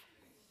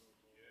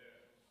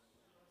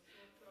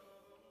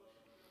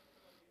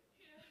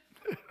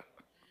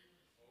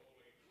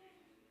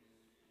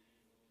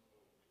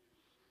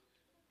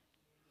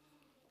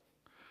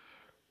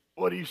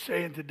 What are you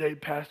saying today,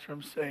 Pastor?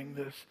 I'm saying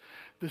this.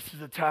 This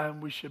is a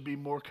time we should be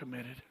more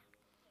committed.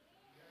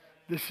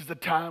 This is the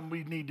time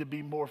we need to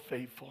be more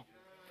faithful.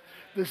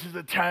 This is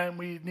the time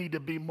we need to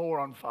be more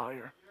on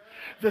fire.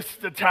 This is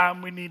the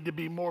time we need to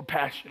be more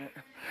passionate.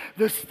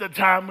 This is the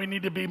time we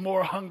need to be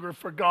more hungry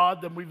for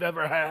God than we've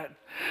ever had.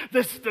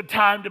 This is the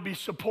time to be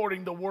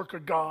supporting the work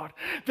of God.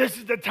 This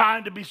is the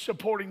time to be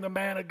supporting the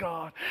man of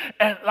God.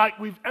 And like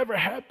we've ever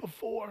had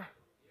before,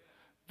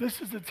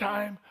 this is the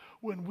time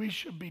when we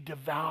should be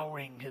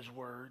devouring His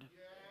word.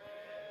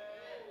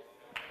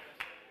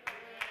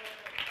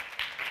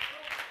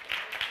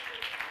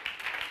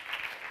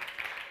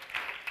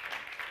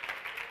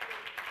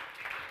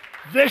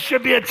 This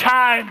should be a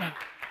time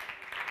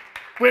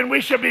when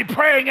we should be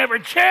praying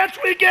every chance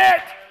we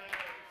get.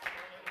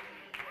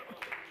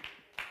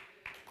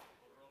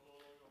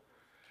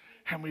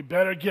 And we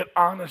better get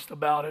honest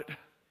about it.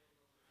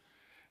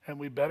 And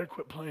we better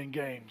quit playing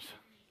games.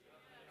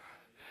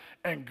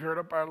 And gird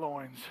up our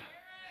loins.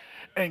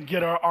 And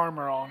get our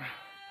armor on.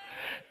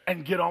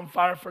 And get on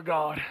fire for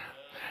God.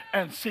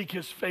 And seek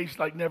His face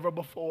like never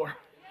before.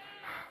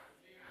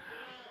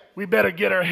 We better get our